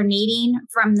everything that they're needing,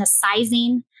 from the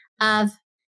sizing of,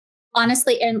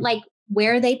 honestly, and like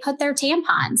where they put their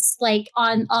tampons, like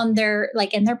on their,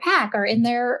 like in their pack or in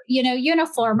their,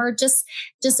 uniform, or just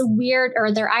weird,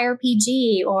 or their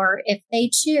IRPG, or if they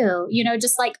chew,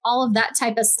 just like all of that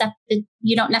type of stuff that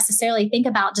you don't necessarily think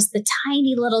about, just the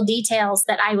tiny little details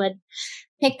that I would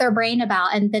pick their brain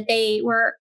about, and that they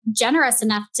were generous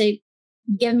enough to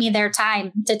give me their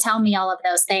time to tell me all of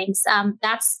those things.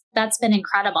 That's been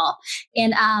incredible.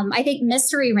 And I think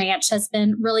Mystery Ranch has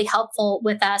been really helpful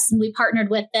with us. And we partnered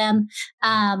with them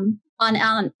on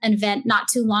an event not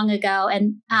too long ago.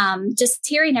 And just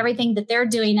hearing everything that they're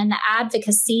doing and the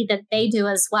advocacy that they do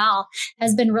as well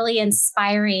has been really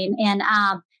inspiring. And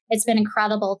it's been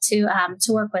incredible to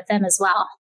work with them as well.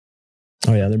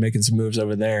 Oh yeah, they're making some moves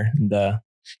over there. And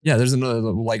Yeah, there's another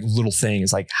like little thing.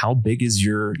 It's like, how big is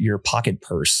your pocket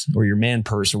purse or your man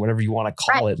purse or whatever you want to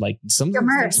call it? Like some of the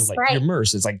things are like your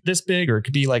purse. It's like this big, or it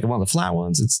could be like one of the flat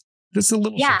ones. It's the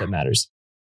little shit that matters.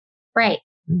 Right.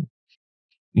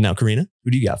 Now, Korena,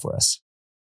 who do you got for us?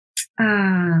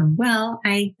 Well,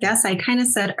 I guess I kind of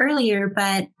said earlier,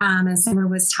 but as Summer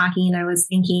was talking, I was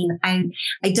thinking I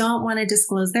don't want to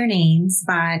disclose their names,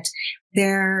 but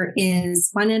there is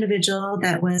one individual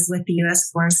that was with the U.S.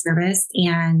 Forest Service,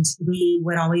 and we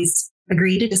would always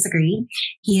agree to disagree.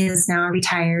 He is now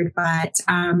retired, but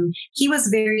he was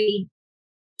very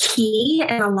key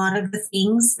in a lot of the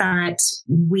things that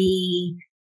we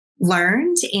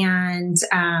learned, and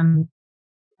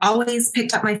always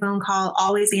picked up my phone call,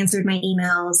 always answered my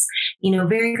emails,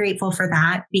 very grateful for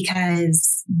that,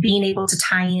 because being able to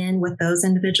tie in with those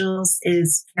individuals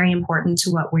is very important to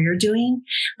what we're doing.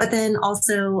 But then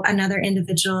also another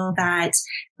individual that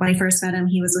when I first met him,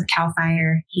 he was with CAL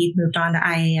FIRE. He moved on to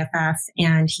IAFF,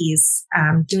 and he's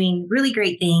doing really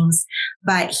great things,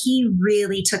 but he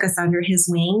really took us under his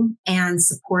wing and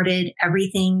supported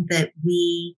everything that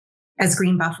we as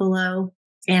Green Buffalo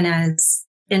and as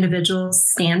individuals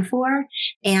stand for,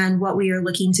 and what we are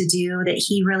looking to do, that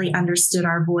he really understood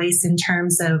our voice in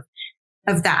terms of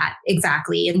that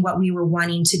exactly, and what we were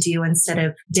wanting to do instead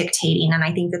of dictating. And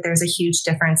I think that there's a huge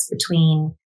difference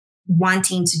between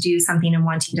wanting to do something and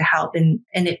wanting to help, and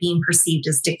it being perceived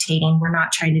as dictating. We're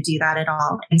not trying to do that at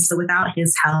all. And so without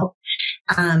his help,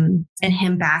 and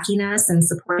him backing us and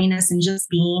supporting us and just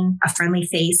being a friendly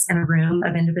face in a room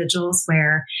of individuals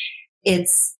where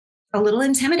it's a little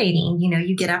intimidating.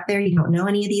 You get up there, you don't know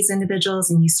any of these individuals,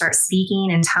 and you start speaking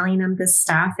and telling them this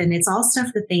stuff. And it's all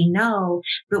stuff that they know,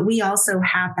 but we also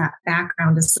have that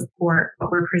background to support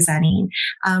what we're presenting.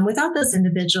 Without those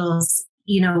individuals,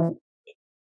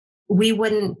 we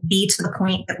wouldn't be to the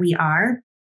point that we are.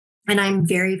 And I'm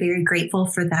very, very grateful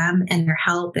for them and their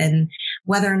help. And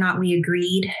whether or not we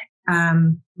agreed,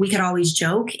 we could always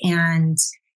joke. And,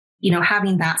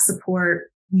 having that support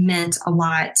meant a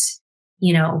lot,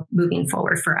 moving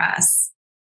forward for us.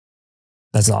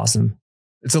 That's awesome.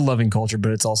 It's a loving culture,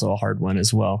 but it's also a hard one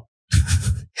as well.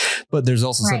 But there's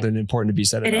also something important to be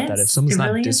said about that. If someone's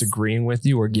not disagreeing with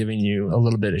you or giving you a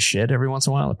little bit of shit every once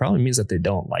in a while, it probably means that they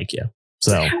don't like you.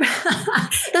 So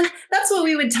that's what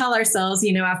we would tell ourselves,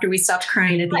 after we stopped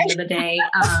crying at the end of the day.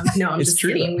 No, I'm just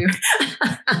kidding.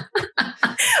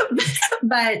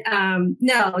 But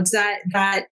no,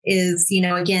 that is,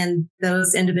 again,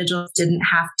 those individuals didn't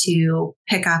have to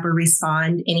pick up or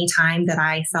respond anytime that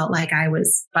I felt like I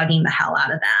was bugging the hell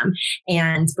out of them.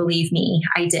 And believe me,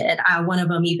 I did. One of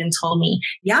them even told me,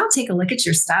 yeah, I'll take a look at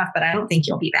your stuff, but I don't think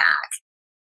you'll be back.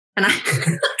 And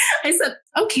I said,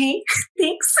 okay,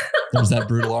 thanks. There's that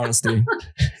brutal honesty.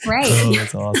 Right. Oh,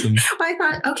 that's awesome. I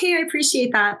thought, okay, I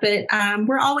appreciate that. But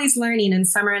we're always learning. And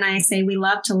Summer and I say we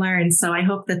love to learn. So I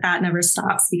hope that never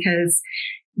stops, because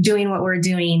doing what we're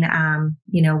doing,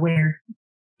 we're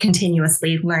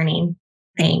continuously learning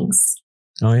things.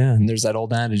 Oh, yeah. And there's that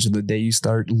old adage, the day you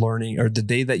start learning, or the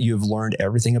day that you have learned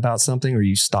everything about something, or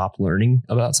you stop learning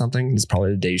about something, is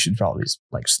probably the day you should probably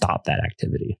stop that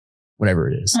activity, whatever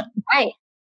it is. Right.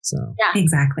 So, yeah,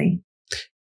 exactly.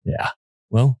 Yeah.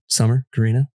 Well, Summer,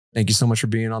 Korena, thank you so much for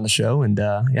being on the show. And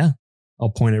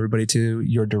I'll point everybody to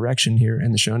your direction here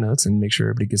in the show notes and make sure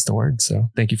everybody gets the word.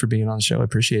 So thank you for being on the show. I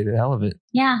appreciate it. Hell of it.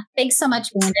 Yeah. Thanks so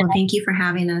much, Brandon. Well, thank you for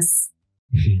having us.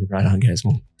 Right on, guys.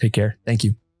 Well, take care. Thank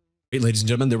you. Hey, ladies and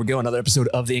gentlemen, there we go. Another episode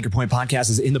of the Anchor Point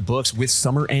Podcast is in the books with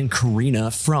Summer and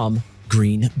Korena from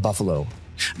Green Buffalow.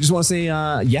 I just want to say,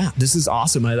 this is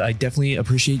awesome. I definitely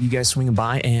appreciate you guys swinging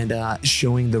by and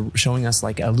showing us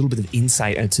like a little bit of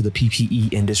insight into the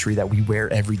PPE industry that we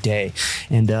wear every day.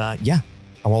 And I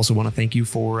also want to thank you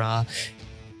for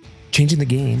changing the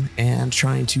game and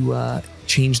trying to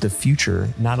change the future,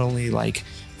 not only like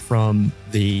from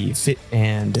the fit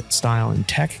and style and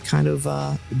tech kind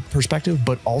of perspective,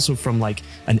 but also from like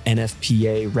an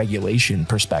NFPA regulation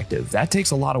perspective. That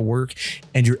takes a lot of work,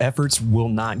 and your efforts will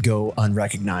not go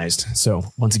unrecognized. So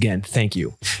once again, thank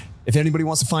you. If anybody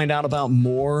wants to find out about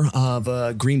more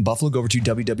of Green Buffalo, go over to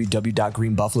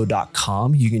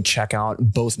www.greenbuffalo.com. You can check out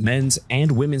both men's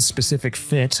and women's specific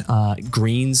fit.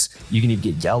 Greens, you can even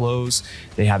get yellows.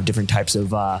 They have different types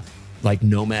of like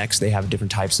Nomex. They have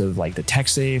different types of like the Tech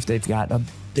Safe. They've got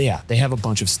they have a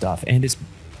bunch of stuff, and it's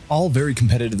all very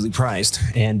competitively priced.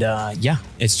 And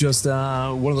it's just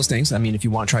one of those things. I mean, if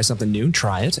you want to try something new,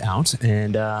 try it out.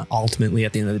 And ultimately,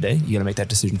 at the end of the day, you got to make that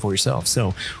decision for yourself.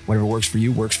 So whatever works for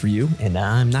you, and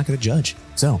I'm not going to judge.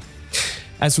 So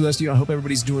As for the rest of you, I hope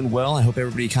everybody's doing well. I hope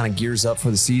everybody kind of gears up for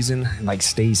the season and like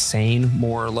stays sane,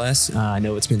 more or less. I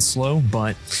know it's been slow,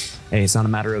 but hey, it's not a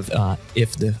matter of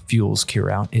if the fuels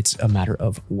cure out. It's a matter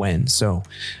of when. So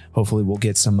hopefully we'll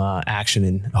get some action,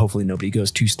 and hopefully nobody goes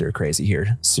too stir crazy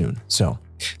here soon. So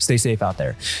stay safe out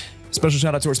there. Special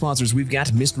shout out to our sponsors. We've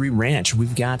got Mystery Ranch.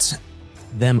 We've got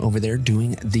them over there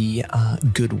doing the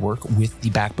good work with the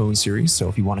Backbone series. So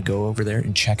if you want to go over there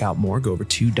and check out more, go over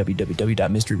to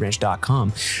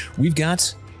www.mysteryranch.com. We've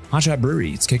got Hot Shot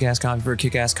Brewery. It's kick-ass coffee for a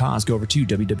kick-ass cause. Go over to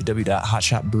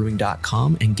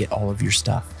www.hotshotbrewing.com and get all of your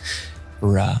stuff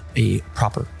for a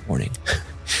proper morning.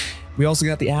 We also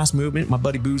got the Ass Movement. My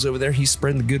buddy Boo's over there. He's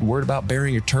spreading the good word about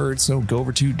burying your turds. So go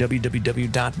over to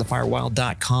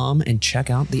www.thefirewild.com and check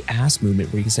out the Ass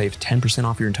Movement, where you can save 10%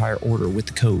 off your entire order with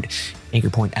the code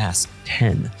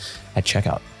AnchorPointAss10 at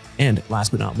checkout. And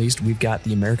last but not least, we've got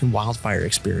the American Wildfire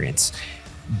Experience.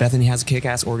 Bethany has a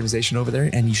kick-ass organization over there,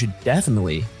 and you should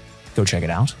definitely go check it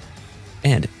out.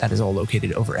 And that is all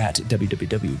located over at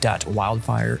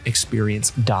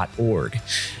www.wildfireexperience.org.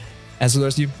 As for the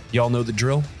rest of you, y'all know the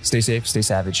drill. Stay safe, stay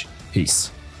savage. Peace.